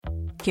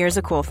Here's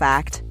a cool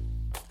fact.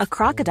 A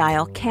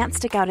crocodile can't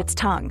stick out its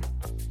tongue.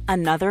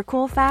 Another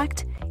cool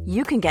fact,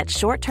 you can get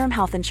short-term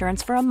health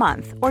insurance for a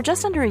month or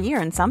just under a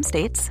year in some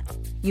states.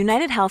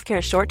 United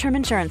Healthcare short-term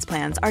insurance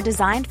plans are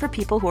designed for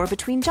people who are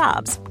between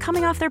jobs,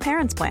 coming off their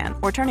parents' plan,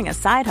 or turning a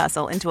side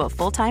hustle into a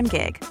full-time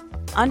gig.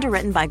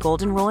 Underwritten by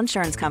Golden Rule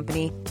Insurance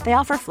Company, they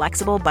offer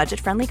flexible,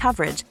 budget-friendly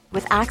coverage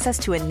with access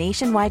to a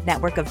nationwide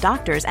network of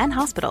doctors and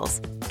hospitals.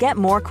 Get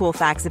more cool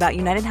facts about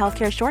United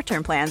Healthcare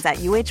short-term plans at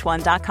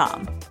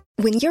uh1.com.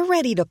 When you're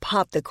ready to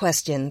pop the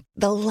question,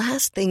 the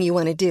last thing you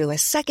want to do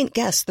is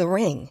second-guess the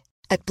ring.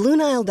 At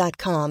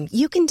BlueNile.com,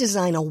 you can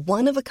design a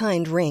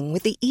one-of-a-kind ring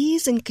with the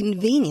ease and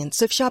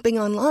convenience of shopping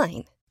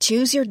online.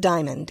 Choose your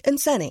diamond and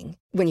setting.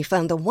 When you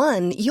find the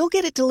one, you'll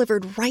get it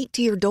delivered right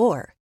to your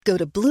door. Go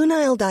to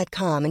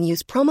BlueNile.com and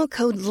use promo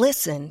code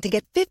LISTEN to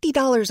get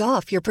 $50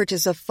 off your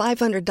purchase of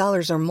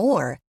 $500 or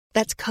more.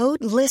 That's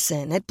code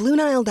LISTEN at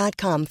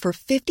BlueNile.com for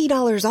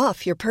 $50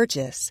 off your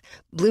purchase.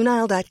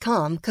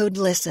 BlueNile.com, code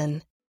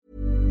LISTEN.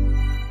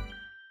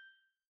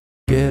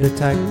 Get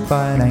attacked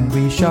by an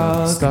angry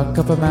shark. Stuck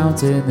up a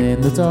mountain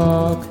in the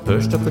dark.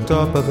 Pushed off the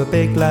top of a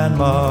big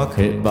landmark.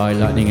 Hit by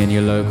lightning in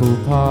your local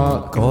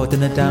park. Caught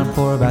in a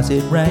downpour of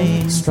acid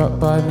rain. Struck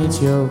by a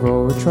meteor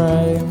or a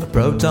train. A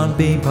proton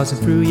beam passing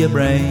through your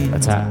brain.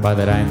 Attacked by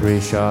that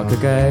angry shark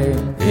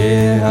again.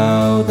 Hear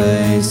how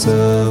they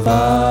survive.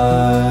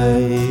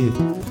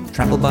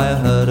 Trampled by a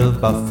herd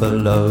of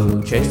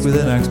buffalo. Chased with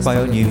an axe by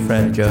your new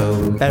friend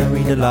Joe.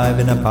 Buried alive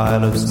in a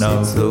pile of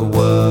snow. The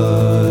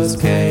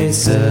worst case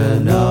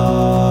scenario.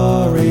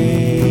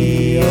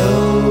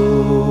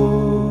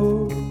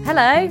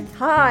 Hello.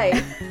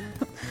 Hi.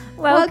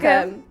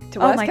 Welcome to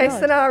Worst Case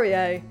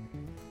Scenario.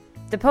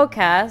 The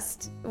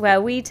podcast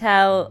where we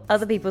tell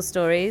other people's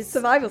stories.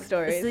 Survival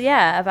stories. So,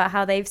 yeah, about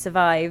how they've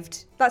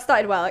survived. That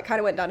started well. It kind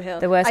of went downhill.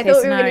 The worst I case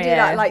thought we were scenario. going to do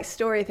that like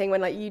story thing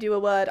when like you do a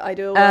word, I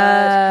do a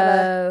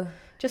word.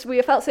 Just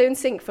we felt so in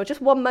sync for just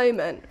one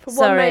moment. For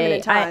one moment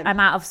in time. I'm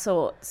out of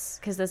sorts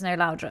because there's no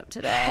loud drop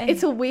today.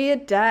 It's a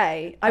weird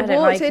day. I don't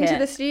walked like into it.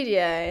 the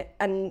studio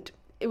and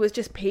it was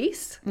just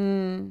peace.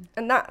 And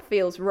that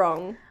feels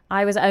wrong.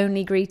 I was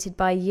only greeted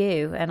by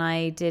you and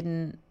I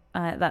didn't...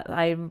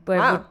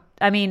 Wow.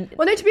 I mean...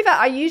 Well, no, to be fair,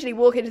 I usually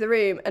walk into the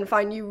room and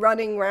find you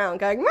running around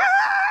going...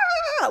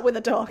 with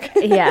a dog.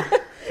 Yeah.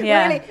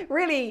 Yeah.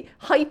 really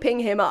hyping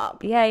him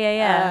up.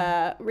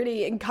 Yeah.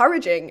 Really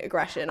encouraging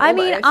aggression. I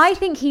mean, almost. I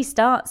think he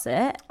starts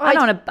it. I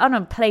don't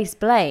want to place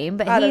blame,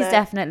 but he's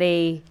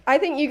definitely... I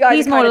think you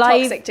guys are kind of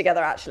toxic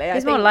together, actually.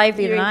 He's more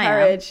lively than I am. You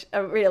encourage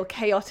a real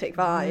chaotic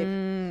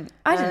vibe.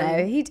 I don't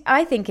know.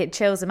 I think it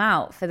chills him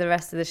out for the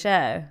rest of the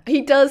show.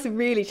 He does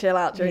really chill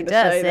out during the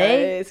show, though.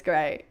 It's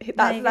great.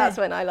 That's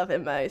when I love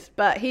him most.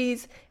 But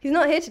he's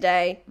not here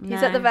today.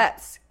 He's at the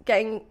vet's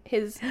getting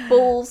his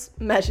balls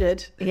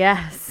measured.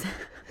 Yes.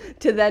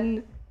 To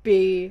then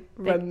be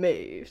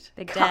removed.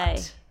 Big cut,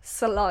 day.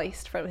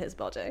 Sliced from his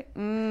body.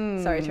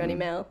 Sorry to any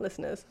male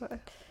listeners.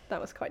 That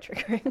was quite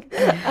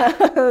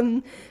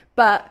triggering.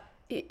 But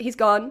he's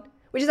gone,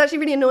 which is actually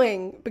really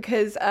annoying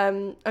because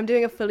I'm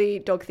doing a fully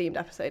dog-themed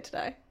episode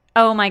today.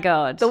 Oh my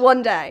God. The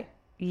one day.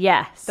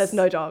 Yes. There's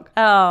no dog.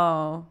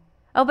 Oh,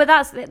 but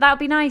that would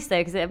be nice though,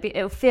 because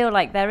it'll feel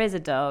like there is a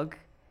dog.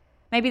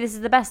 Maybe this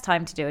is the best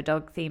time to do a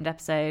dog-themed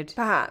episode.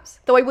 Perhaps.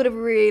 Though I would have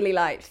really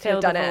liked to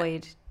have done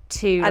it.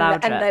 Too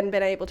loud and then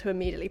been able to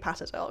immediately pat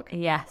a dog.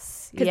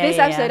 Yes. Because this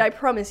episode, I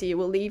promise you,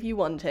 will leave you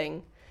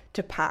wanting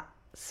to pat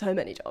so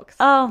many dogs.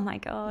 Oh my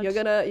God. You're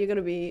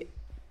gonna be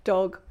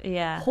dog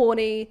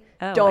horny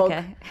dog.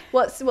 Okay.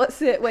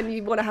 What's it when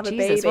you want to have a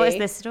baby? What is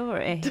this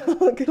story?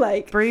 Dog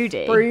like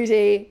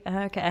broody.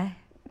 Okay.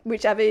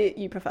 Whichever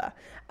you prefer.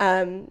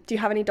 Do you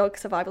have any dog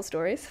survival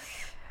stories?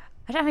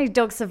 I don't have any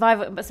dog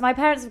survival, but so my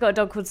parents have got a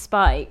dog called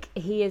Spike.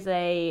 He is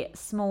a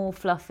small,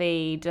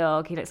 fluffy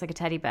dog. He looks like a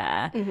teddy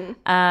bear.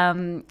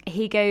 Mm-hmm.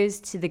 He goes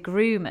to the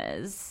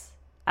groomers,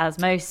 as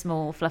most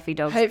small, fluffy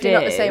dogs do. Hopefully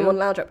not the same one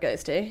Loudrop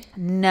goes to.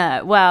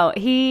 No. Well,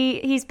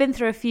 he's been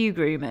through a few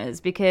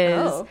groomers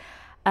because...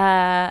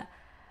 and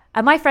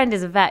my friend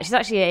is a vet. She's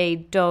actually a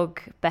dog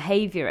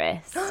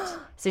behaviourist.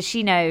 So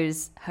she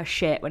knows her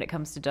shit when it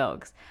comes to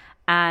dogs.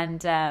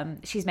 And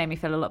she's made me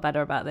feel a lot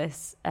better about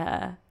this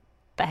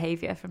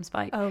behaviour from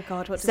Spike. Oh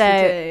God, what does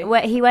he do?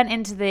 He went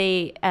into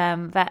the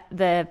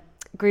the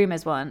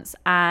groomers once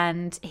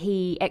and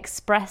he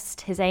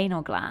expressed his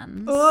anal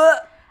glands.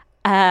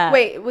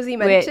 Wait, was he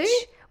meant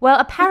to? Well,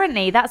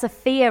 apparently that's a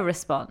fear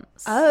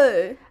response.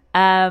 Oh.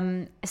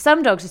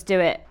 Some dogs just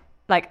do it.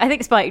 Like, I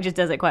think Spike just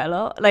does it quite a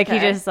lot. Like, he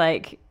just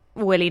like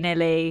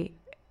willy-nilly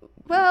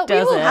Well, we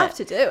all have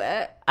to do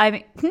it. I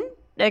mean,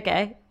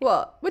 okay.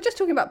 What? We're just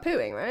talking about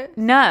pooing, right?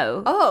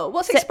 No. Oh,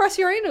 what's express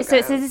your anal glands?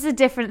 So this is a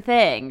different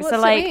thing. What's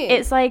so like it mean?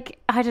 it's like,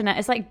 I don't know,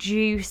 it's like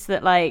juice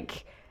that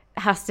like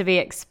has to be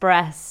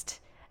expressed.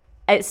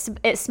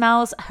 It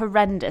smells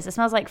horrendous. It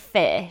smells like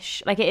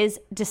fish. Like, it is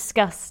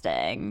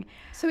disgusting.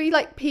 So he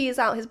like pees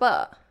out his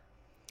butt?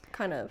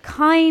 kind of.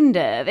 Kind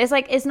of. It's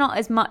like, it's not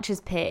as much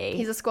as pee.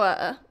 He's a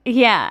squirter.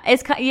 Yeah,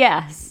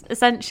 yes,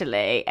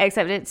 essentially.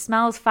 Except it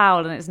smells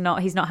foul and he's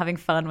not having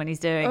fun when he's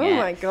doing it. Oh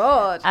my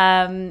God.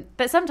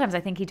 But sometimes I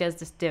think he does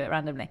just do it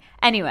randomly.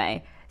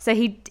 Anyway, so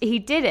he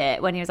did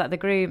it when he was at the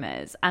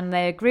groomers, and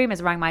the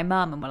groomers rang my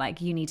mum and were like,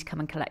 you need to come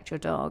and collect your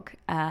dog.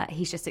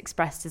 He's just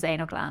expressed his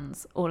anal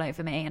glands all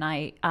over me, and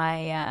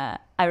I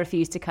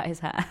refused to cut his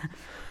hair.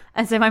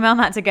 And so my mum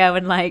had to go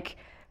and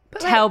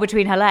tell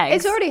between her legs.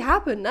 It's already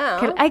happened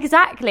now.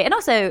 Exactly. And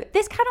also,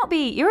 this cannot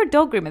be, you're a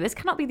dog groomer, this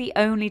cannot be the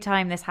only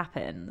time this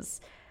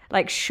happens.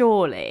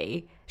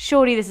 Surely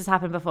this has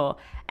happened before.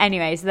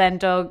 Anyway, so then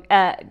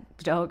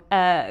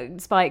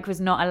Spike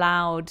was not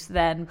allowed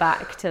then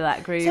back to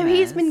that groomers. So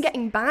he's been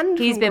getting banned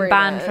He's from been groomers.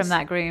 banned from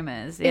that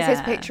groomers. Is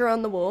his picture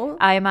on the wall?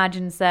 I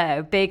imagine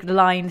so. Big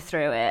line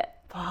through it.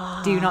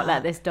 Do not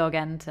let this dog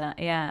enter.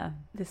 Yeah.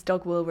 This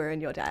dog will ruin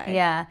your day.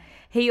 Yeah.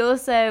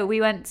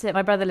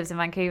 My brother lives in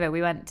Vancouver.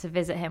 We went to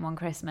visit him on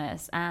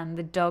Christmas, and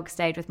the dog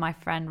stayed with my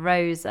friend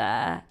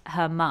Rosa,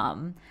 her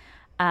mum.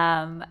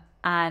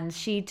 And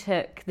she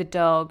took the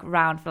dog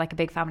round for a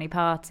big family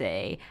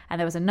party, and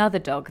there was another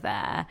dog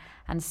there,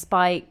 and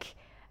Spike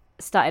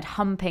started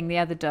humping the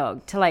other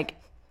dog to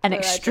an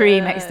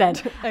extreme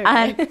extent.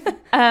 Okay.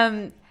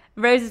 And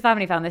Rose's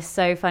family found this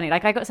so funny.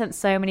 I got sent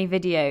so many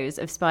videos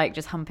of Spike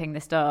just humping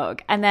this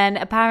dog. And then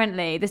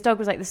apparently this dog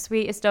was the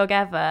sweetest dog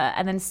ever.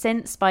 And then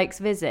since Spike's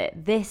visit,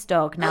 this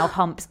dog now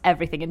humps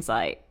everything in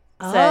sight.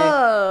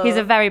 So he's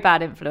a very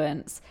bad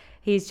influence.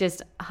 He's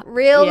just...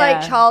 Real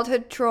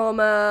childhood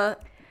trauma,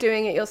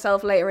 doing it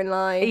yourself later in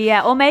life.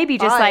 Yeah, or maybe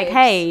just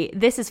hey,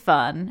 this is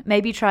fun.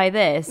 Maybe try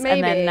this. Maybe.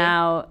 And then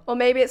now... Or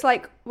maybe it's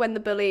when the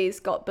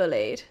bullies got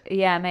bullied.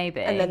 Yeah,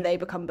 maybe. And then they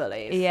become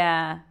bullies.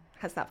 Yeah.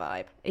 Has that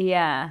vibe.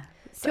 Yeah.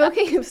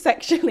 Talking of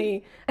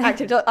sexually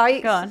active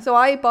dogs,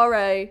 I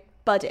borrow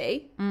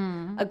Buddy,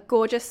 a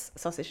gorgeous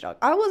sausage dog.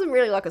 I wasn't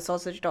really a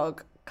sausage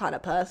dog kind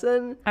of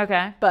person.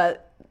 Okay.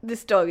 But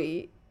this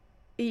doggy,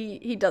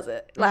 he does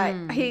it.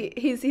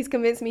 He's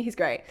convinced me he's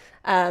great.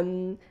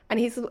 And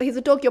he's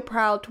a dog you're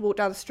proud to walk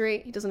down the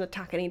street. He doesn't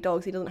attack any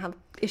dogs. He doesn't have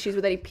issues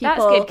with any people.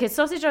 That's good, because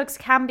sausage dogs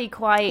can be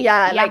quite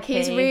yappy.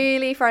 He's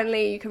really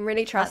friendly. You can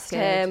really trust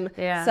him.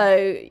 Yeah.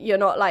 So you're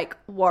not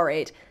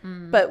worried.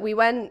 But we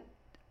went.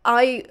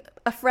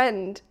 A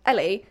friend,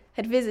 Ellie,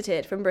 had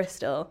visited from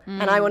Bristol,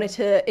 and I wanted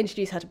to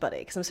introduce her to Buddy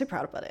because I'm so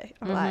proud of Buddy.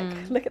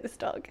 I'm look at this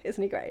dog,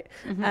 isn't he great?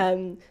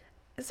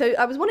 So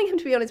I was wanting him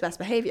to be on his best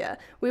behaviour.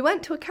 We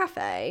went to a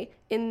cafe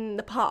in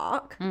the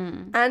park,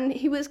 and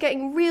he was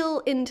getting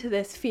real into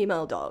this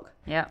female dog.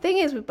 Yeah. Thing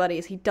is with Buddy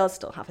is he does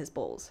still have his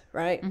balls,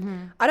 right?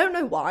 I don't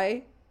know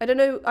why. I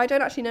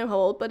don't actually know how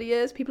old Buddy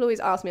is. People always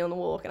ask me on the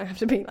walk, and I have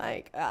to be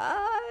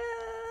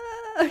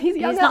he's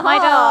not my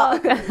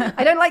dog.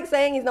 I don't like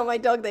saying he's not my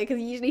dog though, because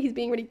usually he's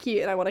being really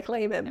cute and I want to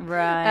claim him.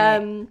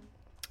 Right.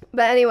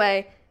 But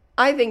anyway,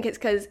 I think it's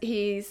because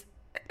his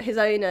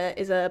owner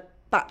is a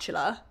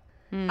bachelor,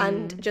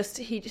 and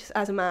he just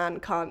as a man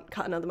can't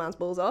cut another man's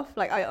balls off.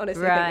 I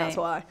honestly think that's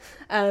why.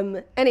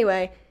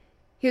 Anyway,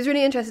 he was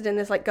really interested in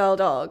this girl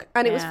dog,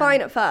 and it was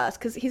fine at first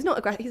because he's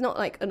not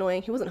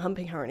annoying. He wasn't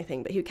humping her or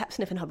anything, but he kept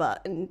sniffing her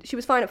butt, and she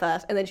was fine at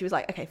first. And then she was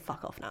like, "Okay,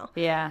 fuck off now."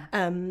 Yeah.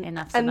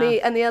 Enough's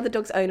enough. The other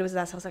dog's owner was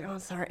there, so I was like, "Oh,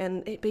 sorry,"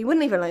 but he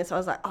wouldn't leave her alone. So I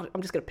was like, "I'm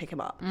just gonna pick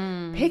him up."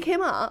 Pick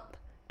him up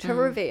to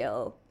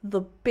reveal the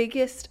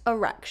biggest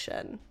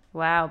erection.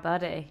 Wow,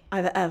 Buddy.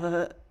 I've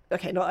ever.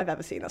 Okay, not I've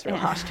ever seen. That's real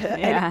harsh to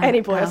any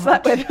boy I've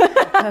slept with.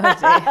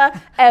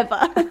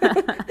 Ever.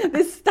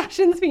 This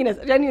Station's penis.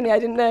 Genuinely, I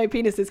didn't know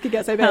penises could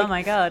get so big. Oh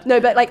my God.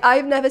 No, but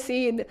I've never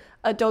seen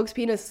a dog's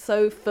penis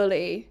so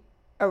fully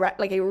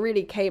erect. It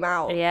really came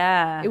out.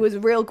 Yeah. It was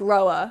real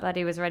grower.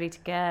 Buddy was ready to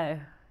go.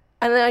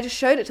 And then I just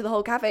showed it to the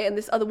whole cafe and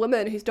this other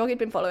woman whose dog he'd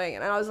been following.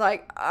 And I was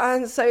like,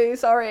 I'm so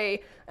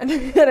sorry. And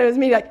then it was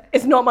me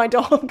it's not my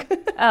dog.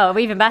 Oh,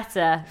 even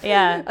better.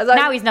 Yeah.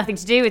 Now he's nothing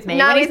to do with me.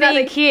 When he's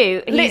being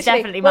cute, he's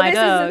definitely my dog.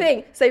 Well, this is the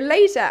thing. So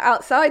later,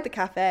 outside the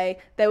cafe,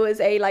 there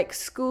was a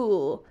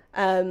school.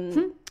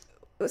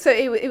 So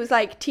it was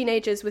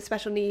teenagers with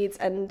special needs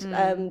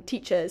and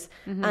teachers.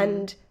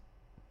 And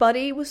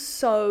Buddy was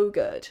so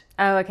good.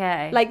 Oh,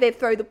 okay. They'd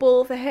throw the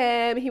ball for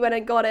him. He went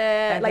and got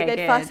it. Okay,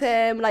 they'd fuss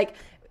him.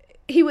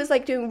 He was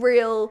doing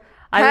real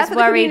I was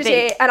worried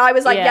and I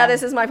was like, yeah,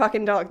 this is my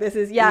fucking dog. This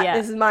is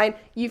this is mine.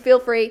 You feel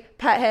free,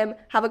 pet him,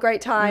 have a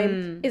great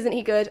time. Isn't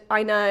he good?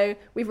 I know.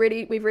 We've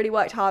really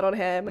worked hard on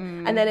him.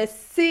 And then as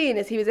soon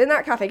as he was in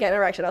that cafe getting an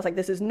erection, I was like,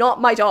 this is not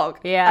my dog.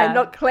 Yeah. I'm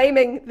not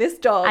claiming this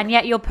dog. And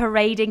yet you're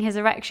parading his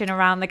erection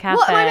around the cafe.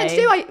 What am I meant to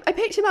do? I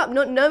picked him up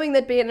not knowing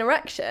there'd be an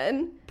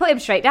erection. Put him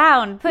straight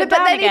down. But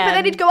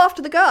then he'd go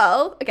after the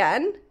girl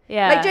again.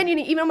 Yeah.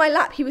 Genuinely, even on my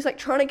lap, he was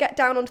trying to get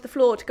down onto the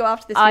floor to go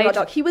after this female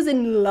dog. He was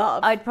in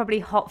love. I'd probably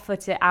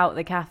hot-foot it out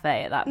the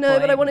cafe at that point. No,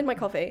 but I wanted my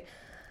coffee.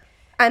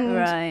 And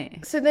right.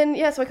 So then,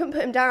 so I couldn't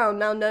put him down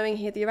now knowing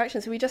he had the erection.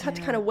 So we just had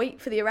to kind of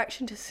wait for the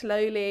erection to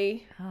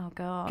slowly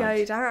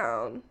go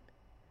down.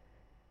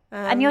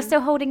 And you're still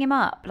holding him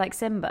up like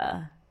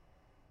Simba?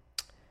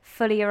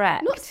 Fully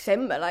erect? Not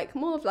Simba,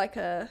 more of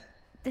a...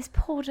 This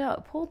poor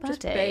dog, poor buddy.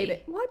 Just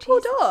baby. Why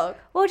poor dog?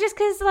 Well, just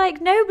because, like,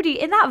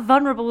 nobody in that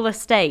vulnerable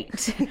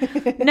estate,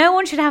 no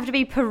one should have to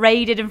be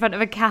paraded in front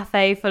of a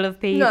cafe full of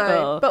people.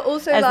 No, but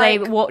also, as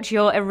like, they watch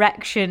your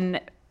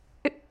erection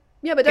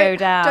yeah, but go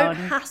down. Don't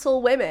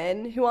hassle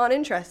women who aren't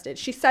interested.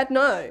 She said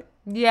no.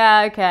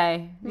 Yeah,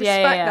 okay.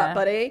 Respect that,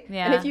 buddy.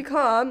 Yeah. And if you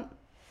can't,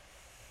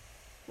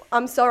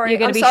 I'm sorry. You're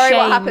going to be sorry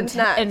what shamed happens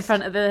next. in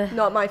front of the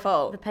Not my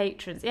fault. the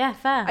patrons. Yeah,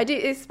 fair. I do.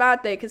 It's bad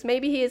though, because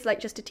maybe he is like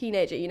just a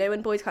teenager. You know,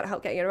 when boys can't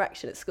help getting an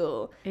erection at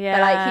school. Yeah.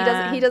 But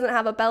like he doesn't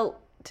have a belt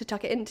to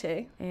tuck it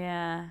into.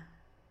 Yeah.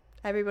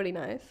 Everybody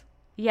knows.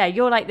 Yeah,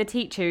 you're like the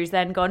teacher who's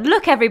then gone,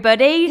 look,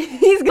 everybody,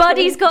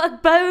 Buddy's got a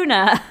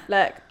boner.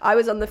 Look, I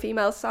was on the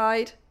female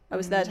side. I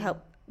was there to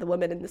help the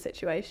woman in the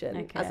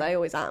situation, as I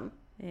always am.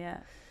 Yeah.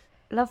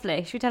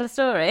 Lovely. Should we tell a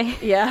story?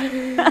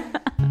 Yeah.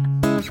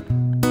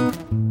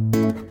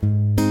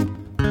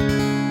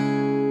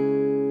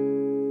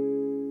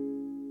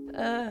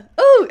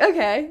 Oh,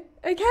 okay.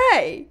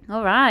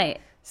 All right.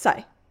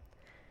 So,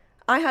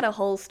 I had a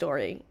whole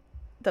story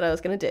that I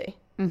was going to do,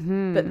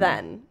 but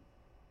then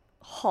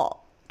hot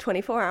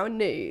 24-hour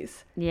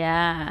news.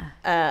 Yeah.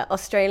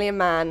 Australian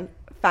man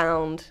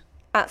found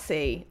at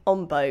sea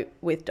on boat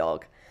with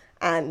dog,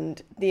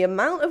 and the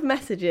amount of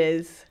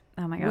messages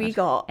we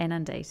got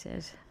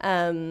inundated.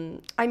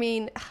 I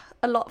mean,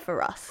 a lot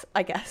for us,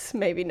 I guess,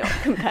 maybe not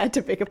compared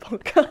to bigger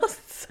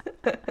podcasts,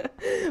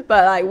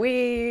 but like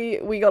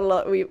we got a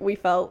lot. We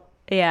felt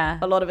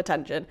a lot of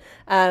attention.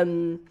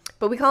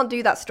 But we can't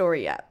do that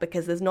story yet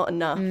because there's not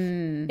enough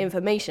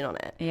information on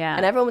it. Yeah.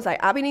 And everyone was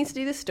like, Abby needs to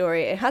do this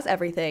story. It has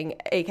everything,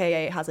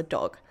 aka it has a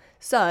dog.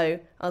 So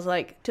I was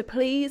like, to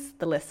please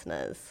the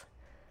listeners,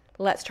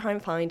 let's try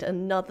and find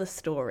another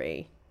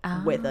story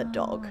with a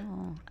dog.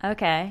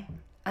 Okay.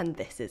 And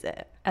this is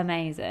it.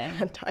 Amazing.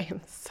 And I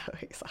am so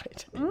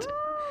excited.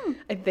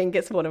 I think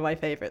it's one of my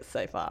favourites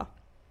so far.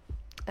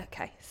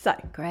 Okay, so.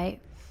 Great.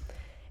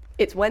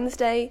 It's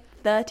Wednesday,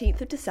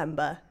 13th of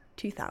December,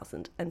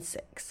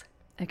 2006.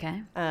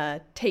 Okay.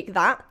 Take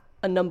That,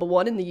 a number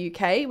one in the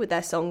UK with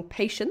their song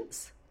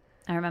Patience.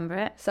 I remember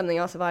it. Something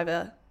our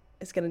survivor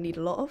is going to need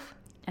a lot of.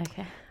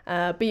 Okay.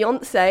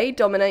 Beyonce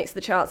dominates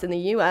the charts in the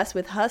US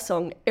with her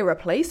song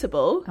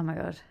Irreplaceable. Oh my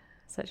God.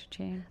 Such a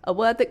tune. A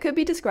word that could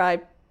be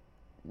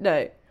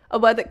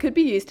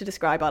used to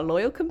describe our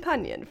loyal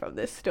companion from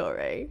this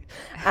story.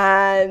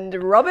 And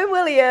Robin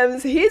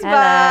Williams, he's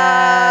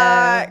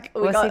back.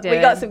 What's he doing?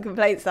 We got some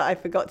complaints that I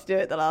forgot to do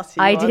it the last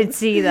few months. I did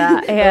see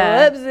that,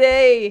 yeah.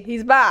 Whoopsie,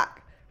 he's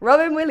back.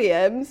 Robin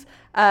Williams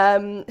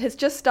has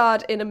just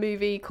starred in a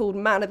movie called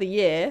Man of the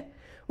Year,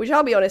 which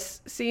I'll be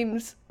honest,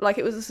 seems like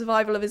it was a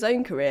survival of his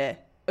own career,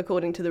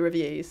 according to the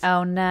reviews.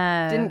 Oh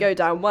no. Didn't go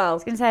down well. I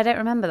was going to say, I don't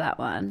remember that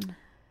one.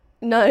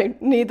 No,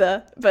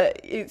 neither.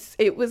 But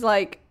it was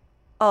like,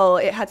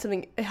 it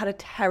had a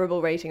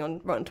terrible rating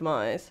on Rotten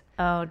Tomatoes.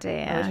 Oh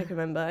dear. I wish I could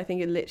remember. I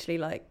think it literally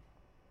like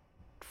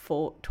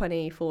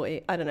 20,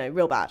 40, I don't know,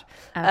 real bad.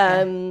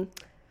 Okay.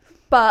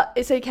 But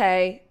it's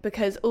okay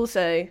because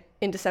also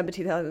in December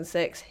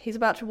 2006, he's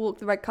about to walk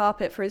the red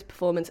carpet for his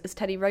performance as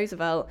Teddy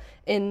Roosevelt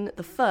in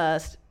the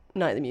first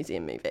Night at the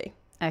Museum movie.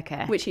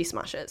 Okay. Which he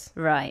smashes.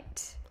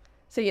 Right.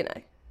 So, you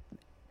know.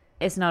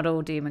 It's not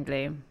all doom and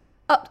gloom.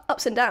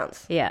 Ups and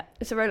downs. Yeah.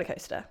 It's a roller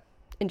coaster.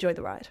 Enjoy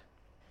the ride.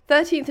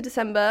 13th of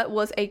December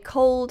was a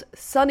cold,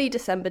 sunny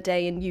December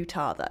day in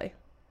Utah, though.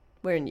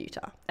 We're in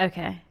Utah.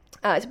 Okay.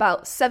 It's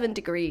about 7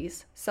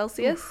 degrees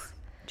Celsius. Oof,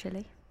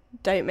 chilly.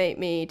 Don't make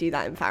me do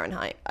that in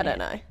Fahrenheit. I don't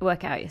know.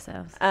 Work out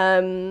yourselves.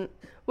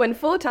 When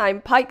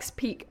 4-time Pikes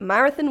Peak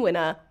Marathon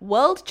winner,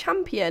 world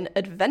champion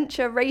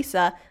adventure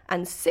racer,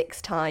 and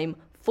 6-time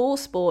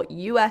 4-sport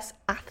US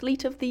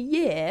Athlete of the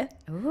Year,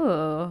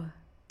 Ooh.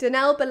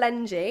 Danelle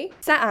Ballengee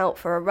set out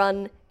for a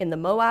run in the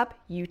Moab,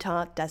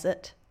 Utah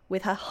desert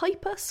with her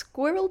hyper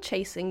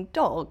squirrel-chasing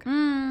dog,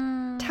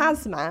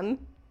 Tasman.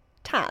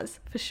 Taz,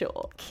 for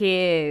short.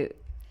 Cute.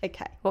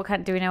 Okay.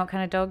 Do we know what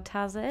kind of dog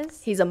Taz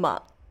is? He's a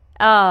mutt.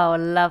 Oh,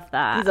 love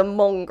that. He's a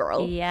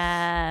mongrel.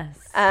 Yes.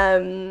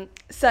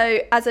 So,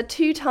 as a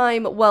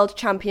 2-time world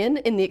champion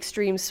in the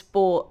extreme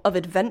sport of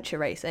adventure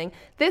racing,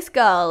 this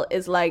girl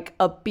is like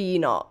a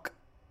B-knock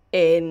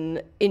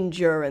in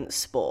endurance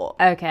sport.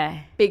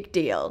 Okay. Big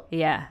deal.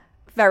 Yeah.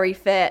 Very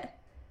fit.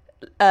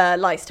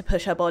 Likes to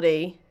push her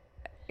body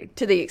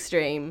to the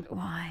extreme.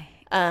 Why?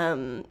 I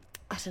don't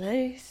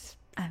know.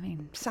 I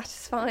mean,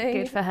 satisfying.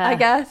 Good for her. I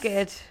guess.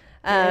 Good.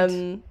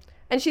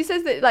 And she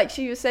says that, like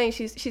she was saying,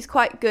 she's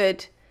quite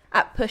good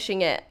at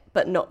pushing it,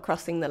 but not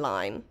crossing the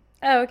line.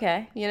 Oh,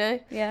 okay. You know?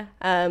 Yeah.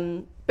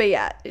 But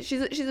yeah,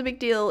 she's a big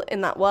deal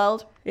in that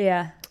world.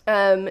 Yeah.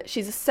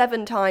 She's a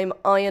 7-time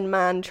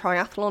Ironman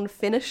triathlon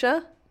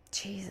finisher.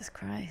 Jesus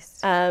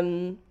Christ.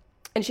 And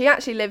she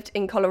actually lived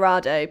in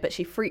Colorado, but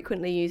she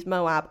frequently used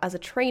Moab as a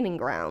training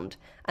ground.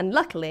 And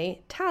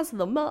luckily, Taz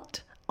the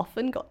mutt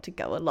often got to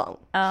go along.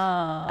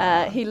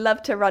 Oh. He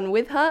loved to run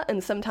with her,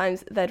 and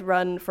sometimes they'd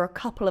run for a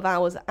couple of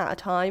hours at a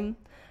time.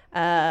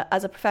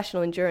 As a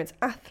professional endurance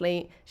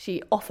athlete,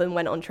 she often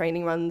went on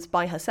training runs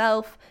by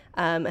herself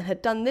and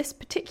had done this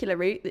particular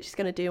route that she's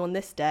going to do on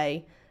this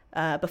day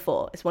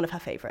before. It's one of her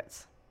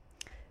favourites.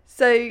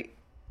 So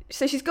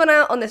she's gone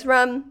out on this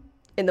run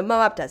in the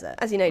Moab desert.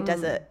 As you know,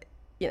 desert,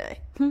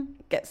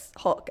 gets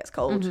hot, gets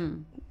cold.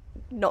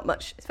 Not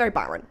much. It's very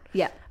barren.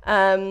 Yeah.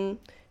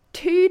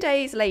 2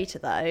 days later,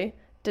 though,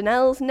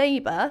 Danelle's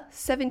neighbour,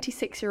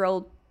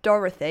 76-year-old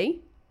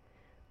Dorothy,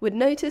 would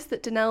notice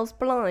that Danelle's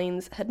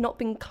blinds had not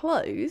been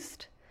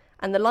closed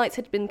and the lights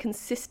had been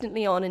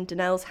consistently on in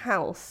Danelle's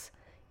house,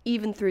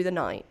 even through the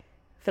night,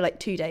 for like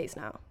 2 days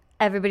now.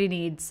 Everybody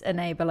needs a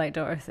neighbour like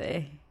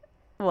Dorothy.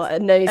 What, a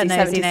nosy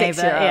 76-year-old?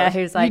 Yeah,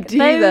 who's like,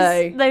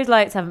 though. Those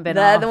lights haven't been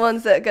They're off. the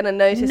ones that are going to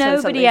notice when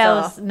something's Nobody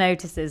else off.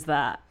 notices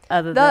that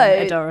other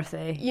than a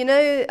Dorothy. You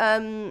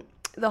know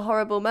the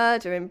horrible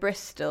murder in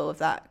Bristol of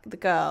the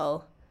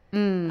girl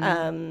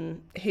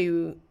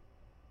who,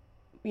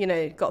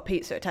 got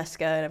pizza at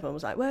Tesco and everyone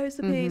was like, where is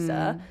the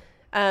pizza?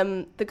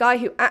 The guy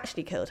who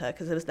actually killed her,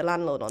 because there was the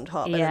landlord on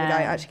top, and then the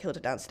guy who actually killed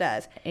her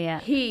downstairs,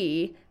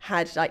 he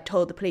had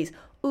told the police,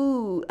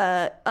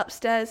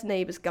 upstairs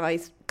neighbour's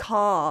guy's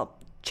car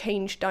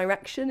changed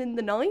direction in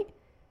the night.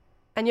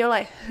 And you're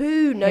like,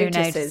 who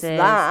notices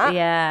that?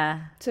 Yeah.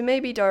 So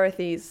maybe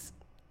Dorothy's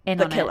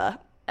the killer.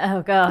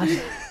 Oh, God.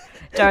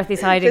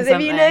 Dorothy's hiding something.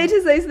 Because if you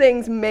notice those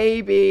things,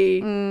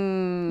 maybe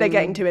they're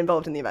getting too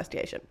involved in the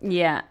investigation.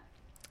 Yeah.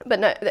 But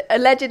no,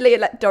 allegedly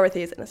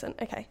Dorothy is innocent.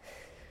 Okay.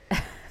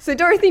 So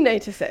Dorothy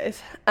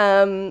notices.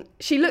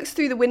 She looks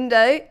through the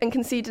window and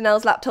can see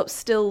Danelle's laptop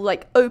still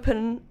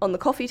open on the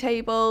coffee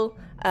table.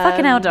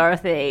 Fucking hell,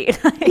 Dorothy.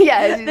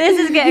 Yeah. This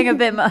is getting a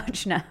bit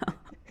much now.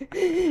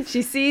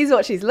 She sees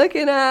what she's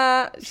looking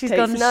at. She's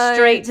gone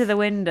straight to the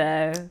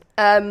window.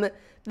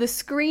 The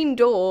screen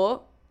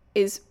door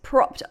is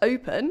propped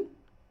open.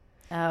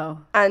 Oh.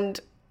 And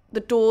the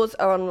doors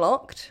are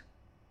unlocked.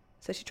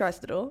 So she tries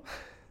the door.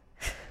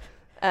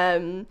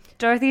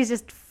 Dorothy's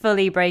just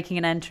fully breaking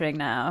and entering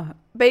now.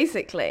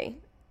 Basically.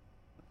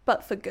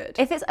 But for good.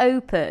 If it's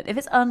open, if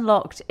it's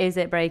unlocked, is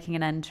it breaking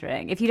and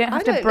entering? If you don't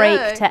have to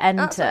break to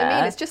enter. That's what I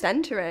mean. It's just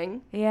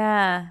entering.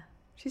 Yeah.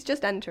 She's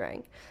just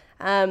entering.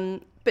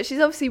 But she's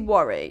obviously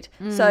worried.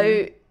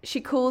 So she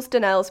calls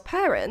Danelle's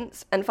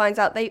parents and finds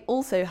out they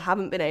also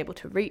haven't been able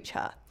to reach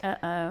her.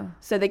 Uh-oh.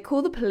 So they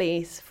call the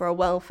police for a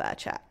welfare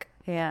check.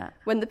 Yeah.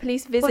 When the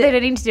police visit... Well, they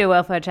don't need to do a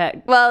welfare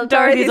check. Well,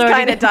 Dorothy's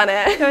kind of done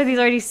it. Dorothy's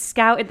already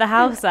scouted the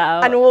house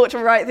out. And walked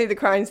right through the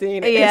crime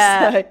scene.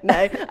 Yeah. So, no,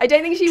 I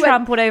don't think she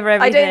trampled over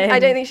everything. I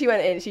don't think she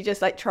went in. She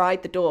just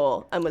tried the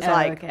door and was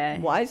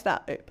why is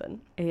that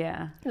open?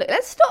 Yeah. Look,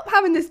 let's stop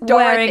having this Dorothy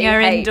wearing her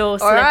hate, indoor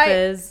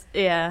slippers.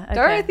 Right? Yeah. Okay.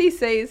 Dorothy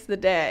saves the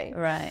day.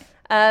 Right.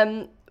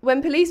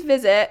 When police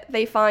visit,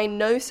 they find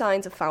no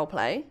signs of foul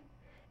play.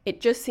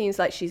 It just seems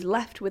like she's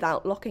left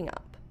without locking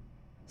up.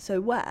 So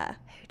where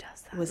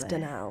was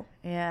Danelle?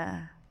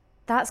 Yeah.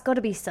 That's got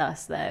to be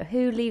sus, though.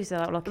 Who leaves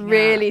without locking up?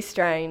 Really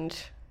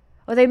strange.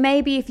 Although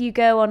maybe if you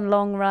go on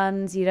long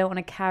runs, you don't want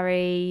to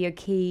carry your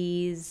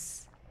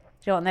keys.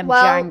 You don't want them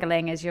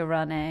jangling as you're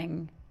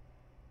running.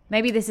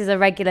 Maybe this is a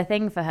regular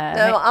thing for her.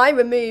 No, I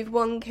removed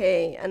one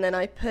key and then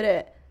I put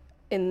it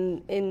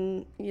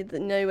in you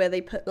know where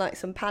they put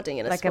some padding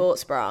in a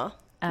sports bra.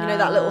 You know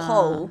that little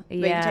hole where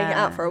you can take it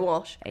out for a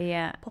wash?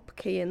 Yeah. Pop a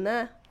key in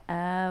there.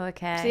 Oh,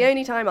 okay. It's the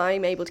only time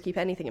I'm able to keep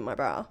anything in my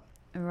bra.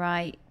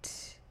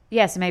 Right.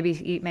 Yeah, so maybe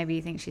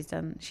you think she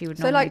would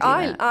so normally do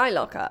that. I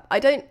lock up. I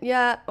don't,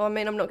 I'm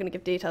not going to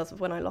give details of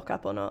when I lock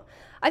up or not.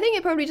 I think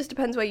it probably just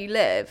depends where you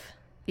live.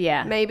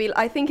 Yeah. Maybe,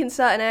 I think in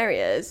certain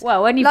areas.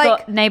 Well, when you've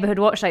got neighbourhood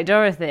watch like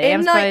Dorothy,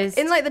 I'm surprised.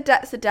 In the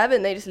depths of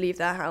Devon, they just leave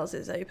their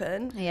houses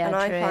open. Yeah, and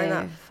true. I find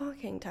that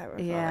fucking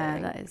terrifying. Yeah,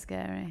 that is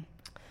scary.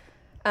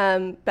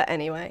 But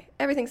anyway,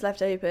 everything's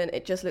left open.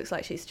 It just looks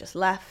like she's just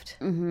left.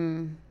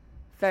 Mm-hmm.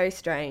 Very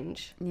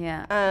strange.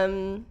 Yeah.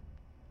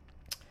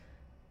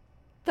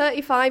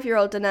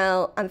 35-year-old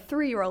Danelle and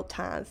 3-year-old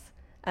Taz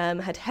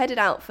had headed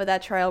out for their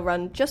trail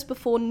run just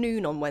before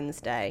noon on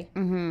Wednesday.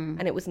 Mm-hmm.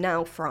 And it was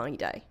now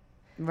Friday.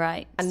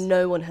 Right. And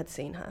no one had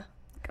seen her.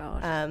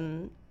 God.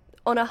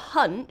 On a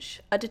hunch,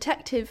 a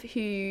detective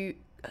who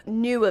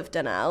knew of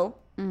Danelle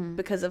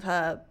because of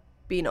her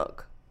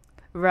BNOC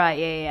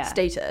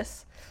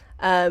status,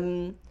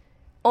 on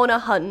a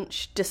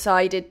hunch,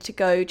 decided to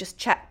go just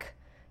check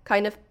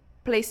kind of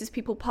places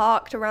people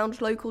parked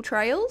around local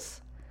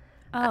trails.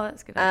 Oh,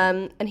 that's good.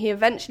 And he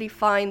eventually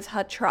finds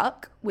her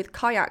truck with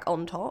kayak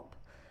on top,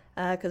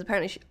 because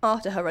apparently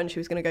after her run she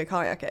was going to go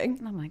kayaking.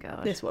 Oh my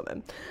God. This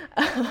woman.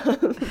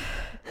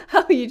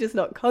 How are you just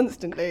not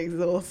constantly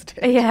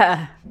exhausted?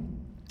 Yeah.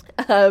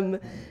 So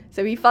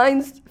he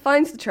finds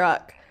the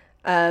truck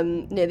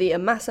near the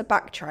Amasa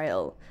Back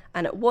Trail,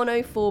 and at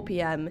 1:04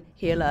 p.m.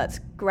 he alerts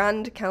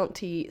Grand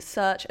County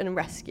Search and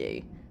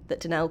Rescue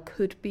that Danelle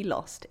could be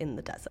lost in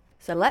the desert.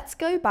 So let's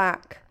go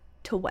back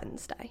to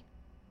Wednesday.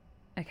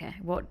 Okay,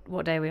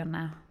 what day are we on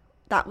now?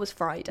 That was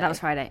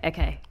Friday.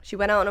 Okay. She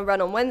went out on a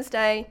run on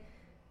Wednesday.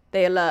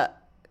 They alert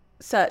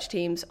search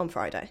teams on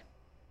Friday.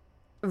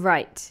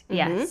 Right.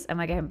 Yes. And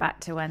we're going back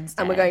to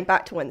Wednesday. And we're going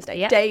back to Wednesday.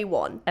 Yep. Day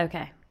 1.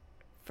 Okay.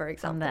 For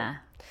example.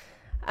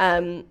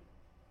 I'm there.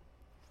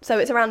 So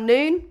it's around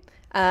noon.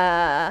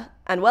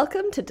 And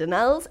welcome to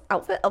Danelle's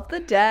outfit of the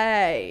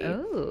day.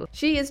 Ooh.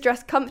 She is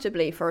dressed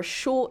comfortably for a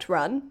short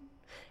run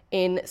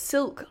in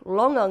silk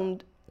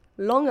long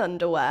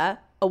underwear,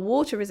 a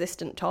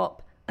water-resistant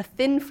top, a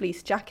thin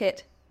fleece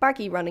jacket,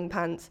 baggy running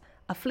pants,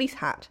 a fleece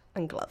hat,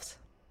 and gloves.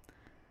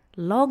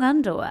 Long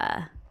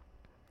underwear?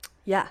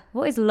 Yeah.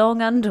 What is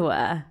long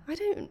underwear? I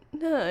don't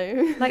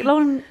know. Like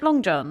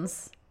long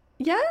johns?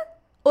 Yeah?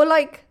 Or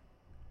like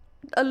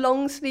a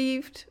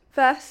long-sleeved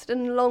vest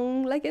and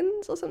long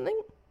leggings or something?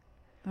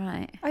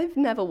 Right. I've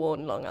never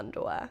worn long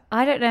underwear.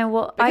 I don't know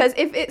what... Because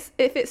if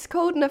it's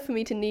cold enough for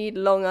me to need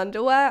long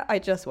underwear, I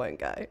just won't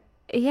go.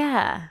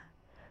 Yeah.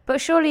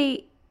 But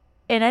surely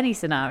in any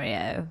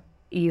scenario,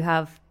 you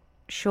have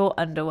short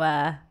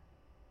underwear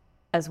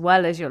as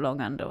well as your long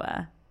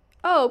underwear.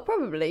 Oh,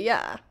 probably,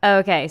 yeah. Oh,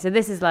 okay, so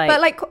this is like... But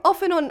like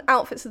often on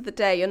outfits of the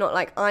day, you're not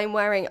like, I'm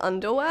wearing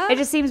underwear. It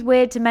just seems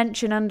weird to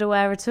mention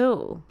underwear at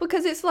all.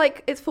 Because it's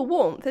like, it's for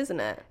warmth, isn't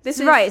it? This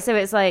is right, so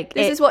it's like...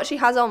 This is what she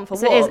has on for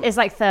so warmth. it's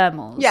like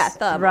thermals. Yeah,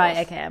 thermals. Right,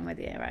 okay, I'm with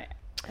you, right.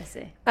 I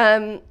see.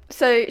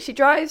 So she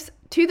drives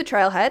to the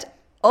trailhead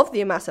of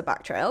the Amasa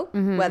back trail,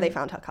 where they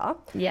found her car.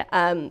 Yeah.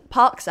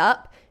 Parks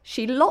up.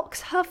 She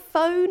locks her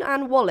phone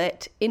and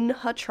wallet in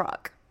her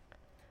truck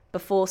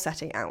before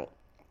setting out.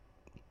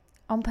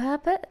 On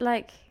purpose?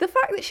 Like... The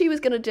fact that she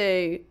was going to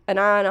do an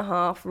hour and a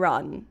half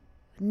run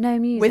No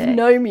music. with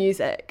no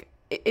music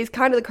is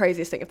kind of the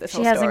craziest thing of this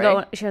whole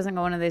story. She hasn't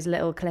got one of those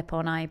little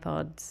clip-on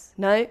iPods.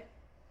 No.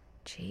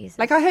 Jesus.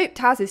 Like, I hope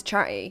Taz is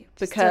chatty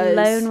Just because...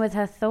 alone with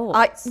her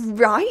thoughts.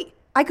 Right?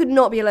 I could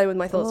not be alone with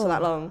my thoughts for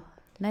that long.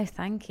 No,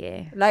 thank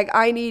you. Like,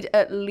 I need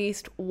at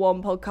least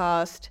one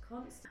podcast.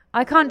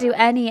 I can't do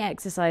any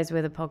exercise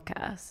with a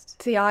podcast.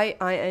 See, I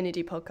only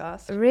do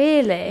podcasts.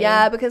 Really?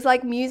 Yeah, because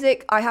like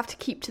music, I have to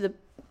keep to the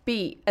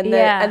beat, and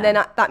then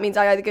that means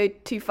I either go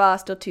too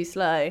fast or too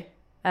slow.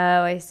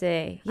 Oh, I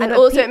see. Yeah, and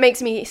also it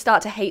makes me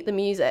start to hate the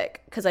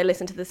music because I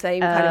listen to the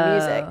same kind of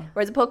music.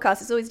 Whereas a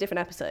podcast, it's always a different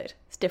episode.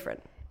 It's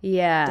different.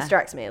 Yeah.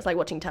 Distracts me. It's like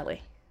watching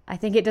telly. I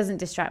think it doesn't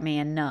distract me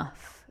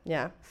enough.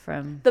 Yeah.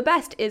 From the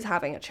best is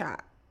having a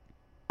chat.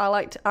 I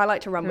like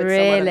to run with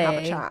someone and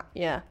have a chat.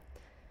 Yeah.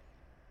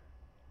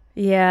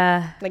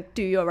 Yeah. Like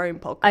do your own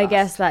podcast. I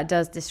guess that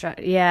does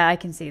distract. Yeah, I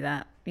can see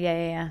that.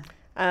 Yeah.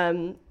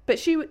 But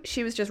she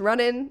was just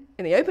running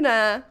in the open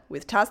air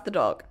with Taz the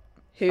dog,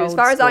 who, as Old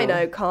far as I school.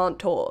 know, can't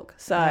talk.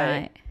 So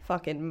Right.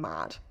 fucking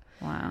mad.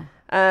 Wow.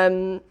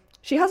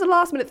 She has a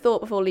last minute thought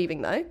before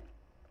leaving though.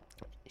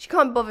 She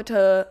can't bother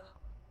to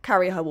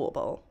carry her water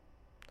bottle,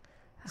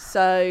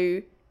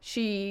 so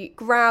she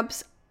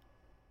grabs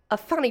a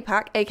fanny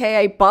pack,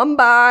 aka bum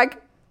bag.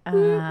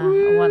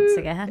 Once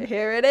again.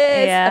 Here it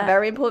is. Yeah. A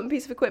very important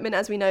piece of equipment,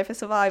 as we know, for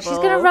survival. She's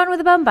going to run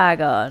with a bum bag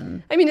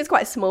on. I mean, it's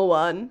quite a small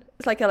one.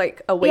 It's like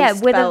a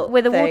waist with belt a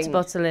water thing.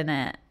 bottle in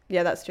it.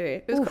 Yeah, that's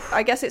true.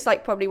 I guess it's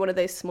like probably one of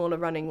those smaller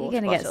running water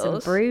You're going to bottles.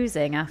 get some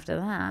bruising after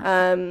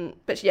that.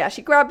 But yeah,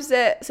 she grabs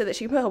it so that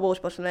she can put her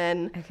water bottle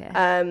in.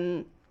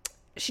 Okay.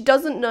 She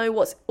doesn't know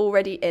what's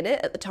already in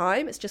it at the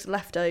time. It's just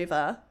left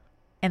over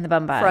In the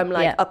bum bag. from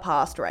like a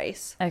past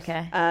race.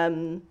 Okay.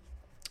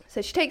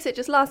 So she takes it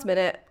just last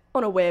minute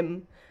on a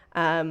whim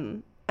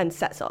and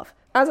sets off.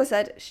 As I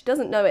said, she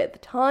doesn't know it at the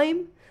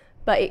time,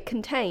 but it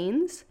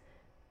contains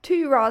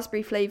 2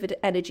 raspberry flavoured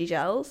energy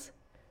gels,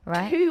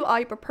 Right. 2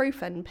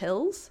 ibuprofen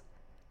pills,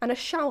 and a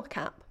shower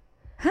cap,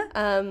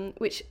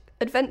 which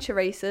adventure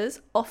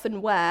racers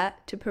often wear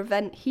to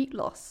prevent heat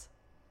loss.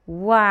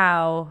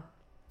 Wow.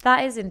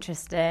 That is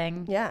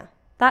interesting. Yeah.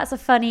 That's a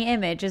funny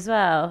image as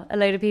well. A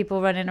load of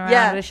people running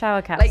around with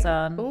shower caps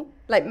on.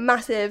 Like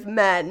massive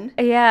men,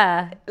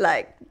 Yeah.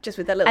 like just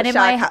with their little And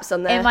shower caps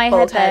on their in my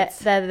bald head, heads.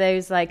 they're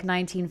those like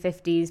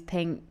 1950s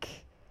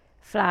pink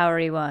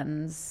flowery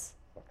ones.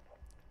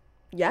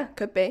 Yeah,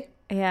 could be.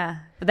 Yeah.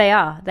 But they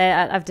are.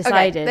 I've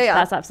decided they are,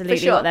 that's for absolutely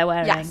sure. what they're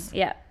wearing. Yes.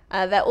 Yeah.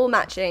 They're all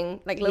matching,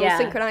 like little Yeah.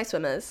 synchronized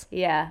swimmers.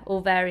 Yeah. All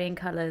varying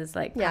colours,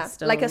 like Yeah,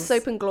 pastels. like a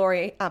Soap and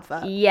Glory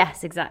advert.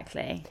 Yes,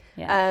 exactly.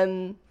 Yeah.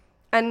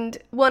 And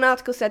one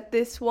article said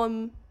this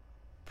one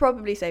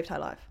probably saved her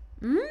life.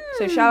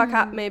 So shower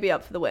cap may be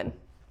up for the win,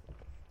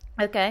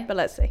 Okay. but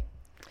let's see.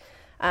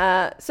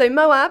 So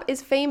Moab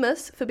is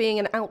famous for being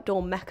an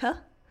outdoor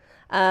mecca.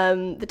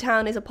 The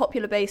town is a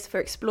popular base for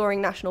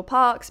exploring national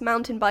parks,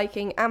 mountain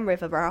biking, and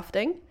river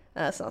rafting.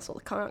 So that's what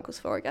the car uncle's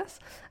for, I guess.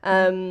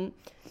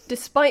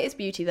 Despite its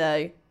beauty,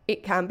 though,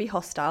 it can be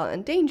hostile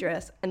and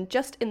dangerous. And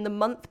just in the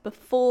month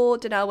before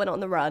Danelle went on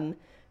the run,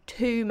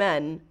 2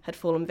 men had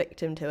fallen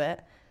victim to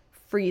it,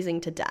 freezing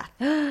to death.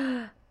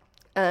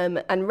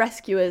 And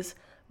rescuers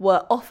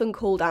were often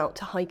called out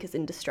to hikers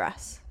in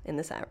distress in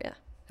this area.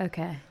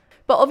 Okay.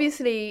 But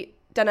obviously,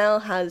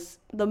 Danelle has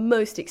the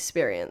most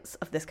experience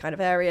of this kind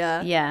of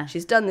area. Yeah.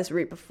 She's done this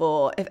route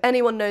before. If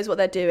anyone knows what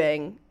they're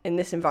doing in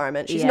this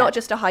environment, she's not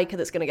just a hiker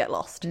that's going to get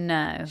lost.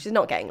 No. She's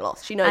not getting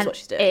lost. She knows what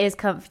she's doing. It is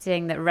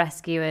comforting that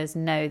rescuers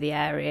know the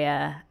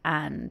area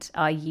and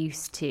are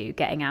used to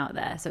getting out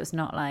there. So it's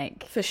not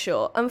like... For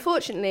sure.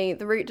 Unfortunately,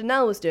 the route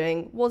Danelle was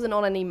doing wasn't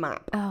on any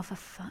map. Oh, for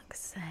fuck's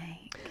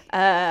sake.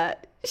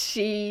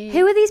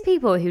 Who are these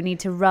people who need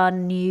to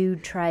run new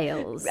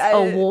trails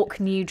or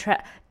walk new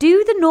trails?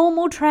 Do the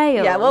normal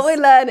trails. Yeah, what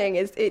we're learning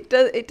is it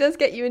does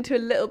get you into a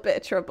little bit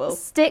of trouble.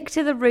 Stick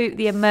to the route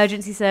the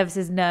emergency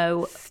services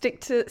know.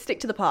 Stick to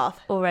the path.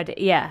 Already,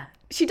 yeah.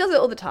 She does it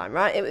all the time,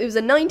 right? It was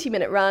a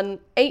 90-minute run,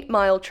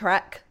 8-mile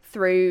trek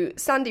through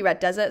sandy red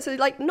desert. So,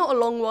 like, not a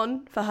long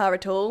one for her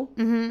at all.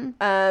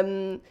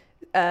 Mm-hmm.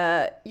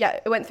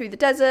 It went through the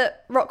desert,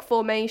 rock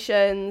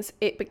formations.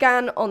 It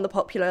began on the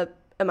popular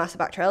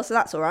Amasaback Trail, so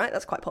that's all right.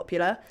 That's quite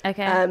popular.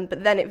 Okay.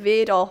 But then it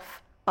veered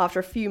off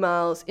after a few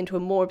miles into a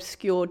more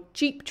obscure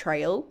jeep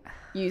trail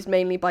used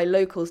mainly by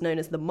locals known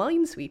as the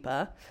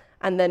Minesweeper.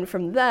 And then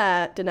from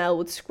there, Danelle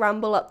would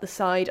scramble up the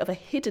side of a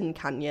hidden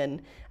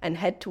canyon and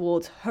head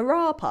towards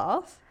Hurrah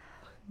Path.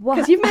 What?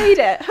 Because you've made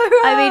it.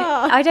 Hurrah! I mean,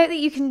 I don't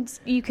think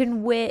you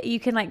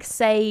can like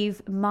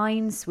save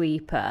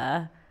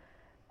Minesweeper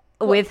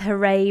with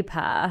Hooray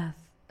Path.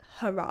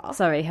 Hurrah.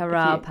 Sorry,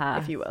 Hurrah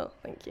Path. If you will.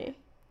 Thank you.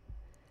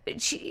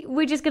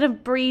 We're just going to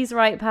breeze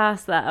right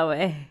past that, are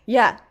we?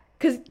 Yeah.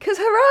 Because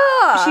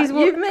hurrah!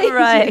 You've made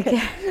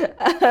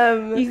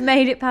it. You've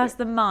made it past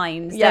the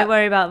mines. Yeah. Don't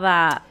worry about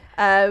that.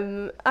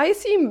 I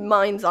assume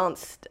mines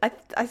aren't... I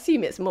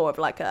assume it's more of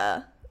like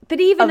a...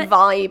 But even a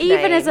vibe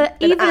even name as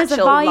a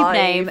vibe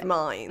name,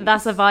 mines.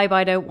 that's a vibe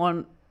I don't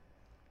want.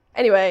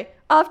 Anyway,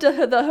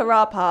 after the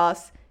Hurrah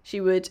Pass,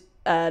 she would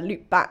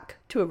loop back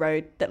to a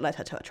road that led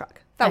her to her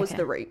truck. That was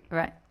the route.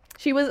 Right.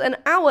 She was an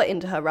hour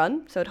into her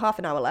run, so had half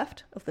an hour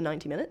left of the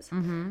 90 minutes,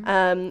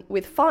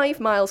 with 5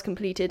 miles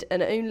completed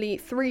and only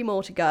 3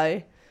 more to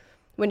go,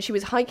 when she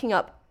was hiking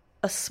up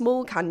a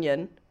small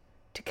canyon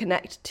to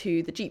connect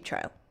to the Jeep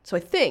Trail. So I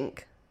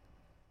think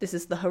this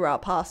is the Hurrah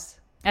Pass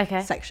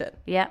section.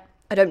 Yeah.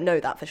 I don't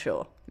know that for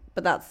sure,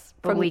 but that's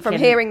from can,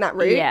 hearing that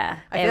route. Yeah,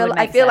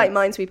 I feel like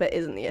Minesweeper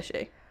isn't the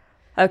issue.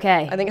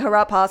 Okay. I think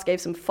Hurrah Pass gave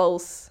some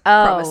false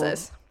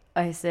promises.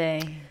 I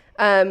see.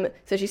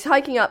 So she's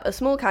hiking up a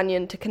small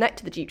canyon to connect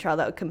to the Jeep Trail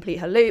that would complete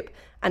her loop,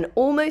 and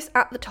almost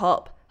at the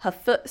top, her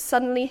foot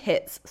suddenly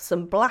hits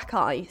some black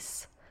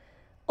ice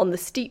on the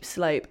steep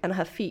slope, and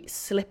her feet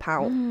slip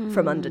out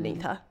from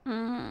underneath her.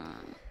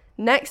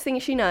 Next thing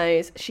she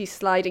knows, she's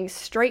sliding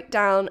straight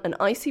down an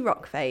icy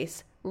rock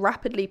face,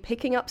 rapidly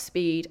picking up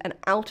speed, and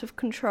out of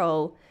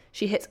control.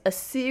 She hits a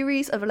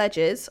series of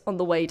ledges on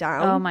the way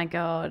down. Oh my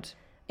God.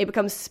 It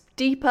becomes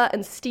steeper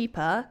and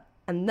steeper,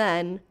 and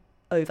then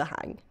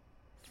overhang.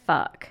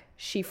 Fuck.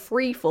 She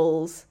free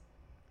falls,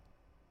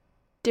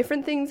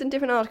 different things in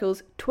different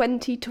articles,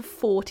 20 to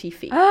 40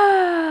 feet.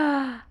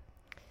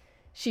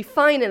 She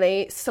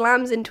finally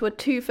slams into a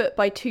 2 foot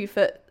by 2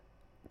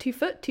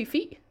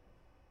 feet?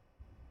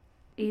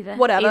 Either.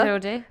 Whatever. Either will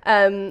do.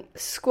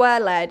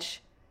 Square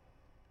ledge,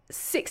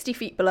 60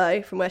 feet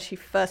below from where she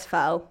first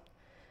fell,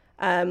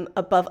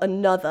 above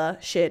another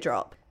sheer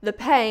drop. The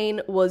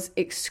pain was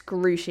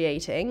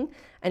excruciating,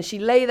 and she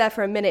lay there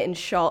for a minute in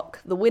shock,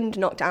 the wind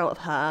knocked out of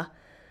her,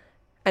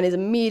 and is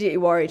immediately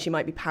worried she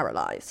might be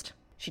paralysed.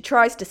 She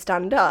tries to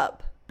stand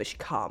up, but she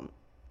can't.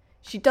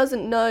 She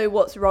doesn't know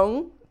what's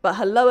wrong, but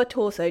her lower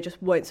torso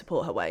just won't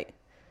support her weight.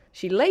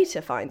 She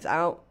later finds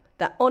out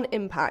that on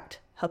impact,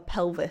 her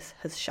pelvis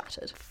has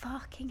shattered.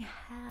 Fucking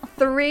hell.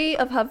 3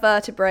 of her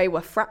vertebrae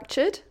were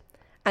fractured,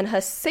 and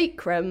her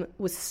sacrum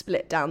was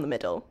split down the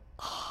middle.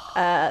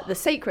 The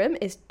sacrum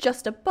is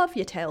just above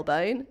your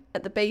tailbone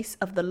at the base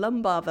of the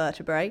lumbar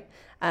vertebrae,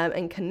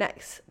 and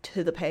connects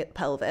to the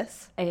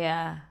pelvis.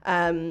 Yeah.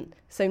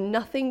 So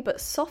nothing but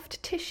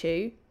soft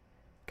tissue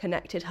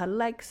connected her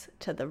legs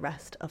to the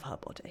rest of her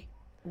body.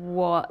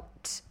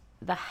 What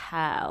the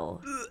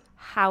hell?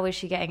 How is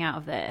she getting out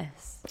of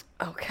this?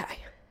 Okay.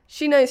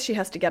 She knows she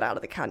has to get out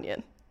of the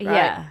canyon. Right?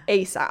 Yeah.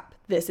 ASAP.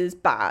 This is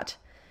bad.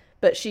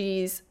 But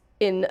she's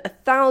in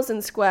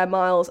 1,000 square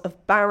miles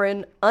of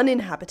barren,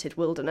 uninhabited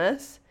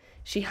wilderness.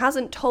 She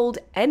hasn't told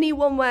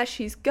anyone where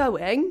she's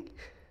going.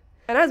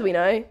 And as we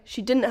know,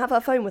 she didn't have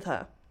her phone with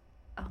her.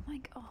 Oh my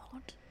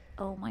God.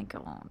 Oh my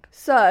God.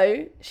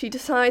 So she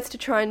decides to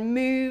try and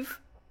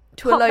move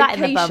to Pop a location.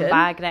 that in the bum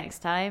bag next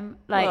time.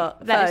 Like, What,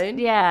 If phone?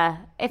 you're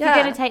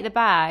going to take the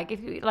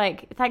bag,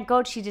 thank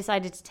God she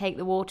decided to take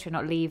the water and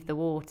not leave the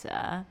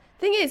water.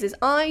 Thing is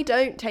I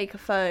don't take a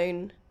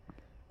phone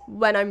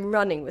when I'm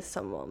running with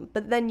someone,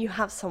 but then you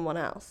have someone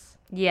else.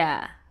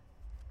 Yeah.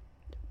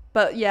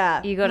 But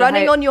yeah, You gotta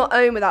running hope- on your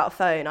own without a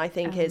phone, I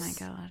think Oh my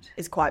God.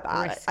 is quite bad.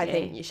 I Risky.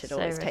 think you should So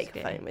always take a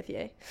risky. phone with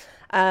you.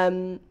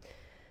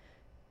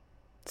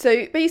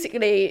 So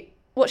basically,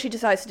 what she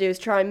decides to do is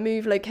try and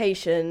move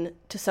location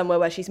to somewhere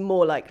where she's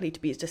more likely to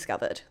be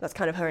discovered. That's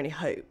kind of her only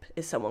hope,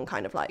 is someone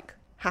kind of like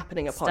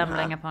happening upon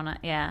Stumbling her. upon it,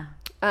 yeah.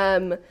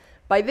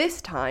 By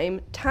this time,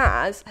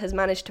 Taz has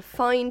managed to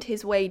find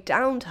his way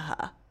down to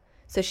her.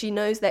 So she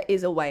knows there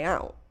is a way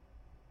out.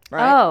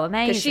 Right? Oh,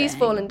 amazing. Because she's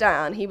fallen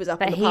down, he was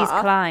up in the path. But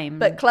he's climbed.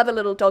 But clever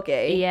little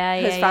doggy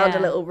has found a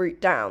little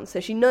route down. So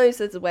she knows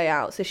there's a way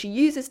out. So she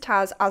uses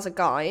Taz as a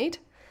guide,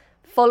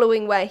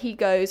 following where he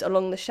goes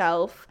along the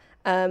shelf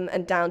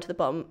and down to the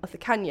bottom of the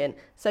canyon.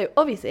 So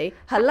obviously,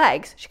 her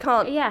legs, she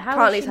can't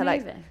leave her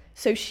legs.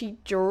 So she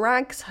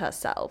drags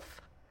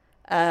herself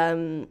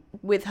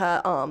with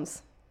her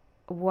arms.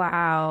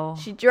 Wow.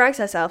 She drags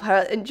herself.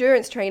 Her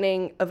endurance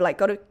training of like,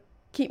 got to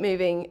keep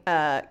moving,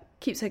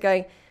 keeps her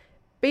going.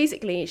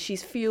 Basically,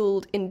 she's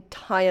fueled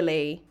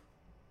entirely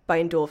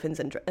by endorphins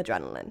and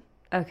adrenaline.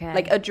 Okay.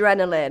 Like,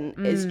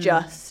 adrenaline is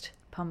just...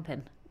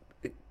 pumping.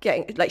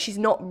 Getting, like, she's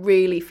not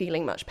really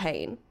feeling much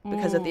pain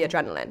because of the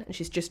adrenaline. And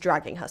she's just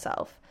dragging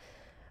herself.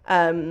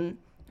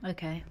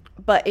 Okay.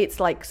 But it's,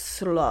 like,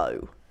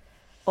 slow,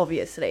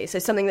 obviously. So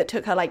something that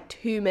took her, like,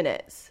 2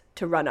 minutes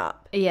to run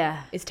up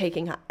is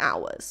taking her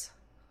hours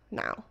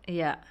now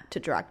to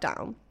drag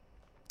down.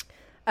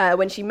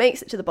 When she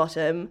makes it to the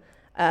bottom...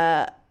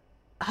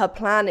 her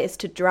plan is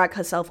to drag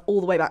herself all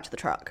the way back to the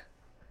truck.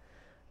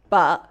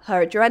 But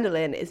her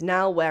adrenaline is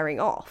now wearing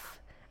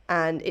off.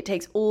 And it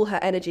takes all her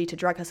energy to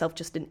drag herself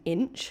just an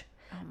inch.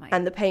 Oh my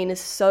and the pain is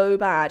so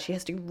bad, she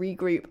has to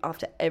regroup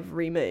after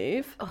every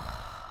move.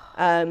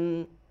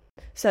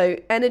 So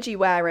energy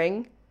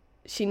wearing,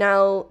 she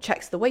now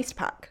checks the waist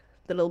pack,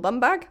 the little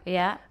bum bag.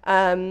 Yeah.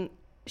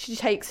 She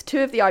takes 2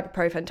 of the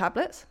ibuprofen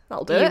tablets.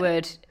 That'll do it. You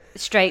would.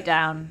 Straight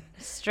down.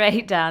 That's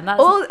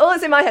all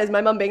that's in my head is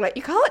my mum being like,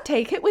 you can't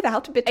take it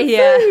without a bit of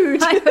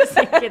food. I was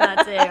thinking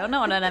that too. I'm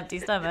not on an empty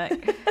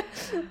stomach.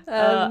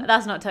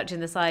 That's not touching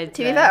the side.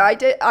 To be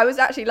fair, I was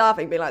actually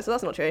laughing, being like, so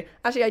that's not true.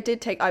 Actually, I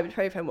did take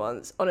ibuprofen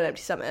once on an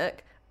empty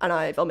stomach, and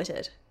I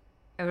vomited.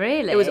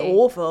 Really? It was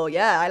awful.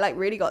 Yeah, I like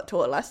really got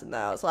taught a lesson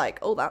there. I was like,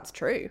 oh, that's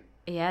true.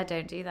 Yeah,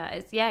 don't do that.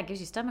 It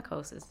gives you stomach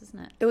ulcers, doesn't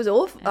it? It was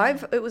awful.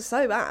 It was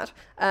so bad.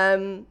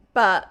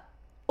 But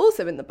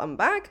also in the bum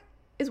bag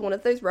is one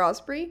of those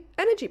raspberry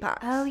energy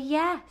packs. Oh,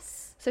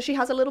 yes. So she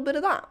has a little bit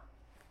of that.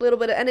 A little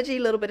bit of energy, a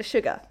little bit of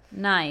sugar.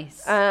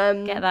 Nice.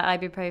 Get that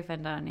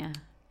ibuprofen down, yeah.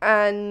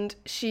 And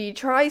she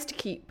tries to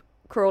keep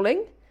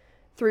crawling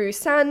through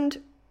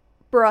sand,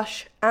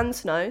 brush, and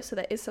snow. So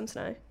there is some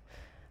snow.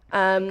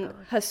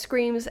 Her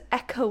screams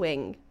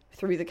echoing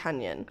through the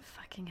canyon.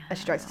 Fucking hell. As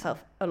she drags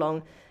herself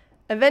along.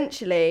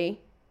 Eventually,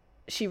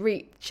 she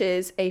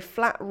reaches a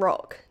flat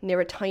rock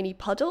near a tiny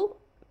puddle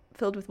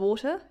filled with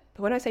water.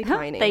 But when I say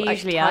tiny, they like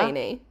usually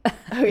tiny.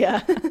 Oh,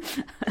 yeah.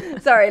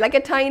 Sorry, like a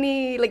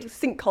tiny, like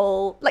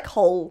sinkhole, like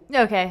hole.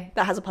 Okay.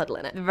 That has a puddle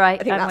in it. Right.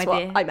 I think that's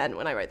what I meant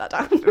when I wrote that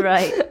down.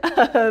 Right.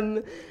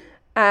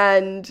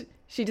 And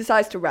she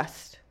decides to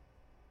rest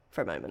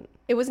for a moment.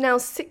 It was now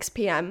 6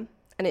 p.m.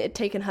 and it had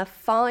taken her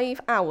 5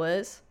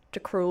 hours to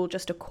crawl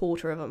just a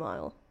quarter of a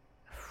mile.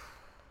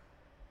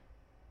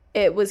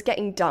 It was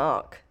getting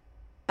dark,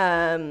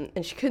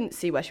 and she couldn't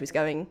see where she was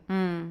going.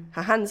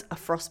 Her hands are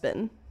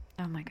frostbitten.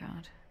 Oh, my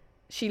God.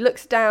 She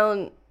looks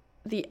down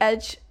the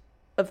edge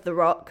of the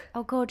rock.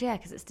 Oh, God, yeah,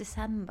 because it's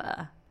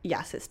December.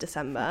 Yes, it's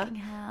December. Fucking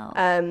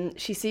hell.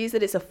 She sees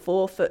that it's a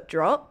 4-foot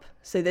drop,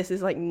 so this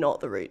is like not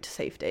the route to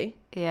safety.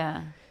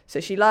 Yeah. So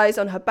she lies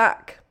on her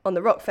back on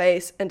the rock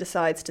face and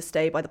decides to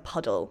stay by the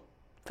puddle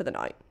for the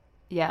night.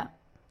 Yeah.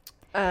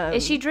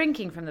 Is she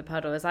drinking from the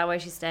puddle? Is that why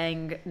she's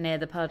staying near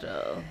the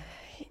puddle?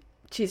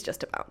 She's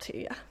just about to,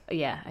 yeah.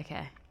 Yeah,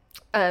 okay.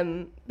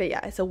 But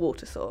yeah, it's a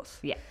water source.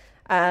 Yeah.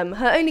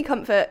 Her only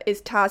comfort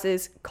is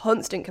Taz's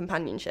constant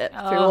companionship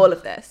through all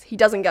of this. He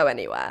doesn't go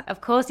anywhere.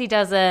 Of course he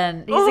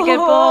doesn't. He's a good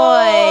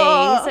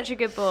boy. He's such a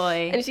good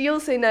boy. And she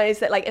also knows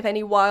that, like, if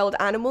any wild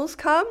animals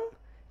come,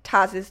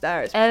 Taz is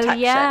there as protection. Oh,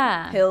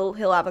 yeah.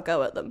 He'll have a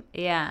go at them.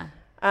 Yeah.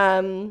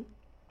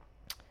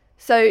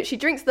 So she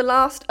drinks the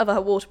last of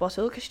her water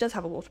bottle, because she does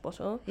have a water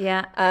bottle.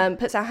 Yeah.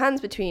 Puts her hands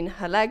between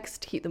her legs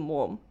to keep them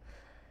warm.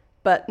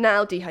 But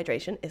now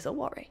dehydration is a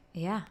worry.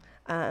 Yeah.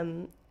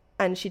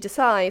 And she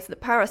decides that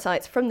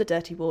parasites from the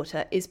dirty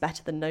water is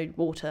better than no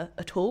water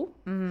at all.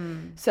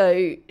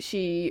 So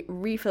she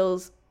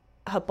refills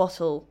her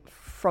bottle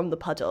from the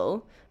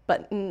puddle,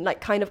 but like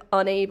kind of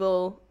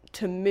unable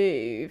to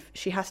move.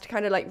 She has to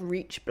kind of like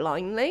reach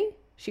blindly.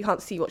 She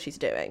can't see what she's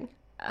doing.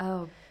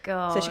 Oh,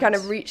 God. So she kind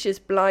of reaches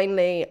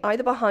blindly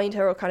either behind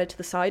her or kind of to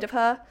the side of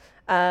her,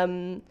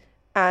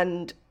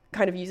 and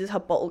kind of uses her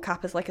bottle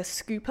cap as like a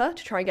scooper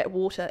to try and get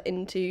water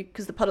into,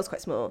 because the puddle's quite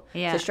small.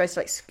 Yeah. So she tries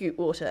to like scoop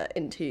water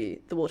into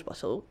the water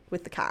bottle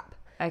with the cap.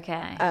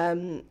 Okay.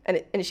 And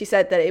she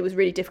said that it was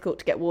really difficult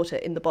to get water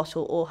in the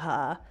bottle or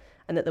her,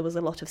 and that there was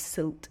a lot of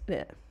silt in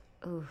it.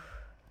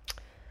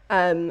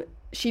 Oof.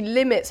 She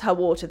limits her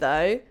water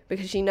though,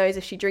 because she knows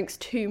if she drinks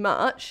too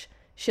much,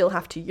 she'll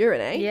have to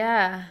urinate.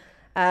 Yeah.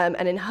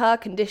 And in her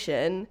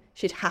condition,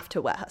 she'd have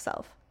to wet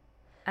herself.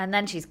 And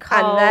then she's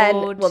cold. And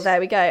then, well, there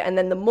we go. And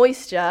then the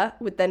moisture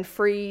would then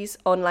freeze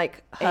on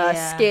like her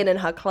skin and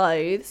her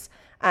clothes,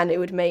 and it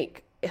would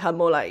make her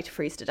more likely to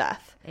freeze to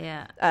death.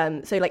 Yeah.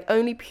 So like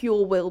only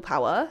pure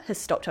willpower has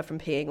stopped her from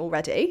peeing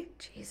already.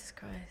 Jesus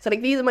Christ. So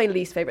like these are my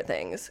least favorite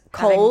things: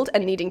 cold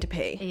and needing to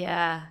pee.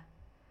 Yeah.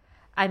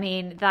 I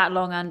mean, that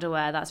long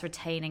underwear, that's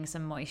retaining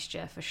some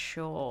moisture for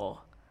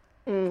sure.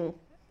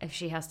 If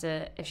she has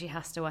to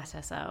wet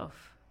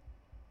herself,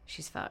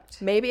 she's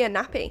fucked. Maybe a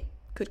nappy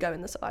could go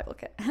in the survival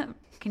kit.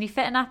 Can you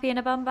fit a nappy in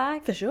a bum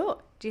bag? For sure.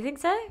 Do you think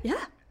so?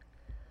 Yeah.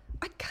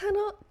 I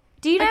cannot.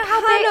 Do you know I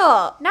how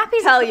cannot big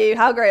nappies tell you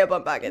how great a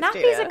bum bag is.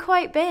 Nappies Julia. are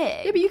quite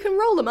big. Yeah, but you can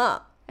roll them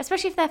up.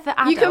 Especially if they're for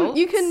adults.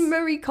 You can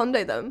Marie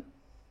Kondo them.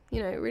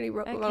 You know, really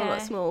roll them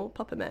up small,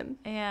 pop them in.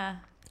 Yeah.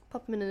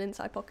 Pop them in an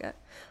inside pocket.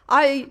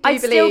 I'd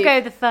still go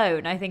the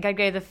phone. I think I'd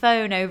go the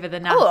phone over the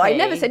nappy. Oh, I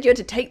never said you had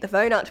to take the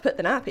phone out to put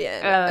the nappy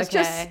in. Oh,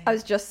 okay. I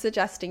was just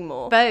suggesting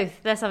more. Both.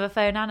 Let's have a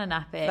phone and a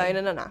nappy. Phone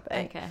and a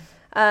nappy. Okay.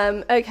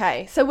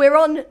 Okay, so we're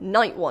on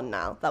night 1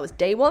 now. That was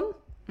day 1.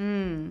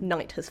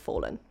 Night has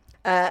fallen.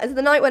 As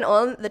the night went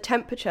on, the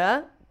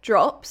temperature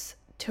drops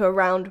to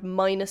around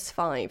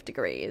 -5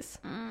 degrees.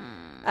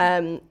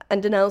 And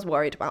Danelle's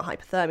worried about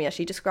hypothermia.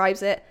 She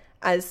describes it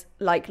as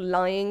like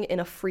lying in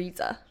a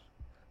freezer.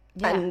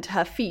 Yeah. And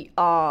her feet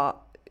are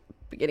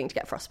beginning to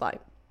get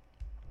frostbite.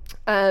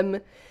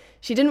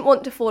 She didn't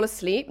want to fall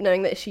asleep,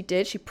 knowing that if she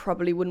did, she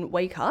probably wouldn't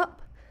wake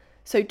up.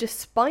 So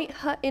despite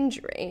her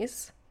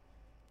injuries,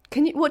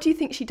 what do you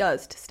think she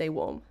does to stay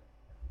warm?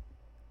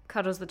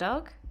 Cuddles the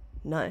dog?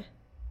 No.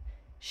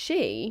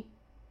 She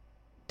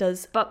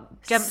does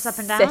jumps up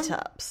and down?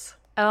 Sit-ups.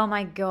 Oh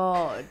my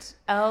god.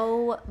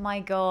 Oh my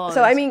god.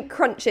 So I mean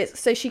crunches.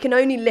 So she can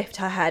only lift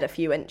her head a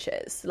few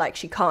inches. Like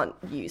she can't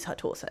use her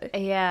torso.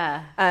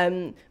 Yeah.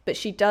 But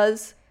she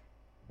does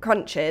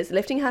crunches,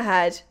 lifting her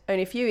head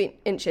only a few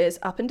inches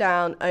up and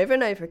down over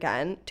and over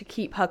again to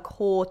keep her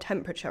core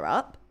temperature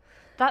up.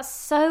 That's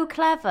so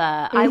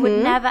clever. I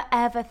would never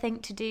ever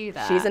think to do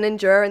that. She's an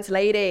endurance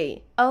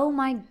lady. Oh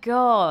my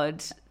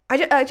god.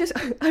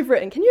 I've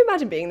written, can you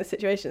imagine being in the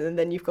situation and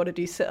then you've got to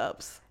do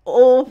sit-ups?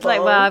 Awful. It's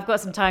like, well, I've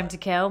got some time to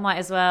kill, might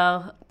as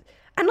well.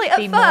 And like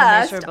at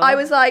first, I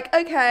was like,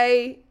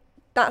 okay,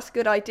 that's a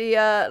good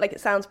idea. Like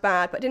it sounds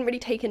bad, but I didn't really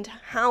take into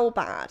how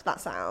bad that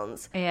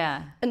sounds.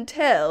 Yeah.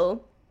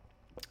 Until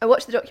I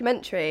watched the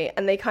documentary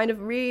and they kind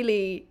of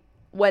really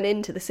went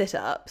into the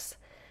sit-ups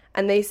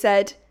and they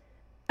said,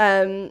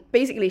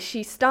 basically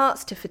she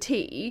starts to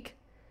fatigue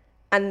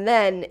and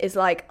then is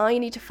like, I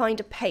need to find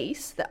a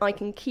pace that I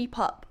can keep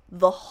up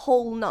the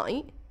whole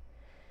night.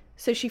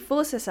 So she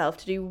forced herself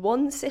to do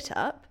 1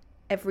 sit-up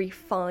every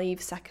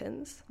 5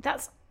 seconds.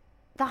 That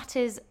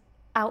is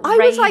outrageous.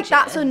 I was like,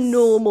 that's a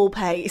normal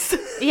pace.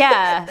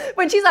 Yeah.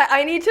 When she's like,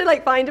 I need to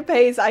like find a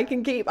pace I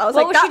can keep. I was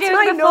what like, was that's she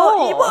doing my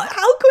before?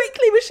 How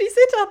quickly was she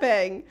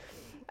sit-upping?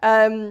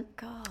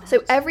 God.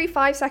 So every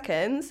 5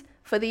 seconds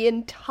for the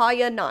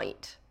entire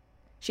night,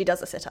 she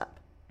does a sit-up.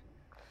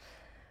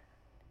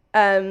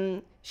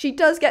 She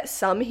does get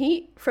some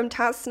heat from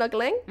Taz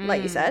snuggling,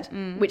 like you said,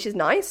 which is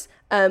nice.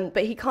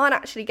 But he can't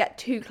actually get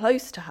too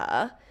close to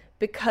her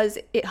because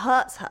it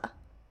hurts her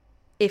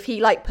if he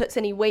like puts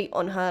any weight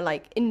on her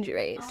like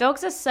injuries.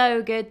 Dogs are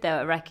so good though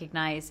at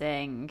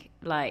recognizing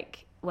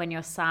like when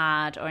you're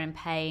sad or in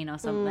pain or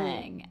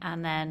something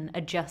and then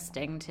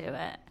adjusting to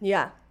it.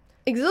 Yeah.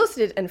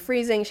 Exhausted and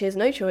freezing, she has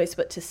no choice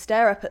but to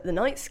stare up at the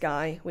night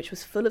sky, which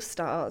was full of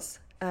stars.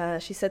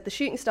 She said the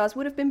shooting stars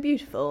would have been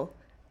beautiful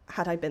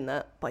had I been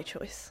there by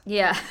choice.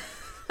 Yeah.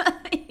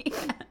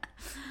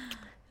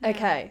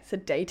 Okay, so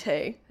day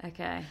 2.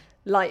 Okay.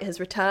 Light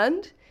has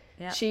returned.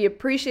 Yep. She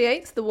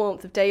appreciates the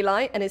warmth of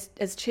daylight and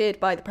is cheered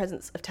by the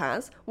presence of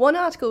Taz. One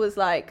article was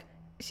like,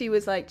 she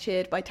was like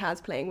cheered by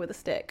Taz playing with a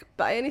stick,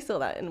 but I only saw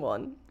that in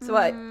one. So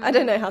I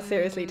don't know how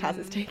seriously Taz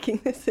is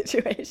taking this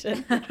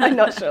situation. I'm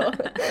not sure.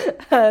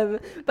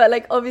 But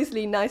like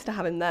obviously nice to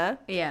have him there.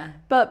 Yeah.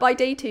 But by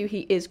day 2,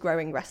 he is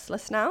growing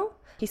restless now.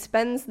 He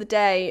spends the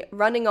day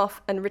running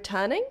off and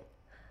returning,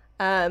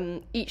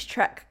 each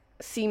trek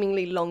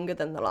seemingly longer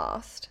than the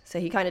last. So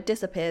he kind of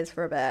disappears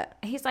for a bit.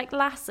 He's like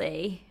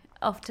Lassie,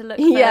 off to look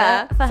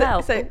for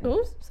help. Sorry.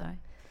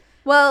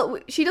 Well,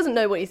 she doesn't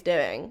know what he's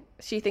doing.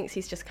 She thinks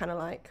he's just kind of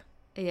like,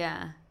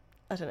 yeah,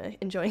 I don't know,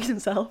 enjoying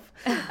himself.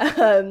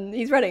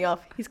 He's running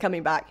off. He's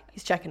coming back.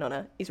 He's checking on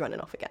her. He's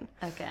running off again.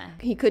 Okay.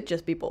 He could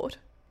just be bored.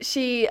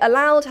 She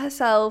allowed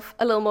herself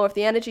a little more of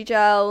the energy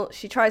gel.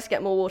 She tries to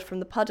get more water from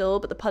the puddle,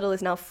 but the puddle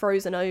is now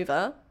frozen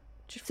over.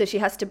 So she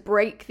has to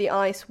break the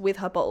ice with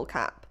her bottle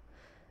cap.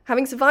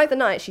 Having survived the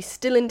night, she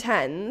still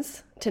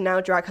intends to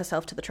now drag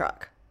herself to the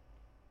truck.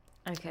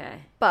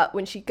 Okay. But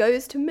when she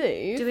goes to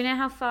move... Do we know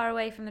how far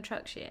away from the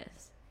truck she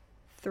is?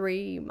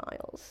 3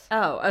 miles.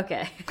 Oh,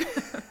 okay.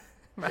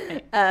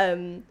 Right.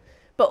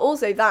 But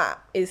also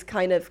that is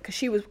kind of... Because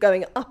she was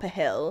going up a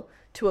hill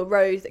to a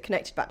road that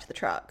connected back to the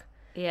truck.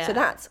 Yeah. So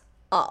that's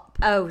up.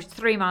 Oh,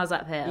 3 miles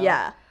uphill.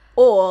 Yeah.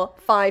 Or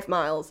 5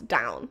 miles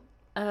down.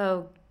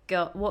 Oh,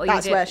 God. What are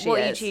That's you doing? where she What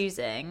is. are you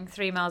choosing?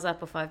 3 miles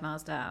up or 5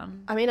 miles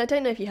down? I mean, I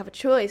don't know if you have a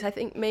choice. I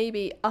think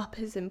maybe up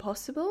is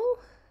impossible.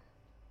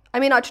 I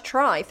mean, I'd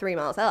try 3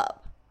 miles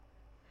up.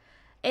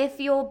 if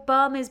your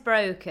bum is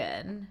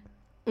broken,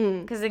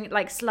 because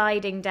like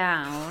sliding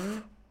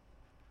down,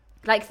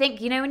 like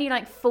think, you know when you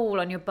like fall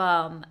on your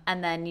bum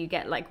and then you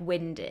get like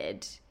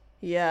winded.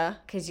 Yeah.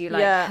 Because you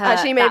like yeah. hurt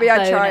Actually, maybe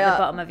that I'd bone try at up.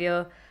 the bottom of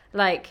your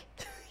like.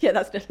 Yeah,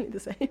 that's definitely the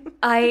same.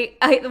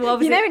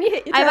 Well, you know when you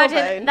hit your I tailbone?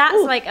 imagine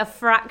that's like a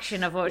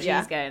fraction of what Yeah.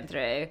 she's going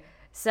through.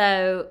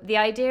 So the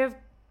idea of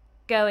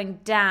going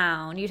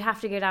down, you'd have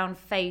to go down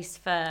face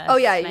first. Oh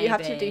yeah, maybe. you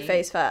have to do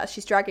face first.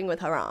 She's dragging with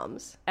her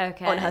arms.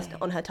 Okay.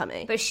 On her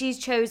tummy. But she's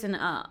chosen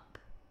up.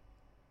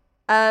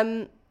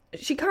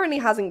 She currently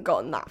hasn't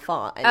gotten that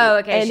far.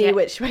 Okay.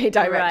 Which way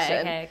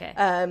direction. Right,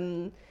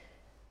 okay.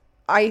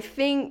 I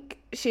think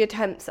she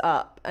attempts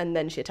up and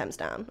then she attempts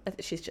down. I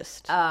think she's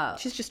just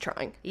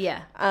trying.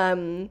 Yeah.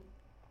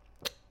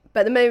 But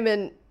at the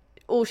moment,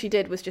 all she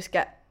did was just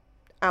get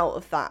out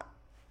of that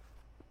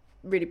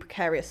really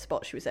precarious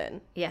spot she was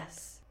in.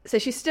 Yes. So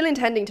she's still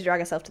intending to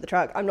drag herself to the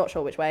truck. I'm not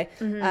sure which way.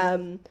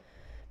 Mm-hmm.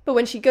 But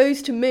when she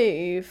goes to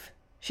move,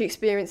 she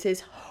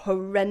experiences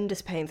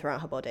horrendous pain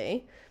throughout her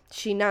body.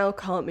 She now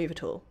can't move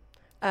at all.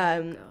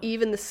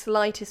 Even the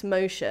slightest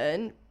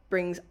motion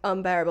brings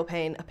unbearable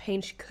pain, a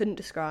pain she couldn't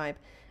describe.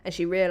 And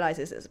she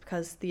realises it's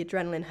because the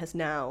adrenaline has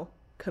now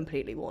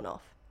completely worn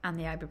off. And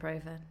the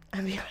ibuprofen.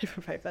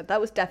 That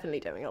was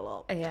definitely doing a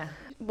lot. Yeah.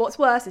 What's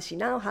worse is she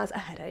now has a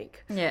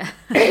headache. Yeah.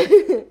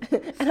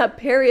 And her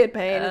period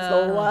pain is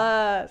the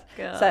worst.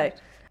 God. So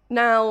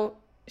now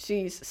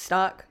she's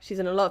stuck. She's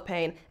in a lot of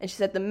pain. And she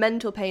said the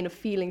mental pain of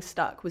feeling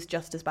stuck was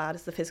just as bad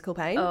as the physical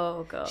pain.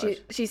 Oh, God.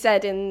 She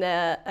said in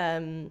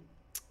the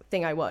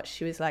thing I watched,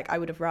 she was like, I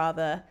would have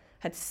rather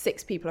had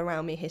 6 people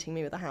around me hitting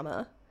me with a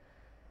hammer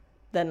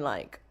than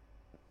like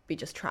be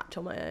just trapped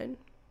on my own.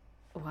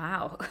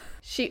 Wow.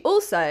 She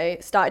also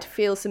started to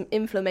feel some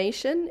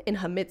inflammation in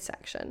her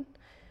midsection.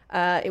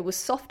 It was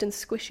soft and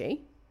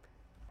squishy.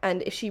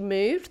 And if she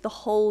moved, the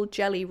whole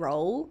jelly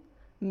roll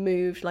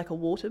moved like a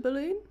water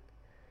balloon.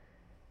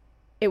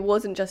 It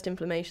wasn't just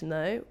inflammation,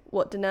 though.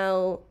 What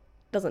Danelle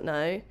doesn't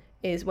know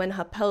is when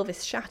her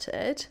pelvis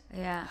shattered,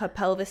 her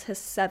pelvis has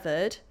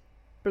severed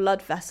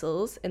blood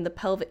vessels in the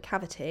pelvic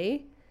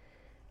cavity,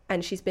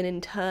 and she's been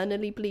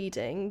internally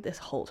bleeding this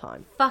whole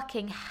time.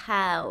 Fucking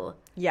hell.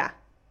 Yeah.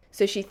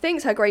 So she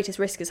thinks her greatest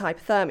risk is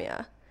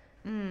hypothermia,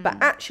 but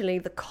actually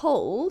the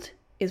cold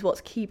is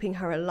what's keeping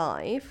her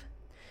alive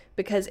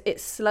because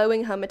it's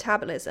slowing her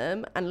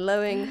metabolism and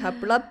lowering her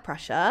blood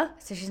pressure.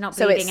 So she's not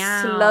bleeding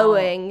out. So it's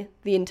slowing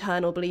the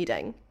internal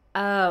bleeding.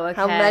 Oh, okay.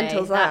 How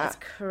mental is that? That's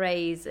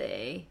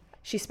crazy.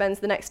 She spends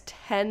the next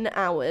 10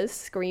 hours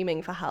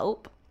screaming for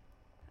help.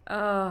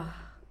 Oh.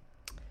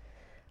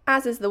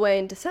 As is the way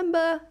in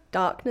December,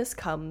 darkness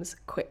comes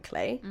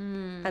quickly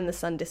and the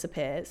sun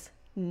disappears.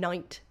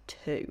 Night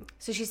 2.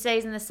 So she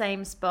stays in the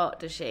same spot,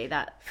 does she?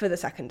 For the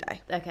second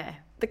day. Okay.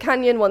 The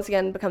canyon once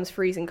again becomes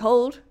freezing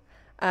cold.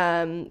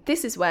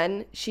 This is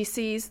when she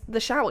sees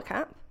the shower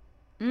cap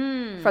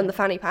from the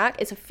fanny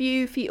pack. It's a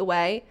few feet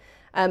away.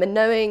 And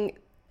knowing...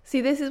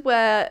 See, this is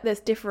where there's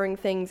differing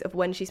things of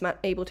when she's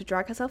able to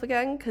drag herself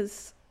again,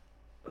 because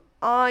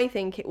I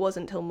think it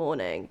wasn't till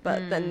morning,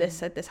 but then this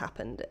said this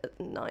happened at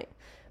night.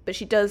 But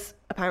she does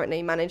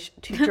apparently manage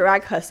to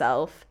drag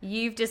herself.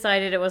 You've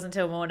decided it wasn't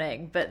till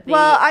morning, but the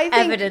I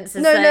think, evidence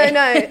is No.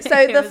 So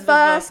it the was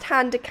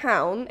first-hand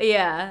account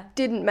before.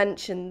 didn't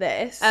mention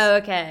this. Oh,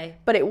 okay.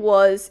 But it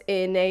was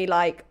in a,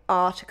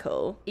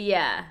 article.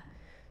 Yeah.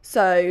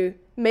 So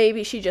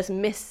maybe she just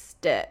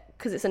missed it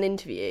because it's an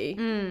interview.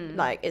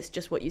 It's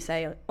just what you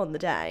say on the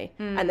day.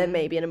 And then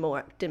maybe in a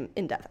more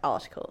in-depth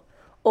article.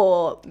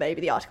 Or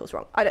maybe the article's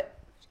wrong.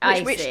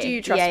 Which do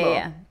you trust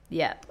more?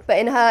 Yeah. But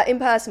in her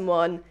in-person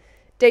one,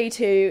 day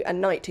 2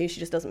 and night 2, she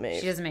just doesn't move.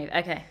 She doesn't move.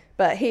 Okay.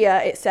 But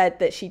here it said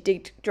that she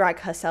did drag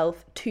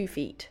herself 2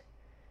 feet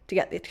to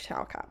get the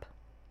shower cap.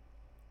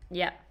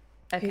 Yeah.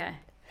 Okay.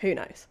 Who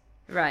knows?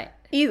 Right.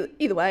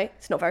 Either way,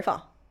 it's not very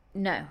far.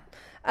 No.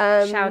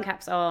 Shower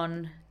cap's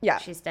on. Yeah.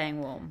 She's staying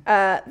warm.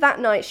 That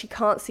night, she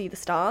can't see the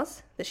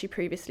stars that she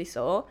previously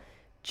saw,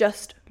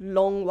 just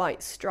long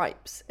white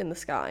stripes in the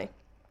sky.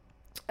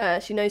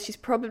 She knows she's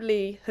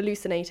probably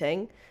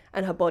hallucinating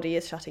and her body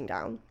is shutting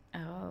down.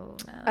 Oh,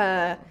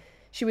 no.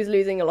 She was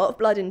losing a lot of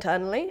blood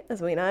internally,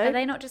 as we know. Are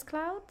they not just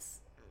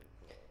clouds?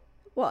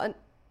 What?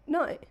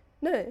 No.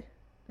 No.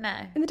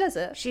 In the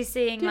desert? She's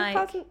seeing, Do you have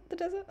clouds in the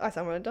desert? I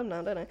sound really dumb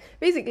now, don't I?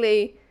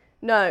 Basically,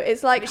 no.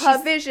 It's like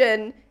her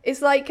vision.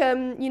 It's like,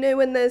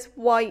 when there's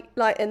white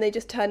light and they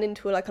just turn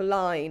into a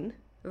line.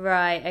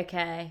 Right,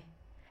 okay.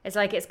 It's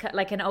like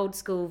like an old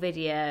school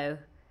video.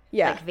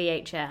 Yeah. Like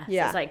VHS.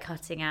 Yeah. It's like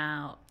cutting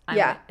out.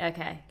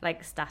 Okay.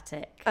 Like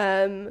static.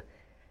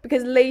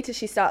 Because later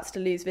she starts to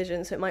lose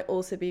vision, so it might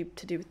also be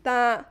to do with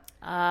that.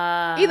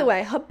 Either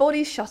way, her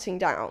body's shutting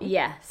down.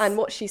 Yes. And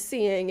what she's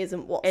seeing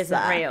isn't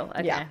there. Real.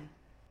 Okay. Yeah.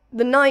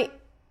 The night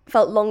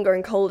felt longer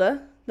and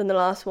colder than the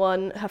last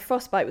one. Her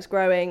frostbite was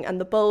growing, and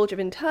the bulge of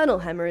internal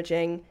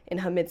hemorrhaging in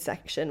her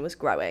midsection was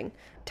growing.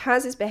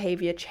 Taz's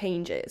behaviour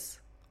changes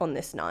on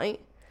this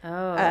night.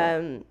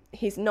 Oh.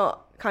 He's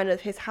not kind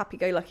of his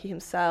happy-go-lucky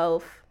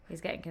himself.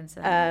 He's getting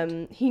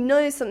concerned. He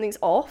knows something's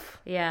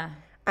off. Yeah.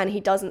 And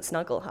he doesn't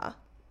snuggle her.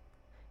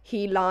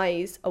 He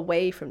lies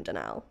away from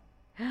Danelle.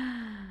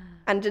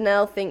 And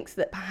Danelle thinks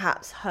that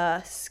perhaps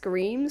her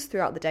screams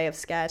throughout the day have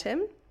scared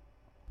him.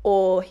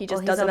 Or he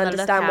just doesn't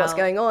understand what's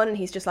going on, and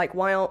he's just like,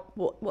 why aren't,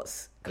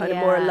 what's kind of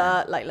more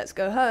alert, like, let's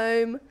go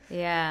home.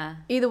 Yeah.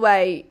 Either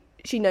way,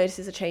 she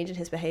notices a change in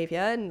his behaviour,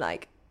 and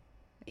like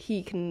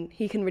he can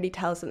really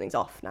tell something's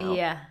off now.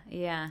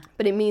 Yeah.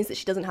 But it means that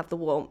she doesn't have the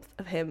warmth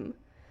of him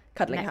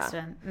cuddling Next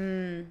her.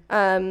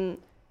 one.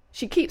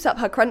 She keeps up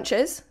her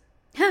crunches,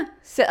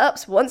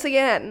 sit-ups once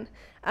again.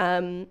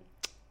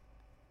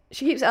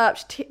 She keeps it up,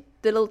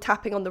 the little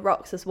tapping on the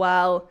rocks as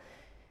well.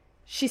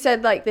 She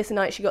said, like, this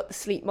night she got the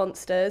sleep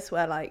monsters,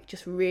 where, like,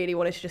 just really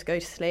wanted to just go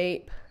to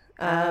sleep,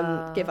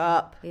 give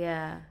up.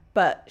 Yeah.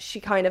 But she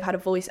kind of had a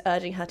voice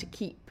urging her to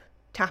keep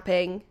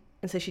tapping,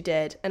 and so she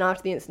did. And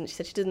after the incident, she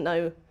said she didn't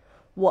know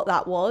what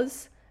that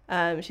was.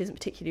 She isn't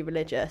particularly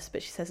religious,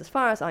 but she says, as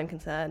far as I'm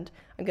concerned,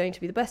 I'm going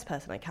to be the best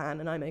person I can,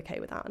 and I'm okay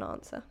without an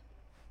answer.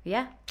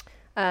 Yeah.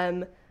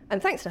 And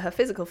thanks to her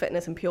physical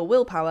fitness and pure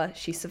willpower,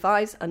 she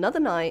survives another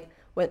night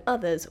when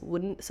others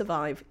wouldn't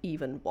survive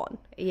even one.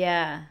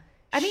 Yeah.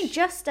 I mean,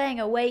 just staying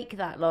awake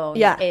that long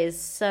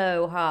is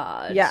so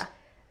hard. Yeah.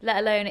 Let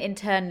alone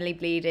internally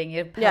bleeding,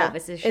 your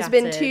pelvis is shattered.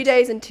 It's been 2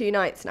 days and 2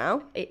 nights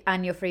now.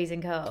 And you're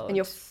freezing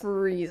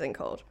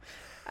cold.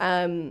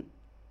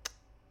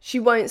 She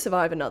won't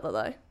survive another,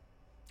 though.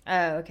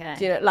 Oh, okay.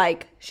 Do you know,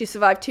 like, she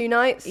survived 2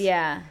 nights.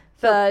 Yeah.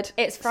 Third,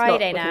 it's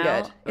Friday not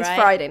now. good. It's right?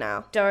 Friday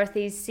now.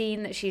 Dorothy's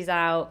seen that she's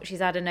out. She's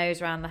had a nose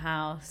around the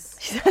house.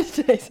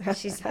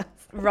 She's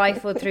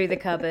rifled through the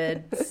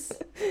cupboards.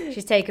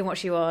 She's taken what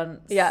she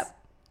wants. Yeah.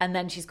 And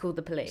then she's called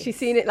the police. She's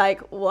seen it, like,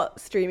 what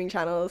streaming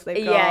channels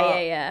they've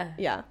got.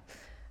 Yeah.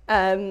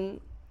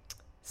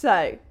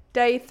 So,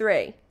 day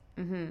 3.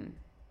 Mm-hmm.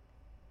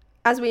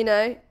 As we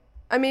know,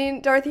 I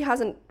mean, Dorothy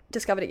hasn't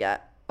discovered it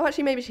yet. Oh,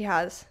 actually, maybe she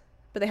has,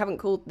 but they haven't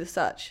called the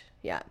search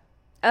yet.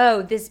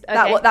 Oh, this...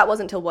 Okay. That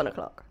wasn't till 1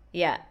 o'clock.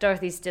 Yeah,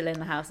 Dorothy's still in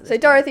the house at this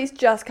point. Dorothy's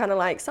just kind of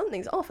like,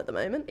 something's off at the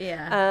moment.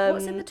 Yeah.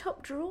 What's in the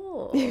top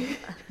drawer?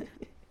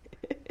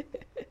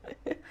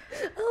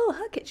 Oh,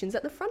 her kitchen's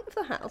at the front of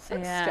the house.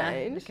 That's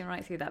strange. Looking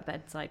right through that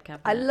bedside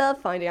cabinet. I love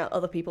finding out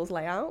other people's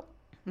layout.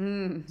 Do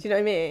you know what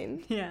I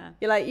mean? Yeah.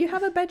 You're like, you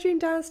have a bedroom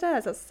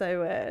downstairs. That's so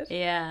weird.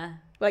 Yeah.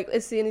 Like,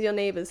 as soon as your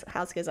neighbour's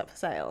house goes up for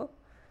sale,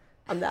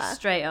 I'm there.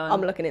 Straight on.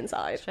 I'm looking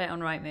inside. Straight on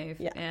Rightmove.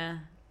 Yeah.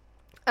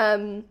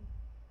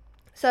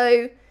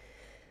 So,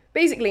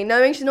 basically,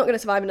 knowing she's not going to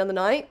survive another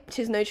night,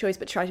 she has no choice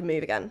but to try to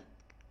move again.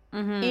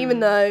 Mm-hmm.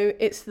 Even though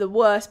it's the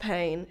worst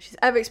pain she's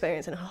ever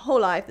experienced in her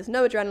whole life. There's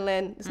no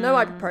adrenaline. There's no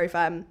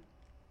ibuprofen.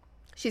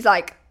 She's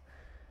like,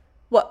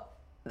 what?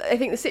 I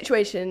think the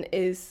situation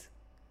is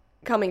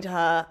coming to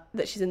her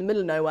that she's in the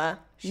middle of nowhere.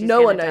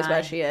 No one knows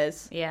where she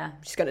is. Yeah.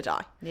 She's going to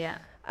die. Yeah.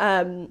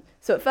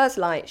 So at first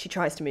light, she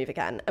tries to move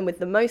again. And with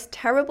the most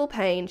terrible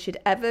pain she'd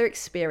ever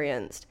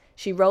experienced,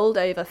 she rolled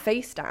over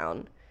face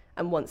down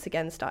and once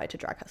again started to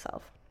drag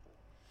herself.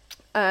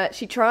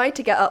 She tried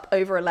to get up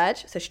over a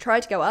ledge. So she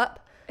tried to go up.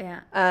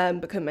 Yeah.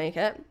 But couldn't make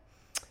it.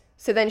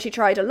 So then she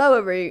tried a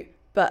lower route,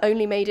 but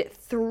only made it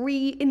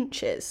 3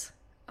 inches.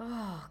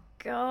 Oh,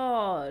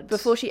 God.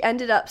 Before she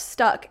ended up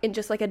stuck in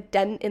just like a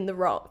dent in the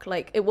rock.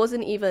 Like, it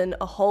wasn't even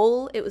a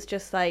hole. It was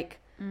just like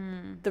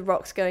the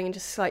rocks going in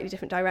just slightly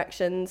different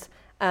directions.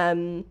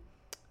 And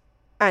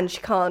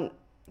she can't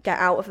get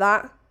out of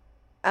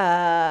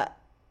that.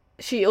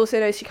 She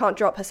also knows she can't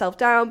drop herself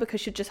down because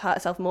she'd just hurt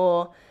herself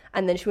more.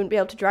 And then she wouldn't be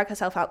able to drag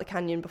herself out the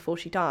canyon before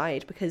she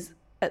died because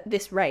at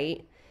this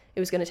rate, it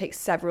was going to take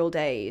several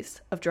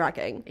days of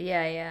dragging.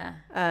 Yeah.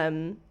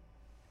 And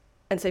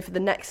so for the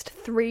next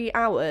 3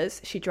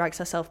 hours, she drags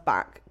herself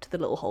back to the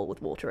little hole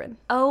with water in.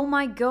 Oh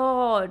my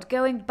God,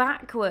 going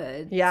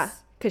backwards. Yeah,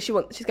 because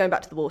she's going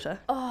back to the water.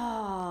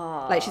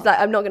 Oh. Like, she's like,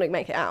 I'm not going to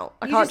make it out.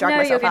 I can't drag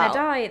myself out. You just know you're going to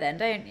die then,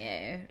 don't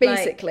you?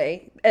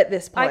 Basically, at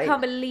this point. I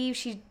can't believe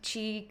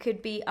she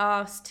could be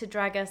asked to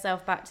drag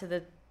herself back to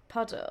the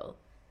puddle.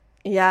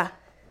 Yeah.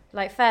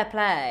 Like, fair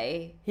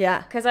play.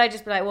 Yeah. Because I'd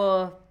just be like,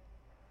 well,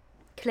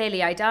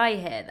 clearly I die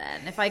here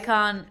then. If I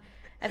can't...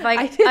 I'm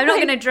not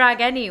going to drag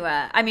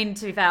anywhere. I mean,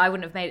 to be fair, I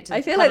wouldn't have made it to the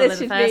I feel puddle like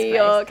this in the should first be place.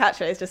 your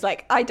catchphrase, just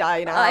like, I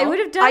die now. I would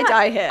have died. I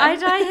die here. I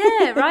die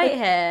here, right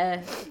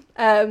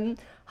here.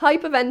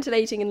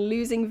 Hyperventilating and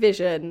losing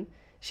vision,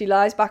 she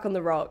lies back on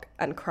the rock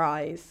and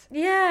cries.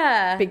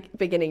 Yeah.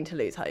 Beginning to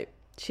lose hope.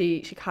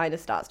 She kind of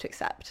starts to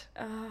accept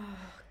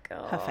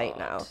her fate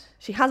now.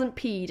 She hasn't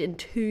peed in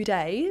 2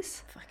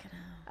 days. Fucking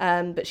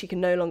hell. But she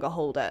can no longer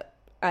hold it.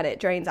 And it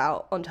drains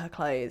out onto her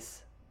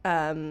clothes.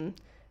 Her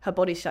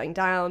body's shutting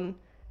down.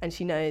 And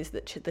she knows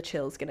that the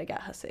chill's going to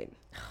get her soon.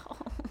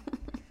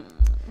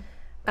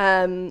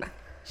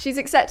 She's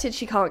accepted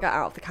she can't get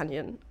out of the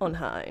canyon on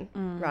her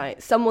own,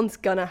 right? Someone's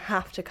going to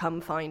have to come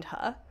find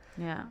her.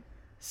 Yeah.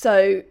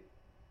 So,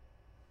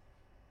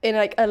 in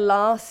like a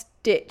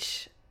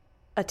last-ditch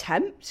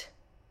attempt,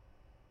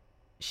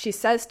 she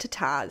says to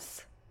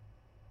Taz,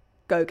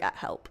 go get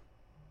help.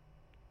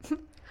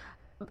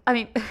 I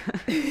mean,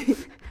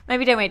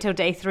 Maybe don't wait till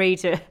day 3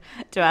 to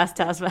ask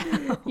Taz for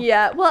help.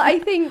 Yeah, well, I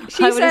think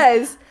she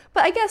says,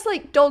 but I guess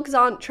like dogs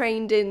aren't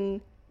trained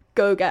in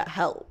go get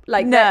help.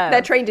 Like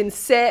they're trained in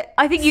sit.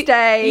 I think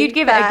stay, you'd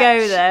give it a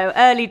go though.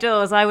 Early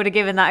doors, I would have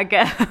given that a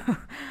go.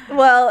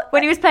 Well,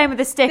 when he was playing with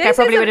the stick, I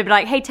probably would have been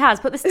like, "Hey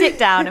Taz, put the stick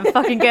down and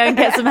fucking go and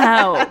get some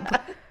help."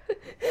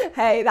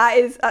 Hey,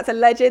 that's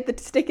alleged. The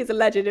stick is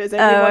alleged. It was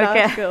only one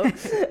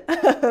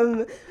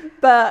article.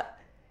 But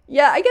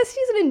yeah, I guess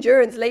she's an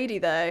endurance lady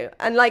though.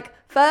 And like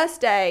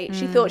first day,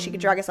 she thought she could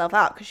drag herself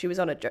out because she was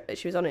on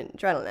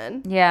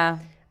adrenaline. Yeah.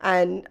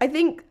 And I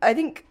think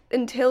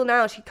until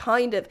now,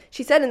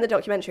 she said in the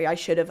documentary, I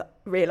should have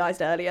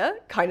realised earlier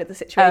kind of the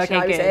situation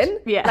I was in.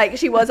 Yeah. Like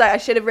she was like, I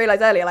should have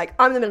realised earlier, like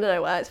I'm in the middle of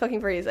nowhere, it's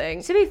fucking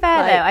freezing. To be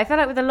fair though, I feel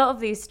like with a lot of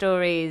these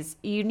stories,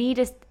 you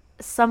need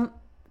some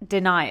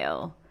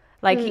denial.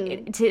 Like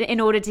in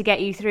order to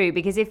get you through,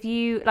 because if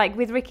you like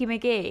with Ricky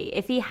McGee,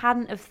 if he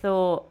hadn't have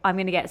thought I'm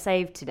going to get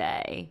saved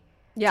today,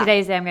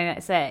 today's the day I'm going to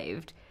get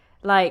saved,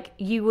 like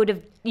you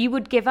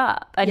would give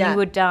up and you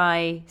would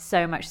die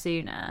so much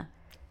sooner.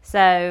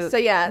 So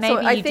yeah,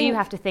 maybe you do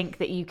have to think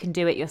that you can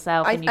do it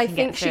yourself. And I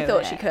think she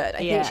thought she could. I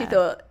think she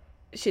thought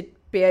she'd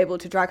be able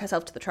to drag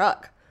herself to the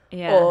truck,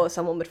 or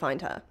someone would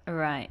find her.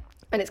 Right.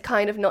 And it's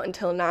kind of not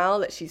until now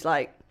that she's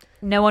like,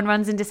 no one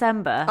runs in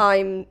December.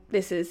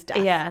 This is death.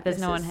 Yeah, there's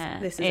no one here.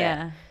 This is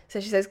it. So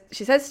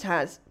she says to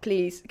Taz,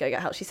 please go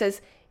get help. She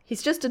says,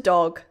 he's just a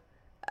dog,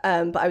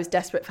 but I was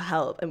desperate for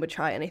help and would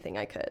try anything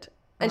I could.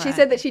 And she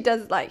said that she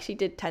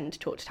did tend to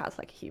talk to Taz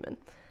like a human.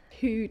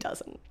 Who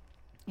doesn't?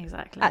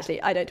 Exactly.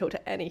 Actually, I don't talk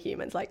to any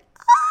humans like,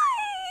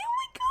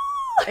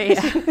 oh my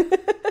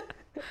God.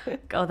 Yeah.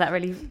 God, that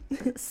really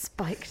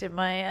spiked in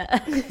my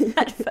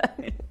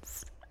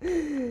headphones.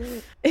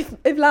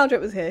 If Loudrip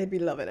was here, he'd be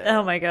loving it.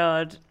 Oh my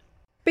God.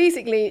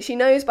 Basically, she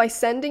knows by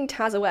sending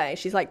Taz away,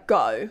 she's like,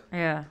 go.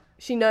 Yeah.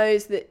 She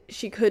knows that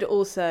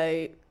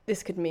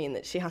this could mean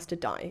that she has to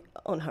die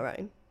on her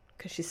own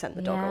because she sent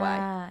the dog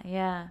away.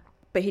 Yeah.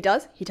 But he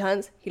does. He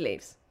turns. He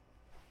leaves.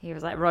 He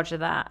was like, Roger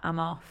that. I'm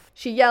off.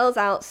 She yells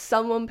out,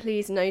 someone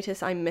please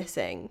notice I'm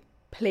missing.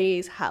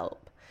 Please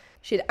help.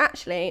 She'd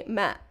actually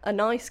met a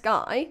nice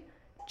guy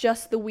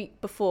just the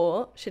week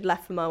before she'd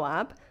left for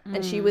Moab,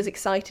 and she was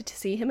excited to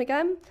see him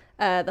again.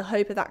 The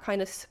hope of that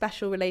kind of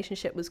special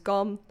relationship was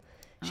gone.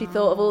 She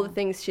thought of all the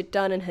things she'd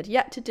done and had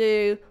yet to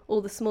do,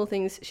 all the small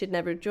things she'd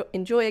never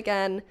enjoy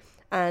again,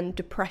 and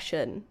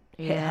depression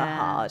hit her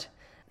hard.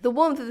 The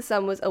warmth of the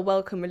sun was a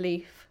welcome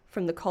relief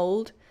from the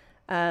cold,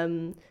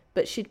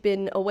 but she'd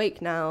been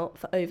awake now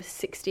for over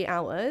 60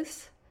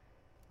 hours,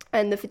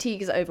 and the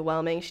fatigue is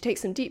overwhelming. She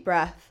takes some deep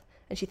breath,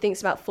 and she thinks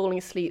about falling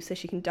asleep so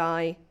she can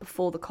die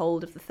before the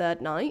cold of the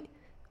third night,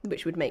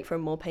 which would make for a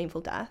more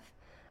painful death.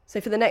 So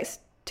for the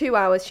next 2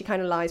 hours, she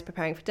kind of lies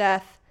preparing for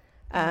death.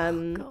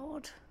 Oh,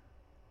 God.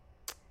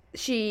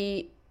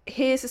 She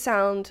hears a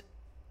sound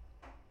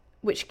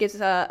which gives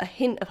her a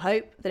hint of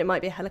hope that it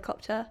might be a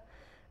helicopter,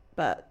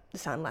 but the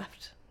sound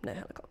left. No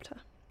helicopter.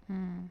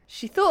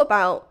 She thought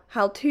about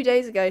how 2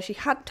 days ago she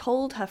had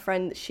told her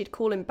friend that she'd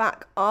call him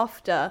back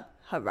after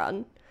her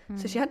run.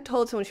 So she had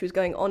told someone she was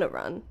going on a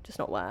run, just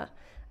not where.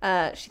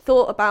 She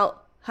thought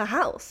about her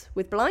house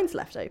with blinds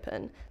left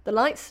open, the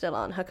lights still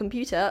on, her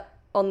computer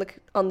on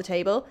the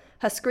table,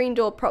 her screen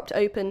door propped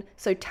open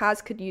so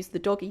Taz could use the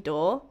doggy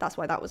door. That's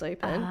why that was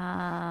open.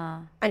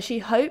 And she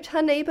hoped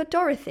her neighbour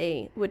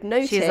Dorothy would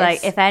notice. She's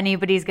like, if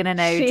anybody's going to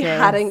notice, she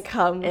hadn't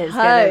come it's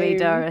home. going to be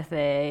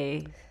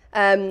Dorothy.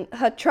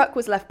 Her truck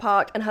was left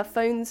parked and her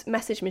phone's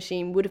message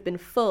machine would have been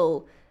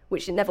full,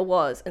 which it never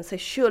was, and so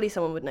surely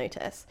someone would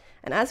notice.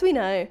 And as we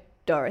know,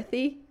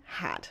 Dorothy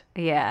had.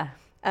 Yeah.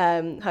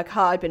 Her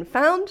car had been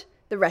found.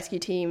 The rescue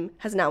team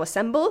has now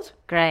assembled.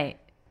 Great.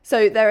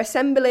 So they're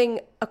assembling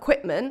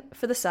equipment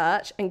for the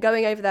search and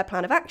going over their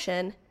plan of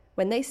action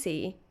when they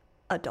see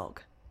a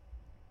dog.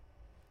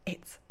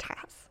 It's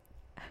Taz.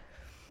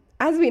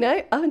 As we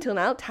know, up until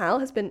now, Taz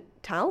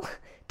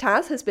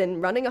has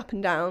been running up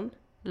and down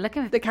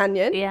the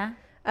canyon. Yeah.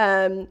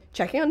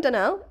 Checking on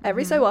Danelle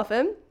every so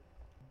often.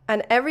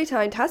 And every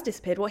time Taz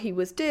disappeared, what he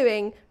was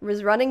doing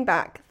was running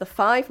back the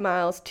 5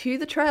 miles to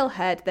the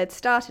trailhead they'd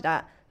started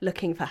at,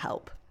 looking for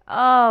help.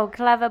 Oh,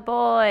 clever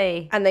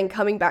boy. And then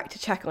coming back to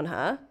check on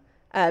her.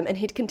 And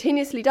he'd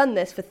continuously done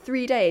this for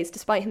 3 days,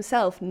 despite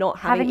himself not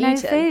having eaten.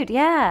 Having no food,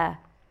 yeah.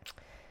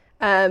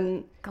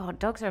 God,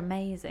 dogs are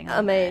amazing, aren't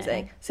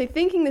amazing. they? So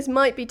thinking this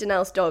might be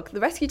Danelle's dog, the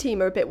rescue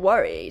team are a bit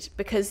worried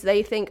because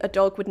they think a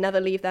dog would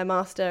never leave their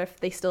master if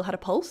they still had a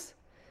pulse.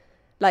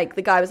 Like,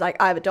 the guy was like,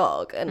 I have a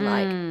dog, and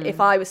like,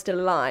 if I was still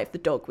alive, the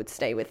dog would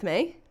stay with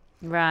me.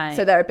 Right.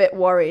 So they're a bit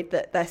worried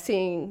that they're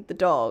seeing the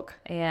dog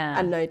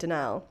and no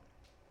Danelle.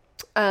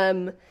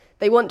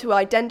 They want to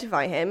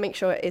identify him, make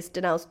sure it is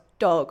Danelle's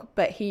dog,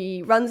 but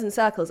he runs in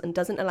circles and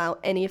doesn't allow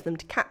any of them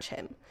to catch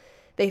him.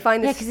 They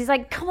find this... Yeah, because he's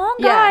like, come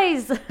on,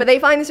 guys! But they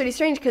find this really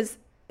strange because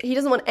he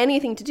doesn't want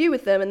anything to do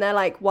with them, and they're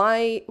like,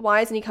 why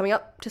isn't he coming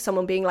up to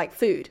someone being like,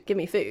 food, give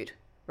me food,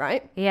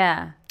 right?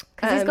 Yeah,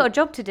 because he's got a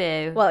job to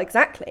do. Well,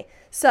 exactly.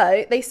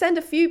 So they send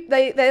a few...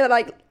 They're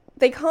like,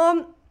 they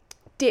can't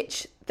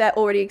ditch their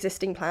already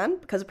existing plan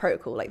because of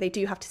protocol. Like, they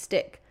do have to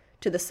stick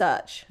to the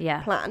search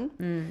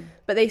plan.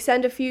 But they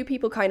send a few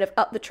people kind of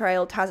up the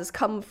trail Taz has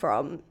come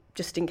from,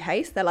 just in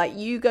case. They're like,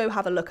 you go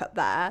have a look up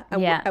there,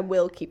 and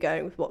we'll keep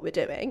going with what we're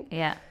doing.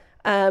 Yeah.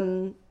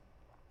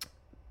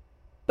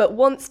 But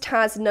once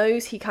Taz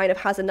knows he kind of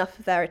has enough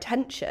of their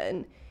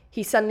attention,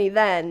 he suddenly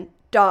then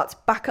darts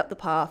back up the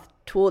path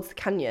towards the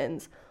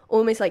canyons,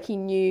 almost like he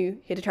knew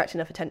he'd attracted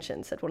enough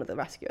attention, said one of the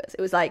rescuers.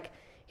 It was like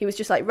he was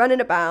just like running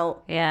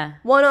about. Yeah.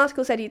 One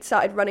article said he'd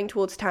started running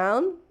towards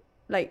town,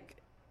 like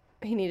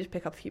he needed to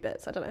pick up a few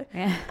bits, I don't know.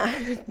 Yeah.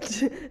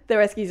 And the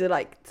rescues are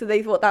like, so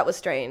they thought that was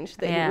strange,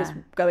 that he was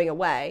going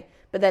away.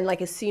 But then,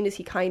 like, as soon as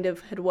he kind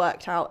of had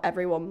worked out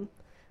everyone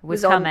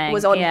was on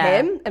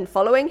him and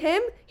following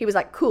him, he was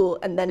like, cool,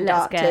 and then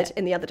darted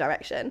in the other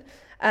direction.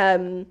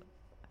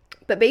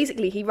 But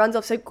basically, he runs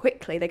off so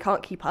quickly, they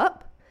can't keep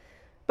up.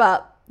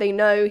 But they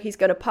know he's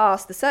going to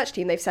pass the search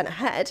team they've sent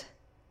ahead.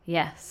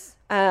 Yes.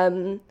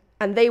 And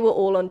they were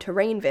all on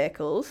terrain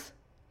vehicles.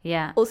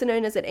 Yeah. Also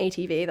known as an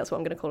ATV, that's what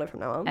I'm going to call it from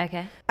now on.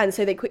 Okay. And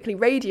so they quickly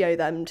radio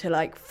them to,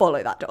 like,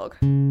 follow that dog.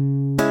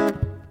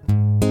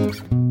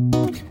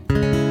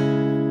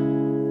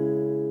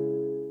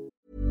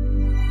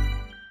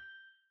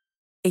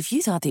 If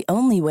you thought the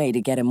only way to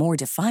get a more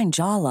defined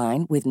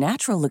jawline with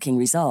natural-looking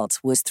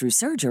results was through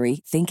surgery,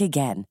 think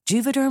again.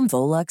 Juvederm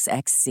Volux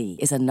XC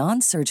is a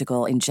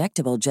non-surgical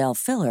injectable gel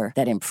filler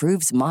that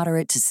improves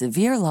moderate to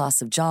severe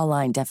loss of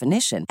jawline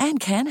definition and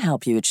can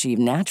help you achieve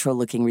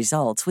natural-looking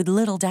results with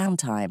little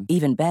downtime.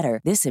 Even better,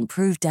 this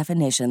improved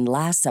definition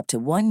lasts up to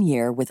 1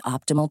 year with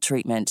optimal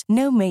treatment.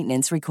 No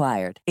maintenance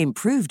required.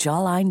 Improve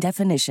jawline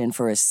definition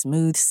for a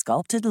smooth,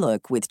 sculpted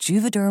look with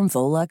Juvederm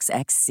Volux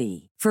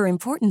XC. For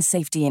important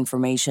safety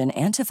information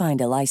and to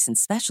find a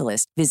licensed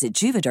specialist, visit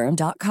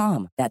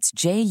Juvederm.com. That's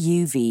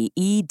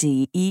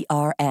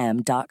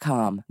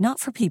Juvederm.com. Not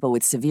for people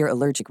with severe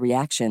allergic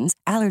reactions,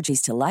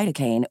 allergies to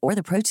lidocaine, or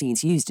the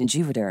proteins used in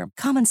Juvederm.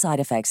 Common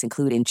side effects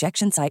include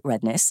injection site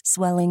redness,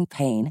 swelling,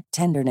 pain,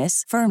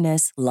 tenderness,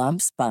 firmness,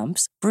 lumps,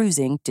 bumps,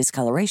 bruising,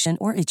 discoloration,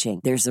 or itching.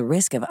 There's a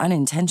risk of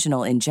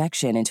unintentional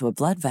injection into a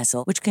blood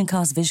vessel, which can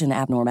cause vision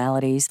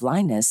abnormalities,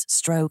 blindness,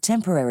 stroke,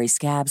 temporary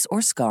scabs,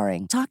 or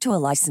scarring. Talk to a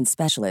licensed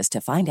specialist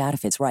to find out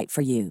if it's right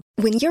for you.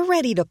 When you're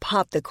ready to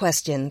pop the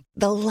question,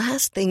 the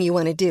last thing you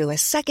want to do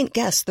is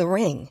second-guess the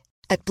ring.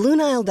 At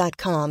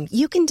BlueNile.com,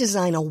 you can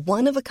design a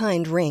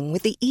one-of-a-kind ring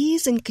with the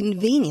ease and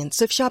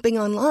convenience of shopping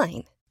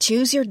online.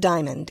 Choose your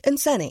diamond and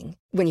setting.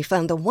 When you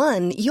find the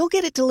one, you'll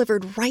get it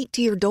delivered right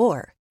to your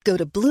door. Go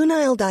to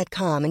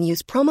BlueNile.com and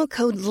use promo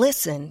code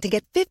LISTEN to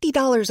get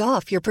 $50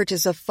 off your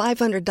purchase of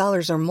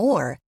 $500 or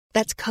more.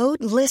 That's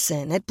code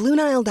LISTEN at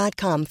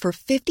BlueNile.com for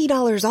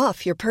 $50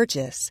 off your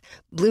purchase.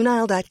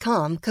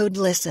 BlueNile.com, code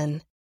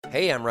LISTEN.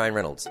 Hey, I'm Ryan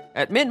Reynolds.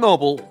 At Mint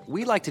Mobile,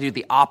 we like to do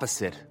the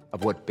opposite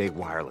of what Big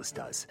Wireless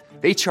does.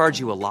 They charge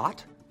you a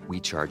lot, we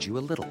charge you a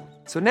little.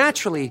 So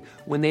naturally,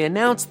 when they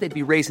announced they'd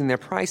be raising their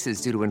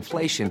prices due to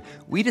inflation,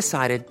 we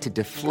decided to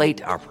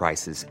deflate our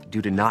prices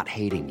due to not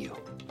hating you.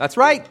 That's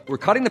right. We're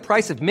cutting the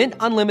price of Mint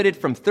Unlimited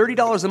from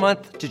 $30 a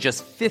month to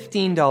just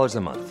 $15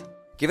 a month.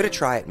 Give it a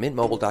try at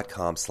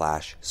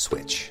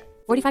mintmobile.com/switch.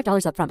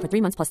 $45 up front for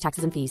 3 months plus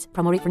taxes and fees.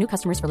 Promo rate for new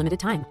customers for limited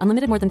time.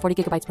 Unlimited more than 40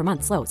 gigabytes per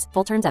month. Slows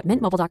full terms at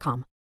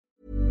mintmobile.com.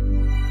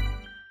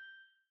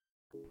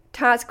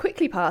 Taz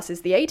quickly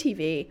passes the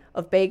ATV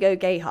of Bago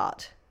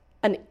Gayhart,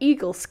 an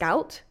Eagle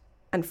Scout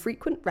and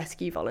frequent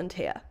rescue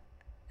volunteer.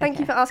 Thank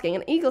you for asking.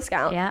 An Eagle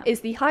Scout is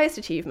the highest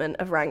achievement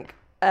of rank.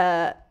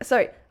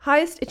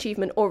 Highest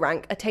achievement or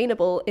rank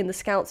attainable in the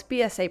Scouts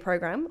BSA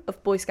program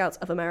of Boy Scouts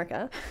of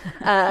America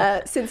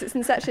since its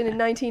inception in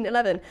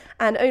 1911.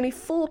 And only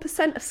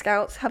 4% of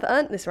Scouts have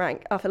earned this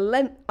rank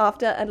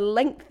after a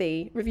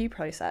lengthy review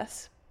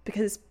process,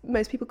 because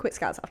most people quit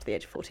Scouts after the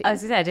age of 14. I was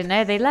going to say, I didn't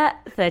know they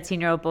let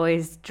 13-year-old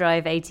boys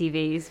drive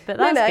ATVs, but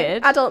that's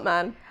good. Adult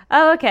man.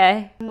 Oh,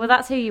 okay. Well,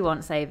 that's who you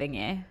want saving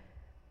you.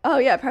 Oh,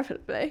 yeah,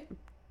 preferably.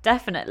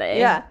 Definitely.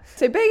 Yeah.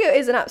 So Bago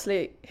is an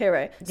absolute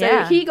hero.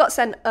 So he got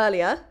sent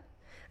earlier,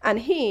 and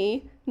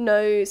he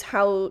knows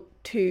how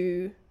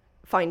to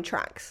find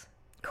tracks.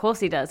 Of course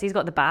he does. He's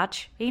got the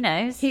badge. He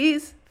knows.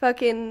 He's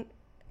fucking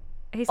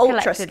He's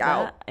ultra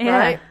scout,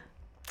 right?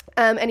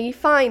 And he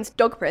finds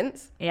dog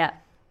prints. Yeah.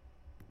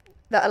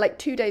 That are like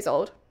 2 days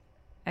old.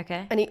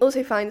 Okay. And he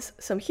also finds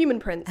some human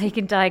prints. He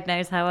can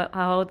diagnose how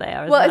old they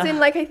are. Well, as in,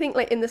 like, I think,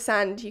 like, in the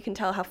sand, you can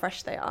tell how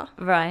fresh they are.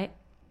 Right.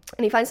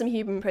 And he finds some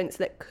human prints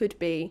that could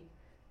be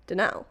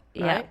Danelle, right?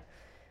 Yeah.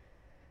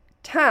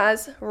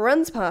 Taz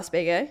runs past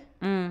Bago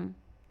and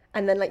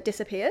then, like,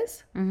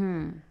 disappears.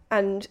 Mm-hmm.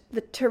 And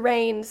the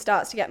terrain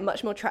starts to get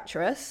much more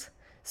treacherous.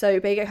 So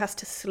Bago has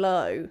to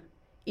slow,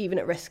 even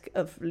at risk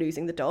of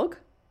losing the dog.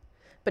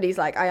 But he's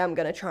like, I am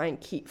going to try and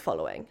keep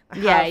following.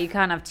 You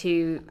can't have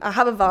two. I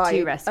have a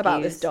vibe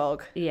about this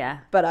dog.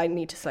 Yeah. But I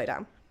need to slow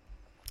down.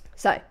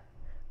 So,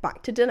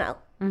 back to Danelle.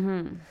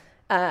 Mm-hmm.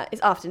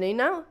 It's afternoon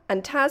now,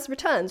 and Taz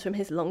returns from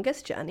his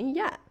longest journey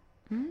yet.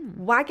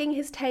 Wagging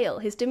his tail,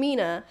 his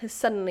demeanour has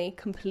suddenly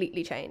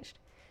completely changed.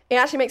 it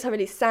actually makes her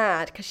really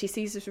sad because she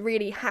sees this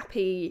really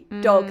happy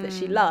dog that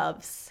she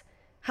loves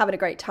having a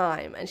great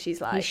time, and she's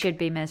like, you should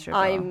be miserable.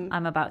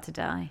 I'm about to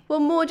die. Well,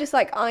 more just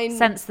like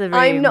sense the room.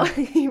 I'm not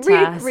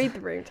read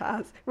the room,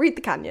 Taz. Read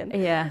the canyon.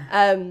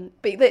 Yeah.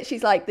 But that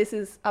she's like,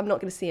 I'm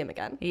not going to see him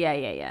again.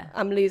 Yeah.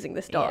 I'm losing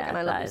this dog, and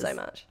I love him so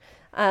much.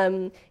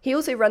 He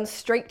also runs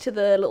straight to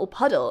the little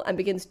puddle and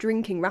begins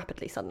drinking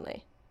rapidly.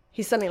 Suddenly,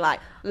 he's suddenly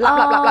like, blah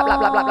blah blah blah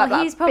blah blah blah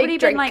blah. He's probably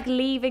been like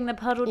leaving the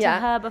puddle to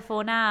her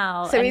before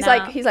now. So he's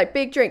like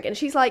big drink, and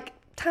she's like,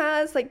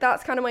 Taz, like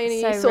that's kind of my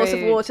only source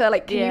of water.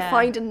 Like, can you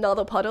find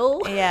another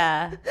puddle?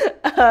 Yeah.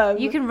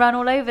 You can run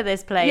all over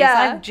this place.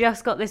 Yeah. I've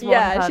just got this one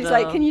puddle. She's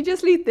like, can you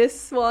just leave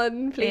this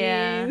one,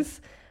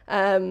 please?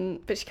 Yeah.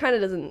 But she kind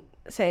of doesn't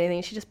say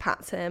anything. She just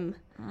pats him.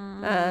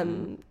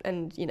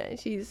 And you know,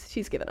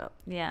 she's given up.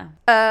 Yeah.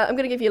 I'm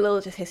going to give you a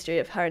little just history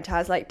of her and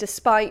Taz. Like,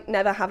 despite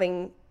never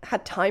having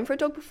had time for a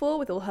dog before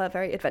with all her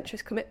very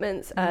adventurous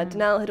commitments,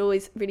 Danelle had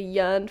always really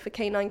yearned for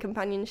canine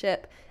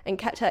companionship and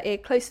kept her ear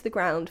close to the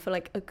ground for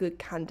like a good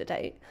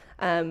candidate.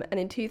 And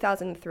in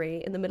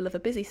 2003, in the middle of a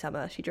busy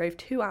summer, she drove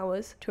 2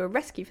 hours to a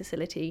rescue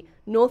facility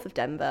north of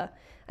Denver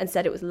and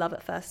said it was love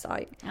at first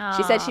sight. Aww.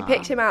 She said she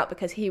picked him out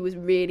because he was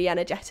really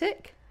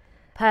energetic.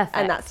 Perfect.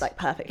 And that's like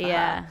perfect for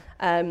her.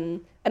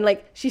 And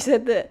like she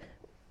said that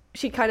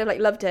she kind of like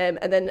loved him,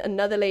 and then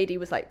another lady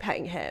was like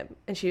petting him,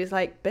 and she was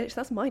like, bitch,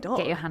 that's my dog.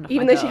 Get your hand off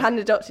Even my though dog. she hadn't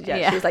adopted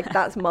yet, she was like,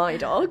 that's my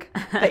dog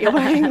that you're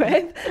playing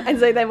with. And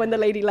so then when the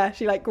lady left,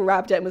 she like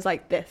grabbed it and was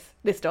like,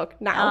 this dog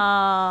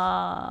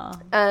now.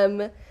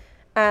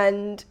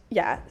 And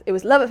yeah, it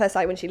was love at first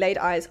sight when she laid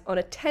eyes on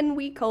a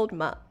 10-week-old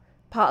mutt,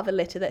 part of a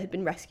litter that had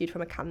been rescued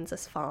from a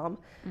Kansas farm.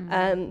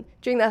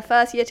 During their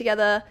first year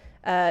together,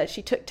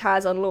 she took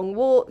Taz on long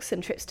walks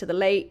and trips to the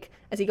lake.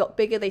 As he got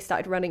bigger, they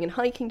started running and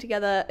hiking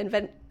together,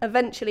 and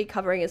eventually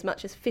covering as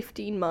much as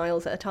 15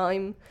 miles at a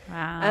time.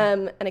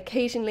 Wow. And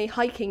occasionally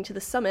hiking to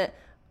the summit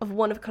of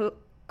one of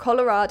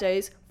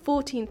Colorado's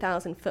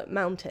 14,000-foot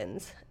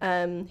mountains.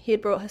 He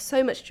had brought her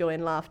so much joy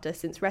and laughter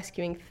since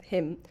rescuing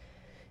him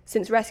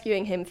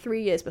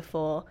 3 years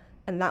before,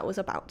 and that was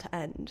about to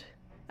end.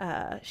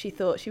 She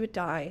thought she would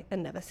die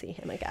and never see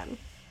him again.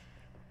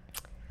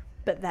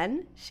 But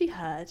then she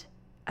heard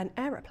an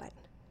aeroplane.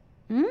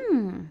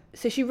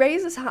 So she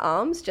raises her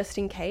arms just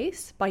in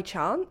case, by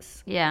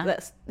chance,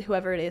 that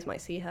whoever it is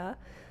might see her.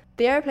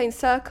 The aeroplane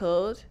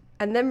circled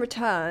and then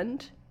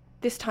returned,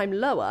 this time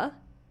lower,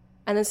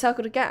 and then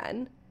circled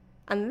again,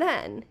 and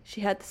then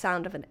she heard the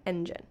sound of an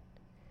engine.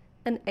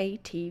 An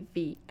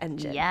ATV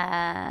engine.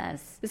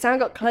 Yes. The sound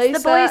got closer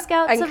it's the Boy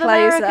Scouts and of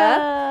closer.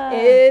 America.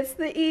 It's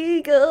the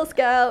Eagle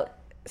Scout.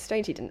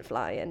 Strange he didn't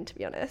fly in, to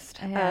be honest.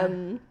 Yeah.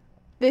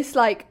 This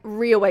like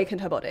reawakened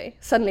her body.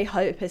 Suddenly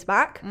hope is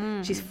back.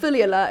 She's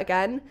fully alert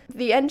again.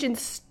 The engine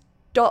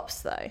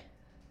stops though.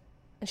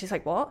 And she's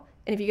like, what?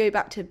 And if you go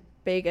back to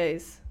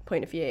Bego's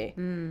point of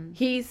view,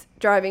 he's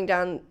driving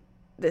down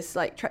this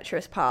like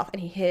treacherous path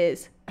and he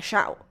hears a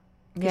shout.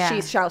 Because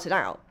she's shouted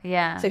out.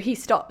 Yeah. So he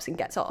stops and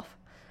gets off.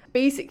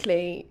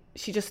 Basically,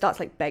 she just starts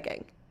like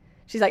begging.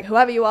 She's like,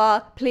 whoever you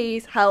are,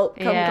 please help.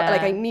 Come,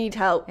 like I need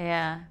help.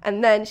 Yeah.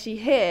 And then she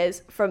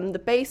hears from the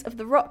base of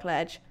the rock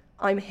ledge,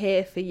 I'm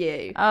here for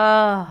you.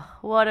 Oh,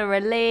 what a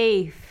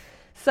relief.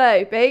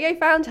 So Bego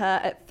found her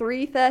at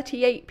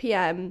 3:38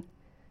 p.m.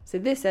 So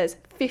this says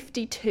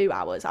 52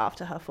 hours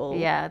after her fall.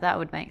 Yeah, that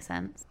would make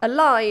sense.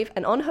 Alive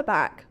and on her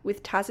back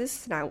with Taz's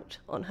snout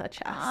on her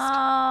chest.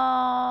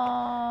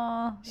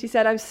 Oh. She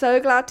said, I'm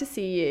so glad to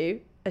see you,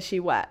 as she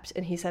wept.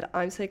 And he said,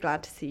 I'm so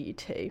glad to see you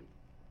too.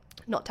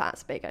 Not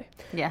Taz, Bego.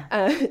 Yeah.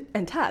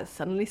 And Taz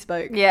suddenly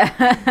spoke. Yeah.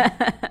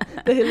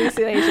 The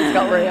hallucinations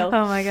got real.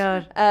 Oh my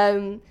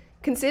God.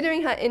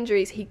 Considering her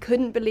injuries, he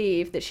couldn't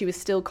believe that she was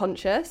still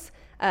conscious.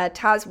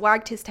 Taz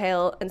wagged his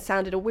tail and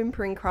sounded a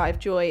whimpering cry of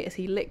joy as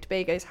he licked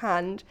Bego's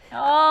hand.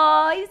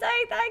 Oh, he's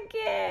saying thank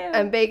you.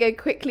 And Bego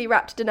quickly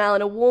wrapped Danelle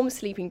in a warm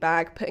sleeping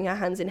bag, putting her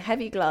hands in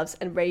heavy gloves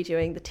and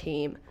radioing the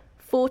team.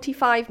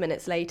 45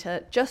 minutes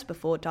later, just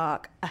before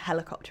dark, a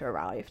helicopter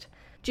arrived.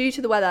 Due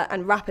to the weather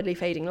and rapidly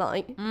fading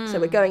light, so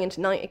we're going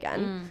into night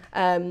again,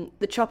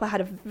 the chopper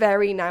had a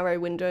very narrow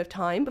window of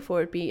time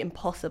before it'd be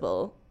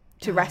impossible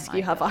to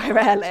rescue her via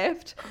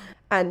airlift.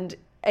 And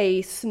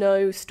a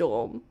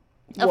snowstorm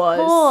was...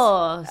 Of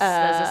course,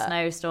 there's a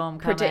snowstorm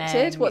coming.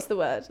 Predicted? What's the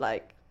word?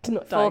 Like,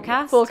 not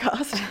forecast?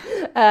 Forecast.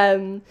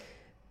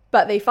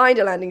 But they find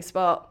a landing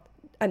spot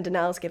and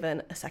Danelle's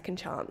given a second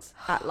chance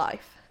at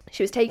life.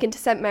 She was taken to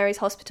St. Mary's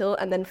Hospital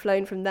and then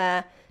flown from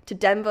there to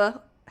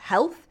Denver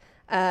Health,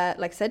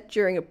 like I said,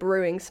 during a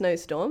brewing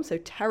snowstorm, so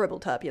terrible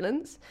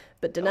turbulence.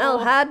 But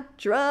Danelle had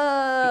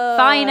drugs.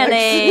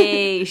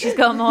 Finally! She's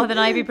got more than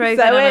ibuprofen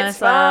so on her it's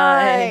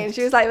side. fine.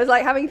 She was like, it was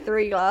like having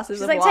 3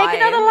 glasses of wine. She's like,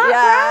 take another lap.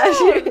 Yeah,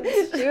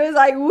 she was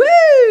like,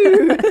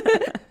 woo!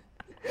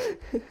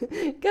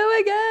 Go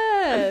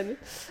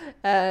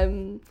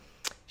again.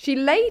 She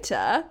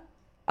later,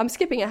 I'm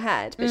skipping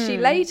ahead, but she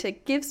later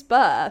gives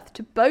birth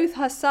to both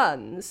her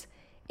sons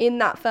in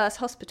that first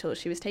hospital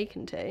she was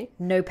taken to.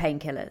 No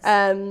painkillers.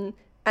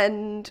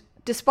 And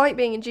despite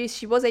being induced,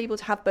 she was able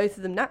to have both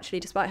of them naturally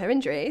despite her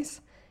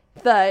injuries.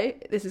 Though,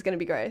 this is going to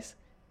be gross,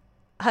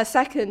 her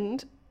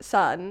second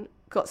son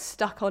got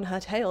stuck on her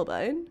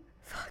tailbone.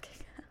 Fucking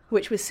hell.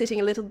 Which was sitting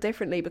a little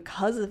differently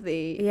because of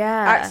the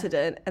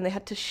accident, and they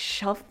had to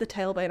shove the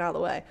tailbone out of the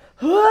way.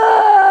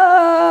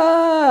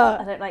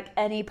 I don't like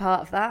any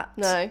part of that.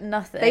 No.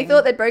 Nothing. They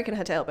thought they'd broken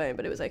her tailbone,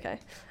 but it was okay.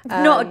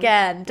 Not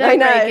again. Don't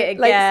break it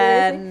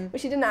again. Well,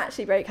 she didn't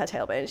actually break her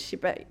tailbone. She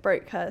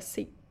broke her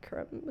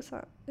sacrum. Was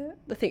that it?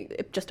 The thing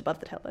just above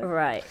the tailbone.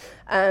 Right.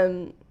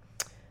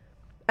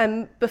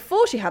 And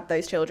before she had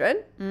those children,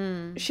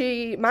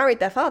 she married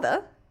their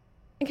father.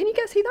 And can you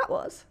guess who that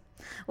was?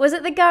 Was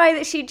it the guy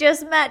that she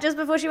just met just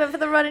before she went for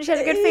the run and she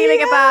had a good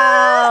feeling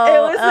about? It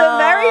was the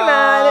very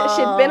man that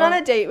she'd been on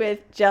a date with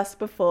just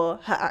before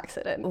her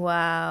accident.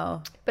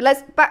 Wow. But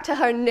let's back to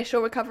her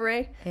initial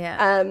recovery.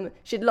 Yeah.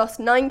 She'd lost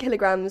 9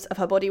 kilograms of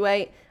her body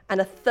weight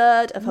and a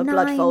third of her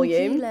blood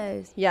volume. 9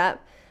 kilos. Yeah.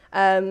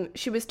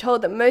 She was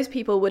told that most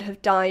people would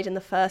have died in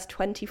the first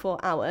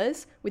 24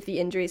 hours with the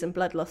injuries and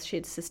blood loss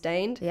she'd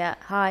sustained. Yeah.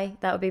 Hi,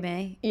 that would be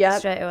me. Yeah.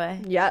 Straight away.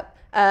 Yep.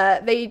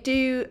 They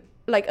do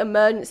like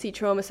emergency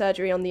trauma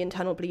surgery on the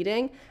internal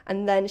bleeding,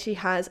 and then she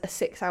has a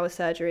 6-hour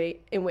surgery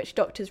in which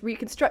doctors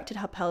reconstructed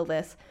her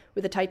pelvis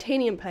with a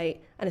titanium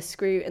plate and a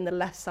screw in the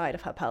left side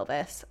of her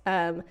pelvis.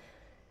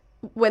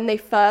 When they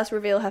first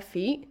reveal her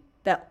feet,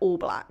 they're all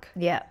black.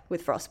 Yeah.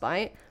 With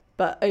frostbite.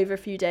 But over a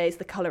few days,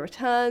 the colour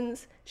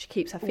returns. She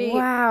keeps her feet.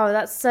 Wow,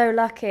 that's so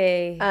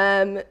lucky.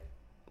 Now,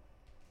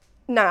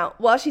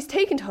 while she's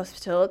taken to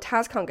hospital,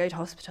 Taz can't go to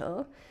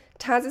hospital.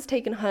 Taz is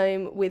taken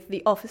home with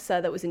the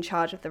officer that was in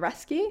charge of the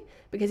rescue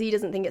because he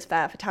doesn't think it's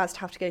fair for Taz to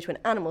have to go to an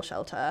animal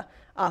shelter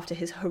after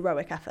his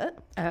heroic effort.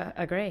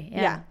 Agree,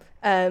 yeah.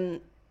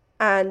 And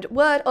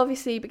word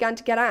obviously began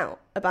to get out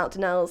about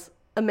Danelle's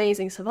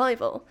amazing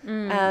survival.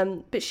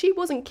 But she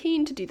wasn't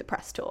keen to do the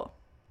press tour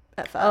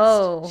at first.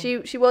 Oh.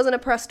 She wasn't a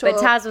press tour.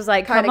 But Taz was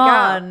like, come gal.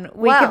 on,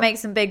 we can make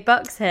some big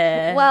bucks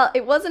here. Well,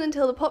 it wasn't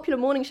until the popular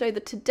morning show, The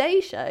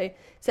Today Show,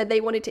 said they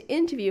wanted to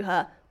interview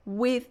her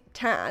with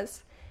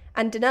Taz.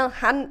 And Danelle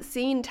hadn't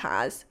seen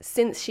Taz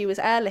since she was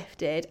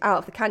airlifted out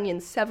of the canyon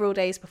several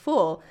days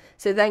before,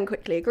 so then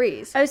quickly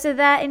agrees. Oh, so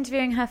they're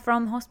interviewing her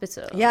from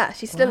hospital? Yeah,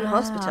 she's still in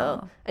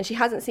hospital, and she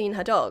hasn't seen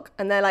her dog.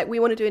 And they're like, we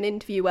want to do an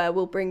interview where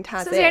we'll bring Taz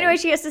in. So the only way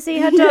she gets to see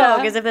her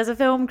dog is if there's a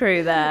film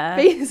crew there.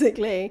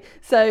 Basically.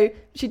 So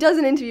she does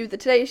an interview with The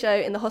Today Show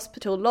in the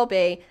hospital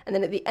lobby, and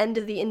then at the end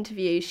of the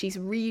interview, she's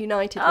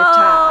reunited with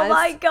Taz. Oh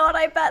my God,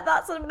 I bet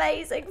that's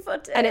amazing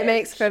footage. And it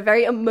makes for a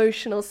very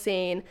emotional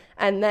scene.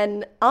 And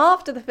then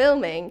after the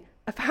filming,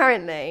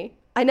 apparently,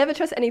 I never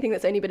trust anything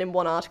that's only been in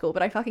one article,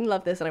 but I fucking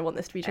love this and I want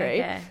this to be true.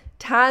 Okay.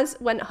 Taz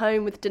went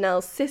home with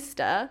Danelle's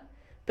sister,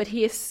 but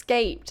he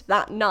escaped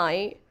that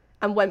night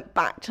and went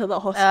back to the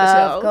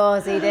hospital. Of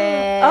course he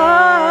did.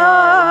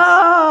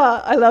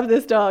 I love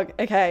this dog.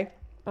 Okay.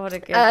 What a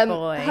good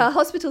boy. Her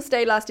hospital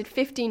stay lasted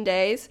 15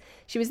 days.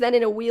 She was then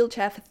in a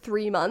wheelchair for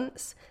 3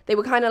 months. They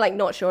were kind of like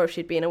not sure if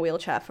she'd be in a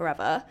wheelchair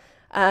forever.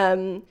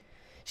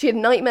 She had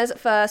nightmares at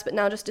first, but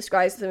now just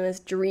describes them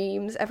as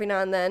dreams every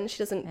now and then. She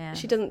doesn't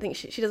think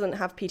she doesn't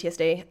have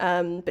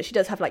PTSD, but she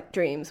does have like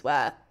dreams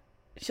where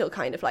she'll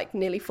kind of like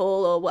nearly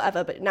fall or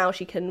whatever. But now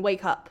she can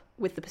wake up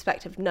with the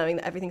perspective of knowing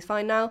that everything's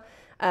fine now.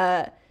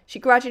 She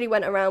gradually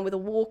went around with a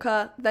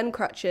walker, then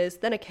crutches,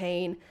 then a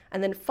cane,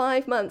 and then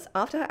 5 months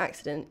after her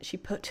accident, she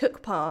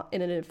took part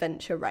in an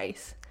adventure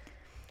race.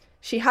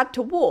 She had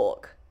to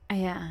walk,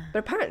 but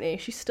apparently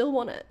she still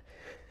won it.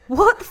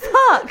 What the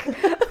fuck?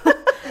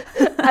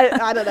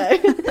 I don't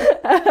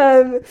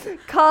know.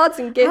 Cards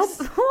and gifts.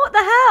 What the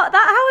hell?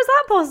 How is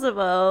that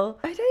possible?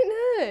 I don't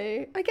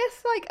know. I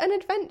guess like an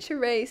adventure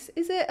race.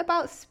 Is it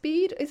about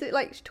speed? Is it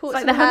like it's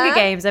like the Hunger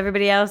Games?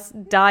 Everybody else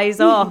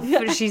dies off.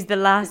 But she's the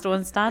last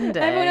one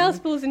standing. Everyone else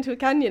falls into a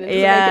canyon and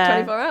doesn't make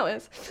it 24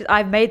 hours.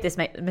 I've made this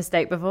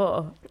mistake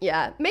before.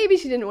 Yeah, maybe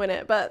she didn't win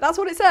it, but that's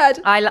what it said.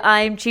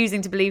 I'm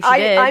choosing to believe she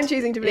did. I'm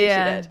choosing to believe she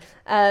did.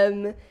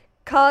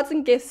 Cards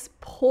and gifts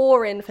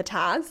pour in for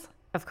Taz.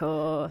 Of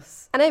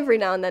course. And every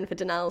now and then for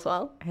Danelle as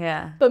well.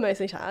 Yeah. But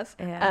mostly Taz.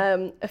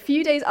 Yeah. A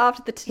few days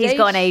after the Today He's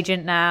got an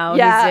agent now.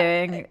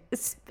 Yeah.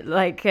 He's doing,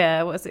 like,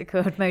 what's it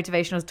called?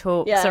 Motivational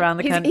talks around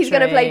the country. He's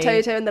going to play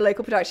Toto in the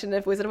local production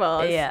of Wizard of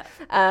Oz. Yeah.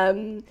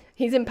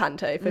 He's in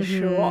Panto for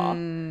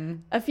sure.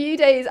 A few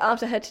days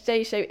after her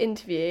Today Show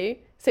interview,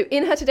 so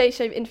in her Today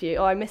Show interview,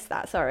 I missed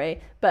that,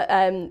 sorry, but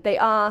they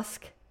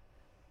ask,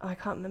 I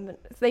can't remember,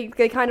 they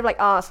kind of like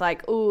ask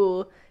like,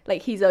 ooh,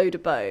 like he's owed a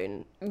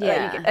bone.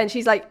 And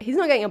she's like, he's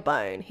not getting a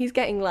bone, he's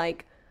getting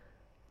like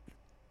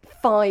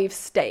 5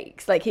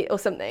 steaks, like or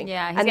something.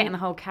 Yeah, he's getting the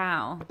whole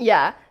cow.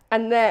 Yeah.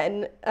 And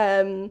then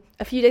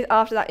a few days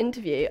after that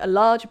interview, a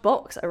large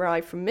box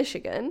arrived from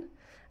Michigan.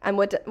 And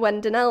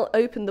when Danelle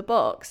opened the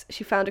box,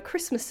 she found a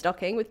Christmas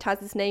stocking with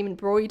Taz's name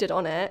embroidered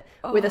on it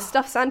with a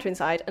stuffed Santa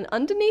inside. And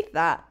underneath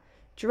that,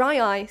 dry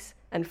ice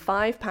and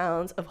 5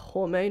 pounds of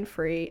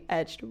hormone-free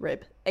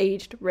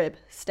aged rib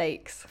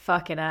steaks.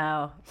 Fucking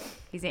hell.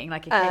 He's eating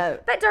like a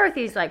kid. Bet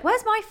Dorothy's like,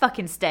 where's my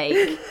fucking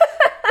steak?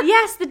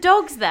 Yes, the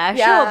dog's there,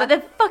 Yeah. sure, but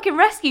the fucking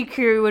rescue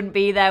crew wouldn't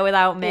be there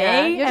without me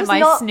and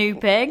my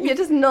snooping. You're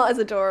just not as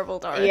adorable,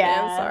 Dorothy.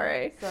 Yeah. I'm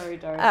sorry. Sorry,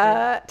 Dorothy.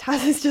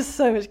 Taz is just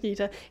so much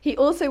cuter. He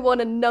also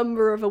won a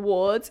number of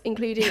awards,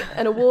 including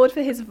an award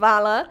for his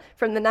valour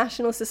from the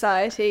National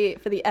Society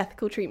for the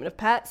Ethical Treatment of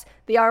Pets,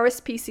 the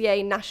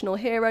RSPCA National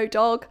Hero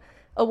Dog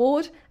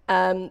Award,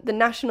 the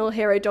National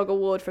Hero Dog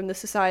Award from the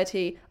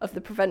Society of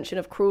the Prevention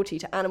of Cruelty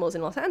to Animals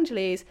in Los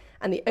Angeles,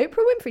 and the Oprah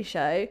Winfrey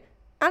Show,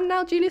 and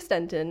now Julia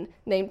Stenton,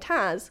 named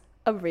Taz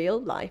a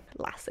real-life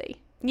lassie.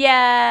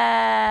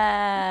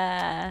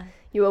 Yeah.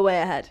 You were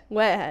way ahead,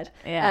 way ahead.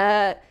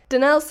 Yeah.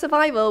 Danelle's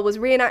survival was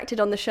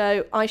reenacted on the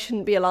show I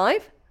Shouldn't Be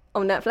Alive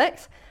on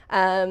Netflix,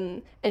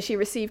 and she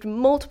received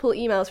multiple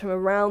emails from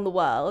around the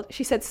world.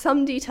 She said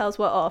some details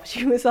were off.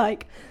 She was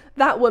like,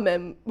 that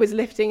woman was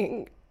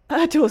lifting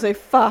her torso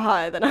far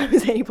higher than I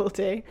was able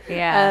to.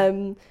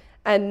 Yeah.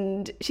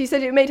 And she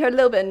said it made her a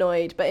little bit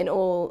annoyed, but in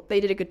all, they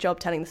did a good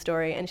job telling the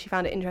story, and she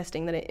found it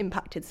interesting that it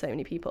impacted so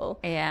many people.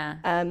 Yeah.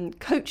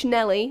 Coach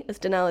Nellie, as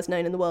Danelle is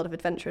known in the world of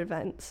adventure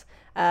events,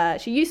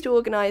 she used to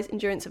organise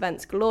endurance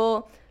events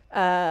galore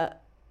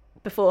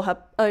before her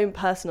own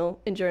personal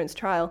endurance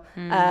trial,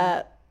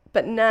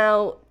 but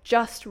now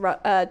just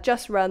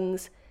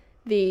runs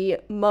the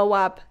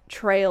Moab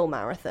Trail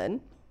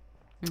Marathon,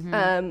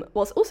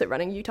 whilst also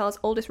running Utah's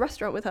oldest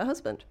restaurant with her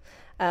husband.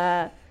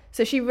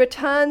 So she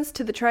returns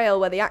to the trail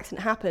where the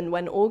accident happened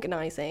when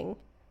organising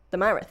the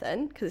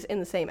marathon, because it's in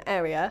the same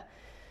area,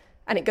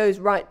 and it goes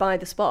right by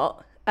the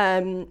spot.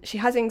 She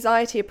has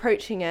anxiety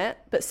approaching it,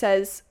 but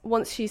says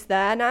once she's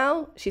there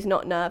now, she's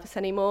not nervous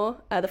anymore.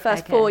 The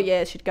first 4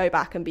 years, she'd go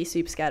back and be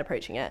super scared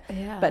approaching it.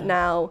 Yeah. But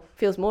now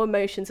feels more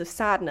emotions of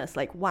sadness,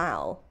 like,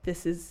 wow,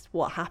 this is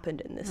what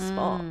happened in this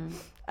spot.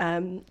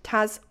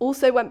 Taz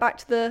also went back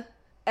to the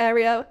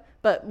area,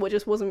 but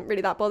just wasn't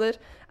really that bothered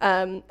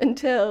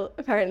until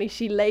apparently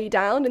she lay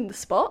down in the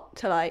spot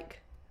to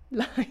like,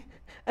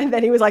 and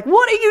then he was like,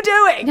 "What are you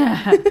doing?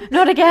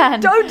 Not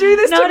again! Don't do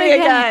this to me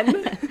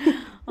again!"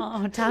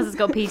 Oh, Taz has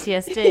got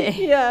PTSD.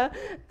 Yeah.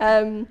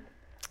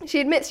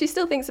 She admits she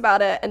still thinks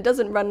about it and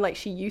doesn't run like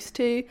she used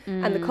to,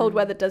 and the cold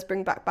weather does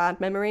bring back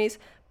bad memories.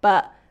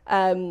 But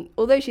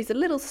although she's a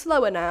little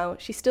slower now,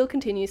 she still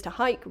continues to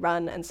hike,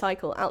 run, and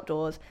cycle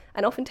outdoors,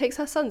 and often takes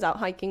her sons out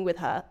hiking with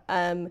her.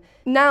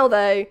 Now,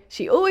 though,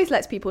 she always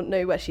lets people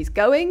know where she's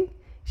going.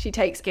 She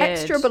takes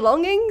extra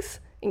belongings,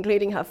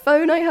 including her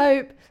phone, I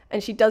hope,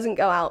 and she doesn't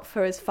go out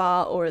for as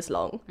far or as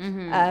long.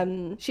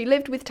 She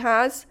lived with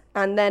Taz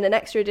and then an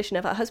extra addition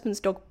of her husband's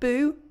dog,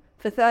 Boo,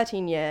 for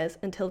 13 years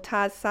until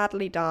Taz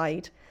sadly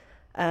died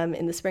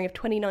in the spring of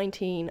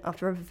 2019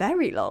 after a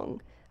very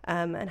long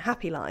and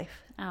happy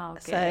life. Oh,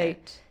 good. So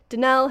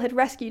Danelle had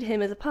rescued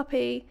him as a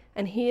puppy,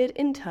 and he had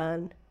in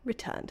turn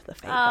returned the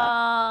favour.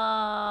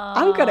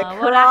 I'm gonna cry.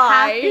 What a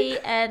happy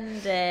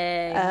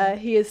ending.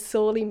 He is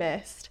sorely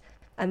missed,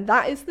 and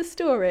that is the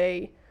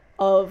story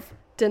of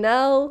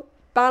Danelle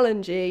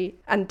Ballengee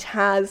and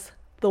Taz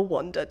the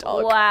Wonder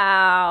Dog.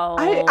 Wow.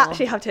 I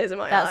actually have tears in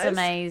my eyes. That's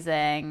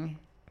amazing.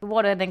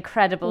 What an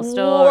incredible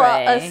story.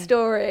 What a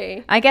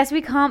story. I guess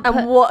we can't put...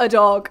 And what a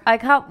dog.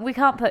 We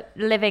can't put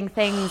living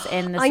things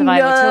in the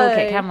survival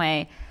toolkit, can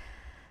we?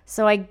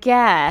 So I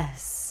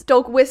guess...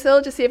 Dog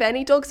whistle, just see if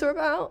any dogs are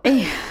about.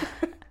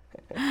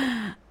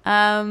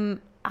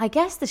 I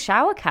guess the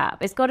shower cap.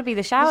 It's got to be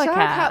the shower cap. The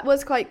shower cap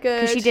was quite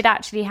good. Because she did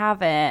actually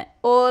have it.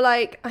 Or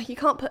like, you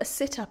can't put a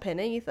sit-up in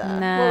either.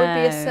 No. What would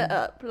be a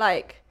sit-up?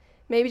 Like...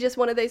 Maybe just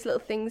one of those little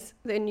things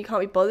that you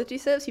can't be bothered to do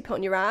sit-ups. You put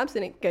on your abs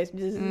and it goes...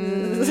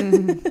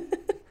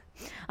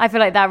 I feel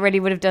like that really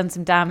would have done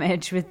some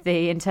damage with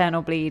the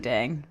internal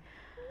bleeding.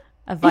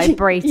 A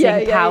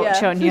vibrating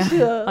pouch on your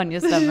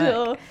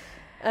stomach.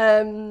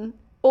 Sure.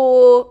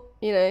 Or,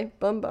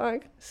 bum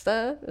bag,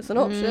 stir. It's an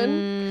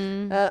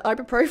option.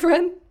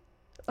 Ibuprofen.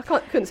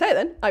 Couldn't say it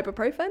then.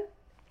 Ibuprofen.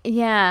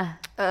 Yeah.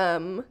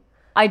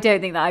 I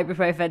don't think that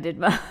ibuprofen did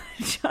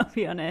much, I'll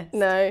be honest.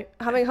 No.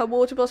 Having her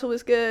water bottle